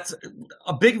 no, so that's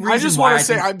a big reason. I just want to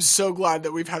say I'm so glad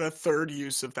that we've had a third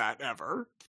use of that ever.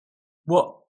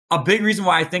 Well, a big reason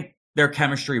why I think their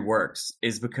chemistry works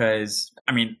is because,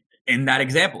 I mean, in that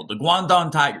example, the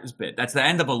Guangdong Tigers bit, that's the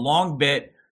end of a long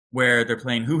bit where they're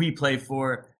playing who he played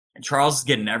for, and Charles is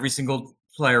getting every single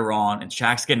player wrong, and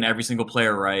Shaq's getting every single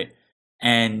player right.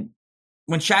 And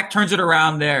when Shaq turns it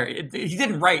around there, he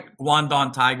didn't write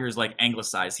Guangdong Tigers like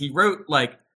anglicized. He wrote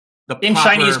like in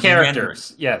Chinese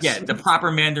characters, yes. Yeah, the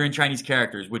proper Mandarin Chinese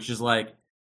characters, which is like,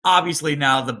 obviously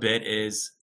now the bit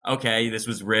is, okay, this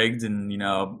was rigged and, you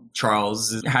know,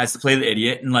 Charles has to play the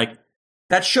idiot. And like,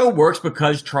 that show works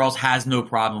because Charles has no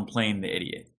problem playing the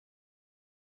idiot.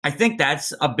 I think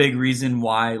that's a big reason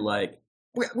why, like,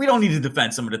 we don't need to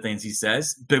defend some of the things he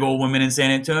says. Big old women in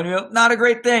San Antonio, not a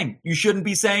great thing. You shouldn't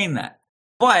be saying that.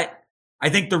 But I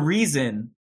think the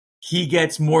reason he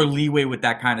gets more leeway with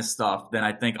that kind of stuff than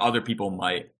I think other people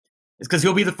might is because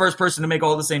he'll be the first person to make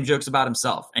all the same jokes about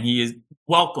himself. And he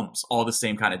welcomes all the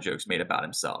same kind of jokes made about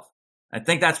himself. I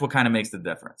think that's what kind of makes the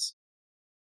difference.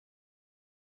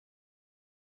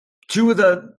 Two of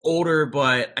the older,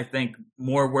 but I think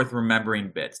more worth remembering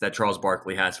bits that Charles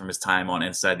Barkley has from his time on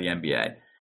Inside the NBA.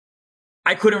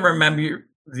 I couldn't remember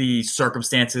the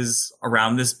circumstances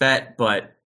around this bet,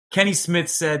 but Kenny Smith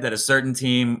said that a certain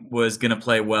team was going to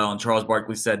play well, and Charles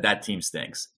Barkley said that team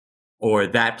stinks, or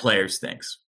that player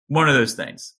stinks. One of those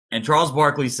things. And Charles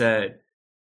Barkley said,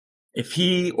 if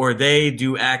he or they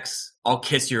do X, I'll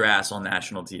kiss your ass on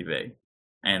national TV.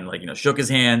 And, like, you know, shook his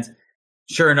hand.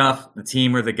 Sure enough, the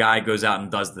team or the guy goes out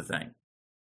and does the thing.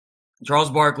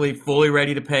 Charles Barkley, fully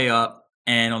ready to pay up.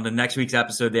 And on the next week's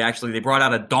episode, they brought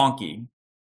out a donkey.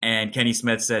 And Kenny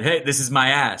Smith said, hey, this is my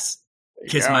ass.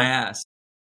 Kiss my ass.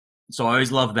 So I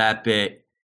always loved that bit.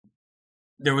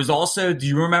 There was also, do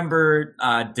you remember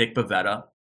Dick Bavetta?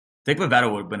 Dick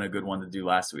Bavetta would have been a good one to do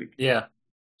last week. Yeah.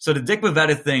 So the Dick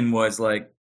Bavetta thing was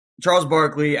like, Charles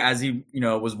Barkley, as he, you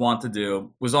know, was wont to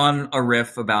do, was on a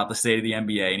riff about the state of the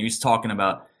NBA, and he was talking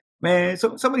about, man,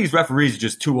 some of these referees are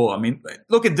just too old. I mean,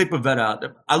 look at Dick Bavetta out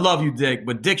there. I love you, Dick,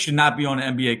 but Dick should not be on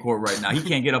an NBA court right now. He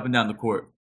can't get up and down the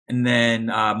court. And then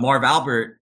Marv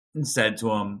Albert said to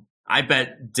him, I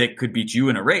bet Dick could beat you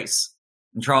in a race.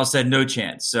 And Charles said, no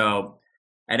chance. So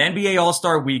at NBA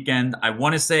All-Star Weekend, I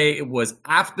want to say it was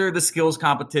after the skills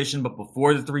competition, but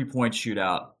before the three-point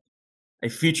shootout, a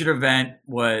featured event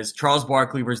was Charles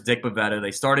Barkley versus Dick Bavetta.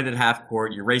 They started at half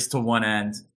court. You race to one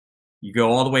end. You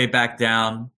go all the way back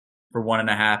down for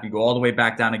 1.5. You go all the way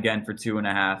back down again for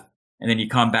 2.5. And then you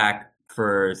come back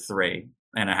for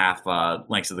 3.5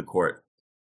 lengths of the court.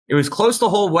 It was close the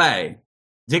whole way.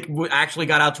 Dick actually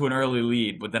got out to an early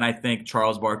lead, but then I think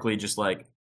Charles Barkley just like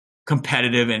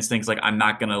competitive instincts, like I'm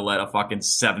not going to let a fucking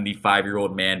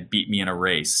 75-year-old man beat me in a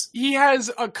race. He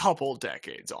has a couple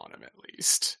decades on him at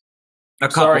least.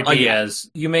 Sorry,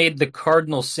 Diaz. You made the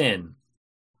cardinal sin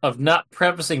of not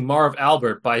prefacing Marv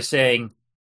Albert by saying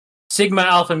Sigma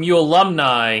Alpha Mu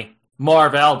alumni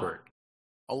Marv Albert.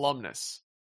 Alumnus.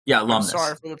 Yeah, alumnus. I'm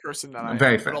sorry for the person that I am.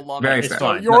 Very fair. Very fair.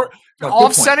 So you're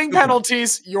offsetting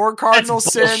penalties, your cardinal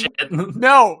sin.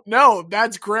 No,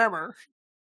 that's grammar.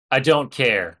 I don't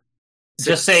care.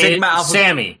 Just say Sigma Alpha.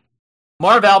 Sammy.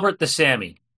 Marv Albert the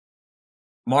Sammy.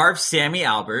 Marv, Sammy,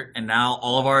 Albert, and now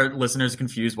all of our listeners are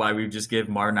confused why we just give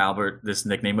Martin Albert this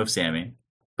nickname of Sammy.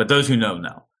 But those who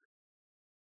know.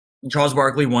 Charles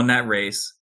Barkley won that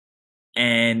race.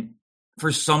 And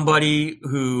for somebody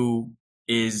who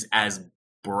is as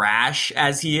brash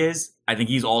as he is, I think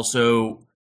he's also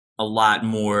a lot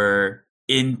more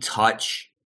in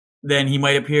touch than he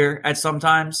might appear at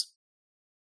sometimes.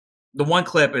 The one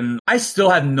clip, and I still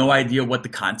have no idea what the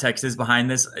context is behind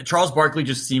this. Charles Barkley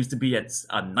just seems to be at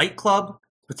a nightclub,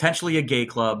 potentially a gay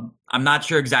club. I'm not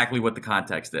sure exactly what the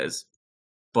context is.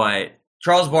 But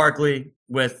Charles Barkley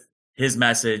with his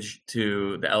message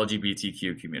to the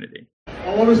LGBTQ community.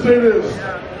 I want to say this.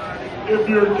 If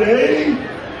you're gay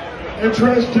and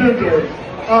transgender,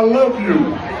 I love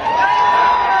you.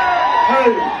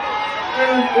 Hey,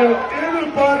 and if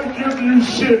anybody gives you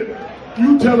shit,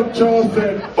 you tell them Charles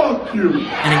said, fuck you.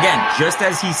 And again, just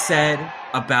as he said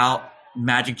about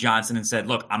Magic Johnson and said,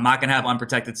 look, I'm not going to have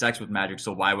unprotected sex with Magic,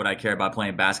 so why would I care about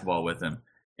playing basketball with him?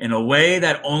 In a way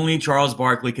that only Charles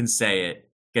Barkley can say it,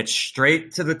 gets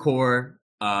straight to the core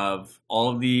of all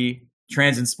of the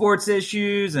trans and sports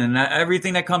issues and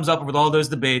everything that comes up with all those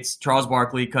debates. Charles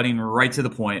Barkley cutting right to the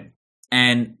point.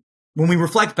 And when we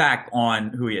reflect back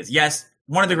on who he is, yes,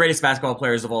 one of the greatest basketball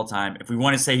players of all time. If we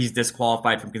want to say he's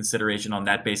disqualified from consideration on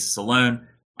that basis alone,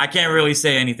 I can't really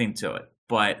say anything to it.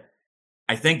 But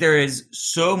I think there is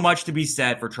so much to be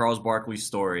said for Charles Barkley's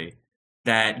story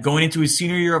that going into his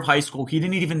senior year of high school, he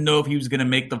didn't even know if he was going to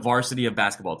make the varsity of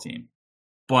basketball team.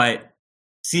 But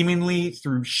seemingly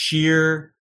through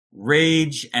sheer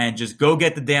rage and just go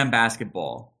get the damn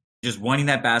basketball, just wanting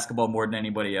that basketball more than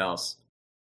anybody else,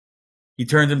 he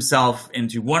turned himself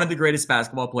into one of the greatest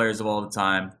basketball players of all the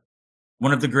time,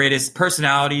 one of the greatest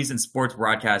personalities in sports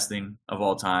broadcasting of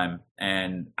all time.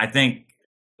 And I think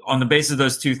on the basis of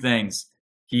those two things,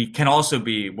 he can also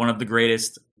be one of the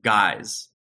greatest guys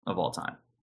of all time.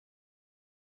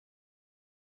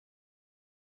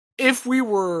 If we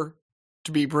were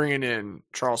to be bringing in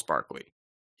Charles Barkley,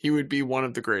 he would be one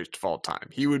of the greatest of all time.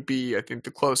 He would be, I think,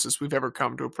 the closest we've ever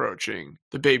come to approaching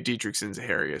the Babe Dietrichson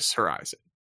Zaharias horizon.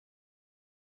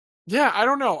 Yeah, I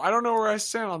don't know. I don't know where I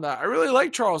stand on that. I really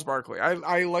like Charles Barkley.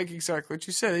 I like exactly what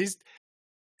you said.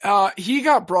 He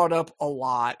got brought up a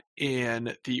lot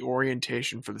in the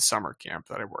orientation for the summer camp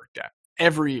that I worked at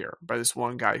every year by this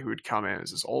one guy who would come in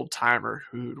as this old timer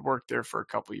who'd worked there for a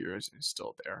couple years and is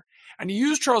still there. And he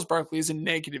used Charles Barkley as a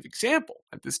negative example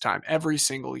at this time every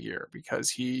single year because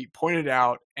he pointed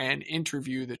out an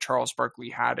interview that Charles Barkley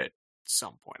had at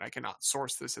some point. I cannot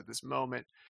source this at this moment.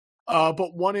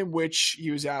 But one in which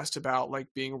he was asked about like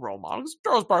being a role model.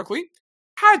 Charles Barkley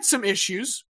had some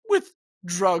issues with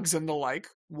drugs and the like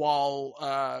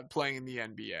while playing in the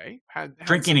NBA. Had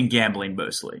drinking some... and gambling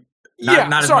mostly.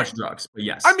 Not as much drugs, but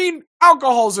yes. I mean,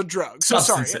 alcohol's a drug. So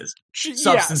substances.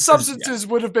 Sorry. Substances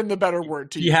would have been the better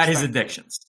word to use. He had his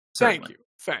addictions. Thank you.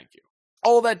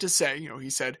 All that to say, he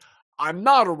said, I'm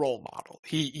not a role model.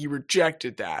 He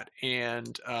rejected that.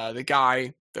 And the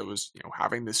guy that was,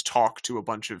 having this talk to a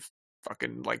bunch of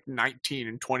fucking like 19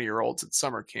 and 20-year-olds at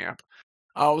summer camp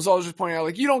was always just pointing out,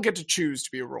 like, you don't get to choose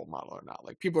to be a role model or not.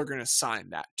 Like, people are going to assign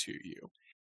that to you.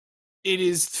 It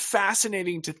is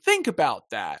fascinating to think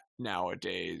about that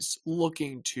nowadays,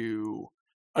 looking to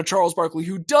a Charles Barkley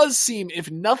who does seem, if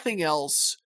nothing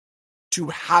else, to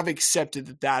have accepted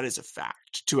that that is a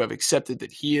fact, to have accepted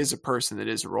that he is a person that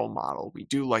is a role model. We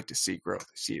do like to see growth.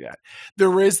 I see that.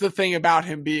 There is the thing about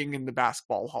him being in the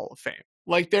Basketball Hall of Fame.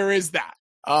 Like, there is that.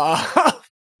 I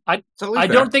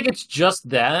don't think it's just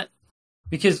that.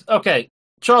 Because, okay,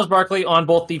 Charles Barkley on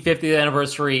both the 50th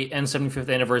anniversary and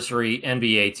 75th anniversary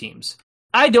NBA teams.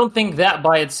 I don't think that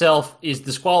by itself is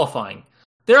disqualifying.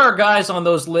 There are guys on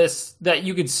those lists that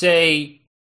you could say,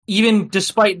 even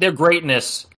despite their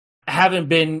greatness, haven't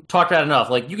been talked about enough.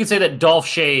 Like, you could say that Dolph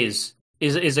Shays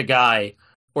is a guy,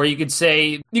 or you could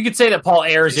say that Paul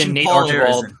Arizin, Nate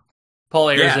Archibald. Paul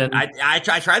Arizin. Yeah, I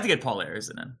tried to get Paul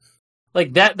Arizin in.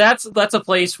 Like, that's a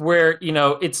place where,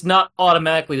 it's not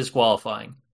automatically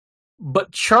disqualifying.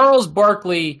 But Charles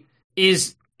Barkley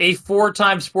is a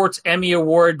 4-time Sports Emmy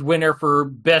Award winner for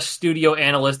Best Studio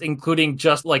Analyst, including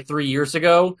just like 3 years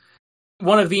ago.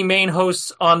 One of the main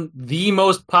hosts on the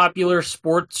most popular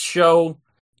sports show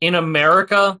in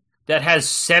America that has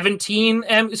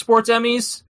 17 sports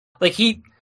Emmys. Like, he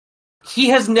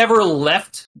has never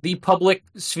left the public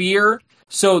sphere,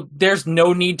 so there's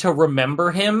no need to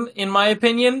remember him, in my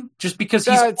opinion, just because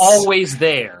he's always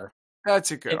there.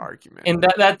 That's a good argument. And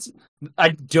that's... I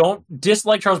don't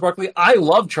dislike Charles Barkley. I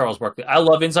love Charles Barkley. I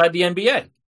love Inside the NBA.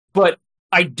 But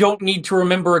I don't need to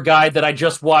remember a guy that I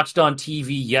just watched on TV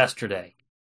yesterday.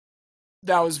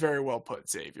 That was very well put,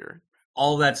 Xavier.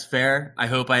 All that's fair. I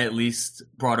hope I at least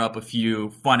brought up a few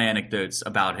fun anecdotes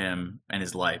about him and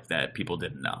his life that people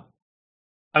didn't know.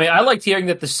 I mean, I liked hearing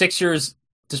that the Sixers,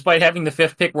 despite having the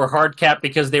 5th pick, were hard capped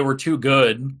because they were too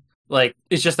good. Like,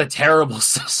 it's just a terrible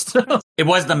system. It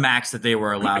was the max that they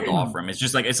were allowed to offer him. It's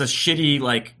just like, it's a shitty,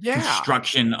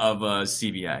 construction of a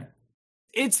CBA.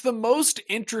 It's the most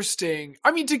interesting.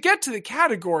 I mean, to get to the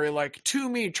category, like, to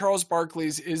me, Charles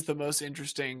Barkley's is the most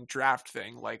interesting draft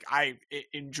thing. Like, I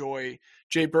enjoy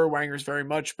Jay Berwangers very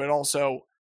much, but also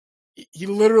he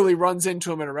literally runs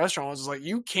into him in a restaurant and was like,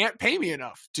 you can't pay me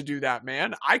enough to do that,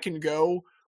 man. I can go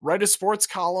write a sports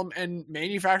column and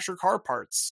manufacture car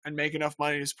parts and make enough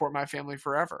money to support my family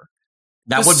forever.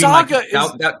 That The would be my. saga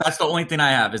is- That's the only thing I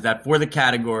have, is that for the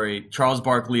category, Charles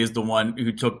Barkley is the one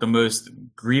who took the most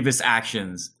grievous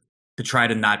actions to try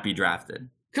to not be drafted.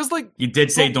 Because, like, He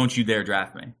did say, "Don't you dare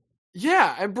draft me."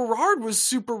 yeah, and Berard was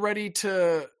super ready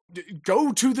to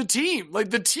go to the team. Like,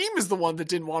 the team is the one that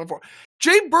didn't want him for.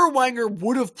 Jay Berwanger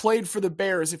would have played for the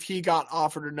Bears if he got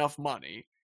offered enough money.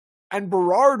 And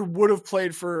Berard would have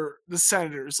played for the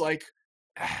Senators. Like,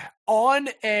 on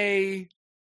a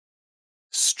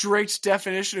strict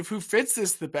definition of who fits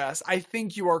this the best, I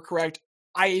think you are correct.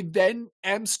 I then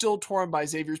am still torn by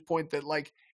Xavier's point that,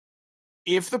 like,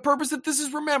 if the purpose that this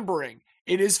is remembering,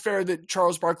 it is fair that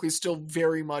Charles Barkley is still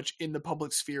very much in the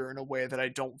public sphere in a way that I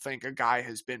don't think a guy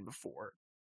has been before.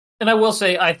 And I will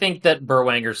say, I think that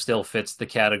Berwanger still fits the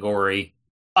category.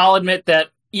 I'll admit that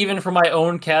even for my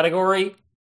own category,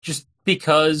 just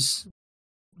because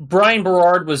Brian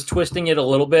Berard was twisting it a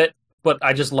little bit, but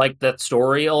I just liked that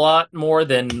story a lot more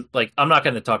than, like, I'm not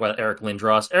going to talk about Eric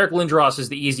Lindros. Eric Lindros is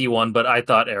the easy one, but I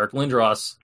thought Eric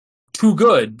Lindros too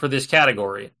good for this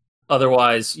category.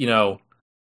 Otherwise, you know,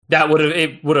 that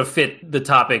would have fit the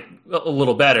topic a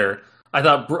little better. I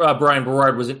thought Brian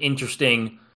Berard was an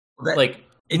interesting,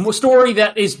 story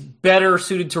that is better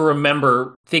suited to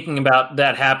remember thinking about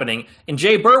that happening. And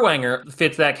Jay Berwanger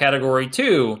fits that category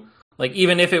too. Like,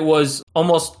 even if it was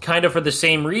almost kind of for the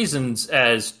same reasons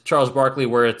as Charles Barkley,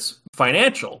 where it's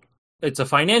financial. It's a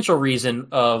financial reason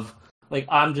of, like,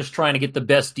 I'm just trying to get the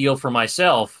best deal for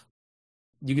myself.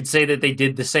 You could say that they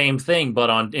did the same thing,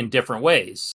 but in different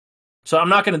ways. So I'm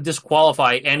not going to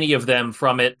disqualify any of them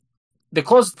from it. The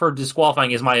closest for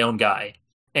disqualifying is my own guy.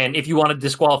 And if you want to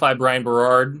disqualify Brian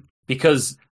Berard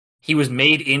because he was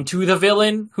made into the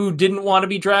villain who didn't want to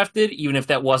be drafted, even if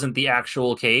that wasn't the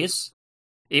actual case,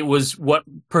 it was what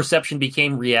perception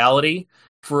became reality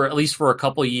for at least for a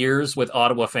couple years with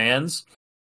Ottawa fans.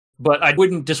 But I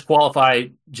wouldn't disqualify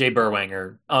Jay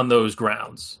Berwanger on those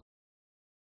grounds.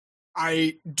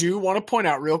 I do want to point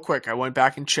out real quick, I went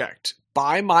back and checked.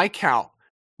 By my count,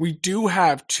 we do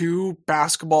have 2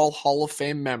 Basketball Hall of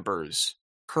Fame members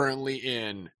currently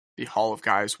in the Hall of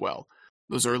Guys. Well,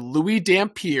 those are Louis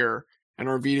Dampier and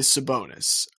Arvydas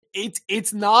Sabonis.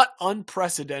 It's not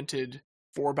unprecedented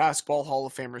for Basketball Hall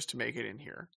of Famers to make it in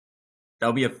here.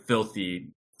 That'll be a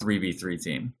filthy 3v3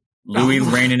 team. Louis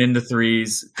raining in the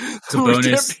threes,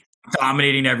 Sabonis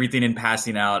dominating everything and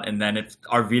passing out, and then if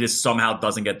Arvydas somehow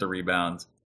doesn't get the rebound,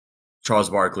 Charles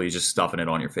Barkley just stuffing it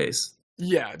on your face.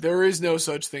 Yeah, there is no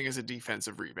such thing as a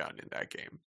defensive rebound in that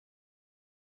game.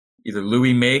 Either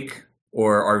Louis make,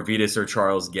 or Arvydas or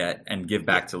Charles get, and give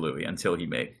back to Louis until he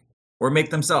make. Or make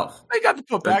themselves. They got the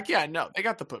putback. Yeah, no, they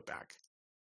got the putback.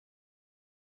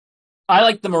 I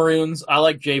like the Maroons. I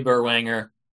like Jay Berwanger.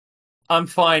 I'm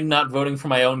fine not voting for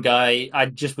my own guy. I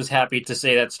just was happy to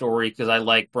say that story because I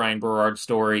like Brian Berard's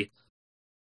story.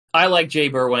 I like Jay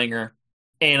Berwanger,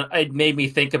 and it made me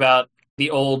think about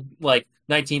the old, like,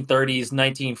 1930s,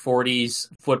 1940s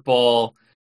football.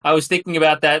 I was thinking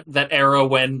about that era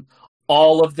when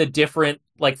all of the different,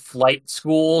 like, flight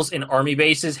schools and army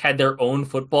bases had their own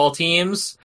football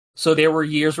teams. So there were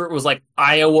years where it was like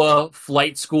Iowa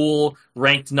Flight School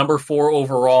ranked number 4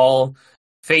 overall,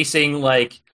 facing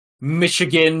like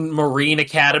Michigan Marine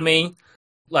Academy.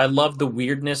 I love the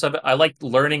weirdness of it. I like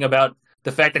learning about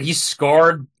the fact that he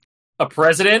scarred a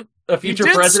president, a future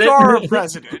president. Scar a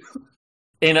president.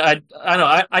 And I don't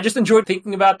know. I just enjoyed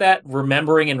thinking about that,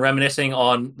 remembering and reminiscing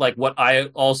on like what I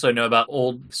also know about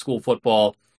old school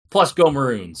football. Plus, go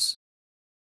Maroons.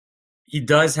 He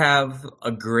does have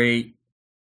a great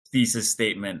thesis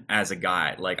statement as a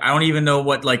guy. Like, I don't even know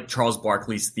what like Charles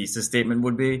Barkley's thesis statement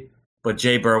would be, but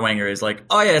Jay Berwanger is like,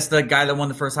 oh yeah, it's the guy that won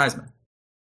the first Heisman.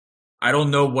 I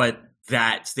don't know what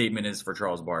that statement is for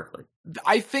Charles Barkley.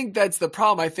 I think that's the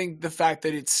problem. I think the fact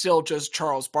that it's still just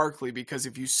Charles Barkley, because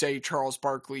if you say Charles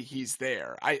Barkley, he's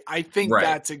there. I think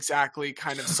that's exactly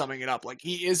kind of summing it up. Like,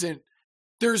 he isn't,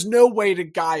 there's no way to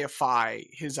guyify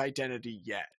his identity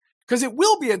yet. Because it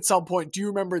will be at some point. Do you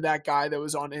remember that guy that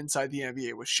was on Inside the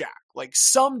NBA with Shaq? Like,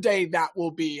 someday that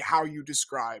will be how you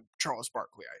describe Charles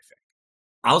Barkley, I think.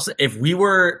 Also, if we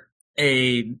were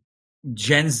a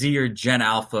Gen Z or Gen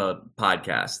Alpha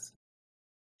podcast,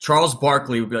 Charles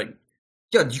Barkley would be like,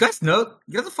 yo, do you guys know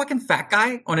you're the fucking fat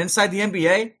guy on Inside the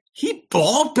NBA? He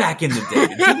balled back in the day.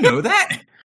 Did you know that?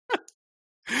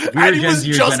 And he was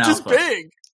just as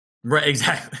big. Right,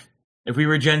 exactly. If we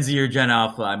were Gen Z or Gen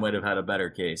Alpha, I might have had a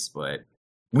better case, but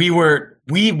we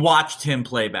watched him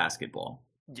play basketball.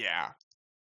 Yeah.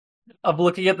 I'm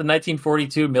looking at the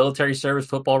 1942 military service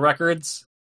football records.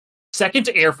 Second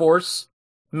to Air Force,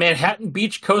 Manhattan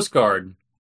Beach Coast Guard,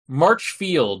 March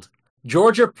Field,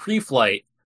 Georgia Pre-Flight,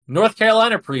 North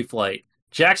Carolina Pre-Flight,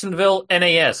 Jacksonville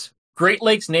NAS, Great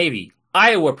Lakes Navy,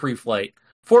 Iowa Pre-Flight,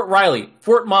 Fort Riley,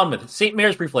 Fort Monmouth, St.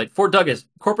 Mary's Pre-Flight, Fort Douglas,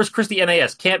 Corpus Christi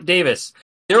NAS, Camp Davis.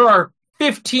 There are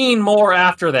 15 more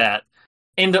after that,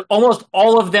 and almost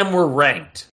all of them were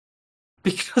ranked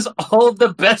because all of the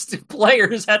best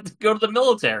players had to go to the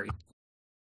military.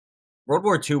 World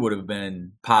War II would have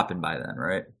been popping by then,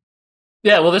 right?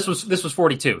 Yeah, well, this was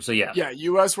 42, so yeah. Yeah,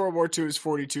 U.S. World War II is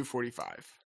 42, 45.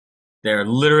 They're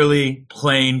literally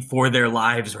playing for their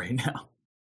lives right now.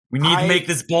 We need to make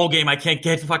this bowl game. I can't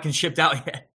get fucking shipped out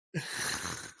yet.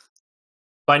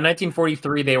 By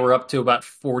 1943, they were up to about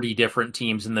 40 different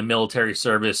teams in the military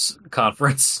service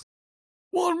conference.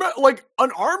 Well, like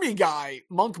an Army guy,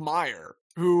 Monk Meyer,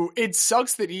 who it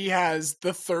sucks that he has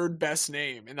the third best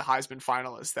name in the Heisman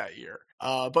finalists that year.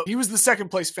 But he was the second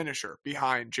place finisher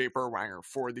behind Jay Berwanger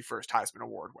for the first Heisman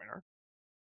Award winner.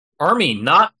 Army,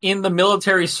 not in the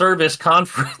military service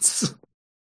conference.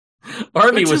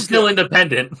 Army was still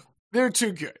independent. They're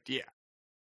too good, yeah.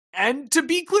 And to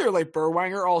be clear, like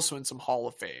Berwanger also in some Hall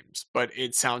of Fames, but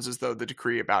it sounds as though the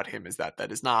decree about him is that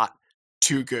is not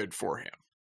too good for him.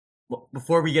 Well,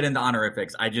 before we get into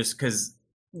honorifics, because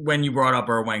when you brought up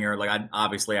Berwanger, like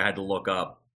I had to look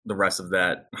up the rest of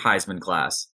that Heisman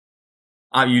class.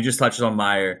 You just touched on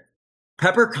Meyer.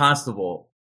 Pepper Constable,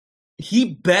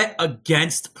 he bet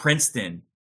against Princeton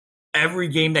every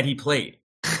game that he played.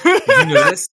 Did you know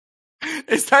this?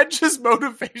 Is that just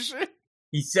motivation?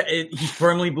 He said he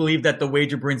firmly believed that the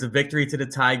wager brings a victory to the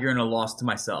Tiger and a loss to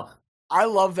myself. I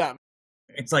love that.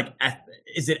 It's like,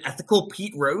 is it ethical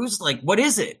Pete Rose? Like, what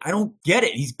is it? I don't get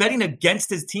it. He's betting against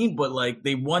his team, but like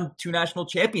they won 2 national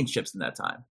championships in that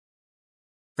time.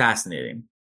 Fascinating.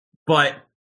 But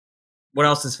what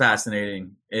else is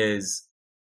fascinating is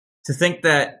to think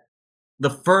that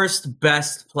the first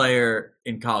best player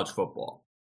in college football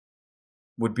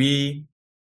would be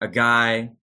a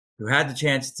guy who had the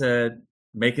chance to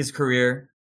make his career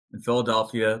in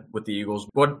Philadelphia with the Eagles.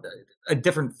 What a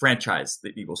different franchise the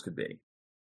Eagles could be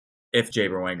if Jay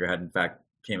Berwanger had in fact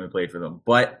came and played for them.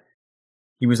 But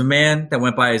he was a man that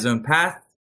went by his own path.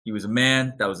 He was a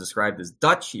man that was described as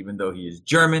Dutch, even though he is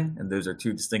German, and those are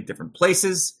 2 distinct different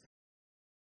places.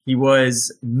 He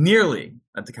was nearly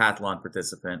a decathlon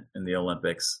participant in the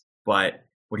Olympics, but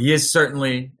what he is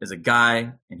certainly is a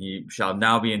guy, and he shall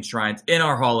now be enshrined in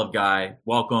our Hall of Guy.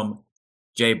 Welcome,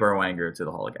 Jay Berwanger, to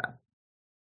the Hall of Guy.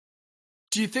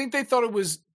 Do you think they thought it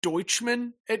was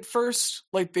Deutschman at first?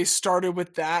 Like they started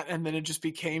with that and then it just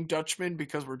became Dutchman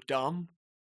because we're dumb?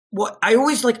 Well, I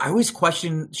always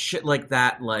question shit like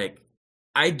that. Like,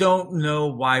 I don't know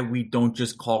why we don't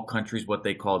just call countries what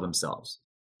they call themselves.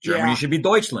 Germany should be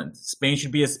Deutschland. Spain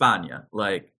should be España.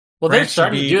 Like, well, they're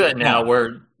starting to do that now, Rome.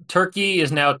 where Turkey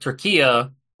is now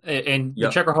Turkia, and the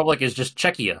Czech Republic is just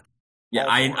Czechia. Yeah,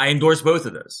 I endorse both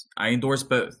of those. I endorse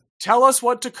both. Tell us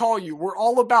what to call you. We're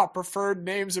all about preferred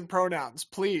names and pronouns,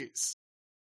 please.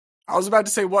 I was about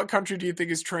to say, what country do you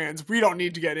think is trans? We don't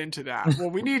need to get into that.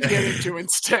 What we need to get into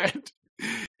instead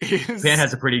is... Japan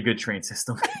has a pretty good train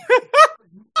system.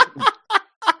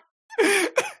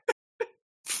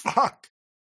 Fuck.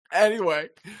 Anyway,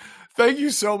 thank you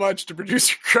so much to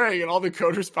producer Craig and all the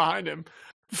coders behind him.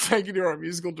 Thank you to our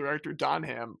musical director, Don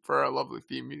Ham, for our lovely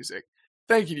theme music.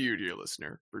 Thank you to you, dear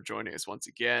listener, for joining us once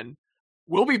again.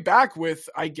 We'll be back with,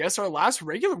 I guess, our last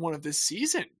regular one of this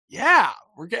season. Yeah,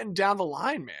 we're getting down the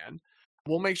line, man.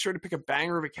 We'll make sure to pick a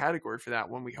banger of a category for that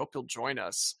one. We hope you'll join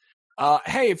us.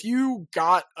 Hey, if you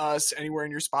got us anywhere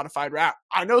in your Spotify Wrap,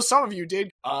 I know some of you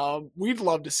did. We'd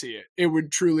love to see it. It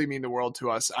would truly mean the world to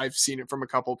us. I've seen it from a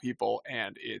couple people,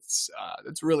 and it's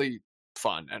really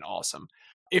fun and awesome.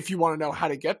 If you want to know how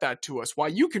to get that to us, why,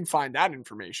 you can find that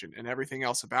information and everything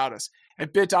else about us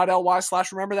at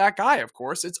bit.ly/rememberthatguy, of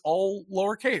course. It's all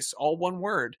lowercase, all one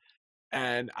word.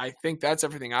 And I think that's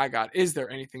everything I got. Is there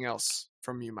anything else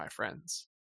from you, my friends?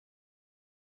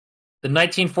 The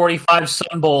 1945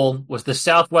 Sun Bowl was the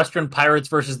Southwestern Pirates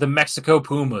versus the Mexico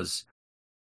Pumas.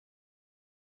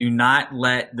 Do not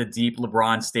let the deep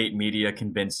LeBron State media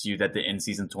convince you that the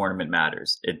in-season tournament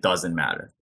matters. It doesn't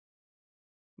matter.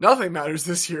 Nothing matters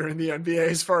this year in the NBA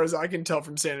as far as I can tell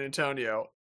from San Antonio.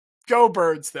 Go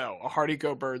Birds, though. A hearty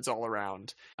go Birds all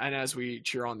around. And as we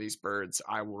cheer on these birds,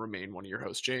 I will remain one of your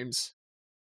hosts, James.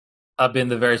 I've been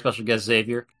the very special guest,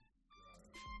 Xavier.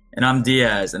 And I'm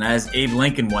Diaz, and as Abe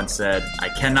Lincoln once said, I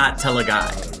cannot tell a guy.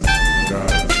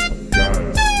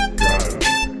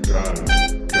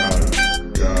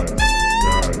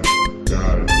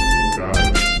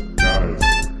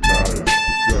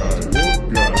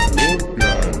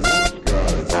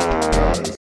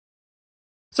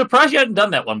 surprised you hadn't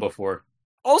done that one before.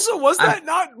 Also, was that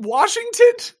not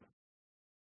Washington?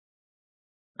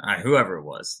 Whoever it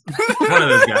was. One of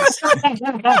those guys.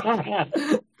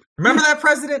 Remember that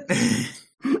president?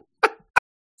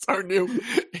 It's our new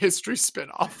history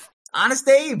spinoff. Honest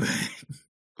Abe.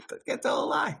 Can't tell a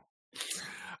lie.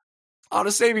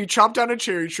 Honest Abe, he chopped down a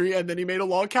cherry tree and then he made a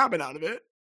log cabin out of it.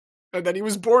 And then he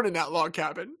was born in that log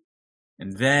cabin.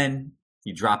 And then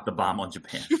he dropped the bomb on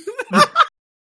Japan.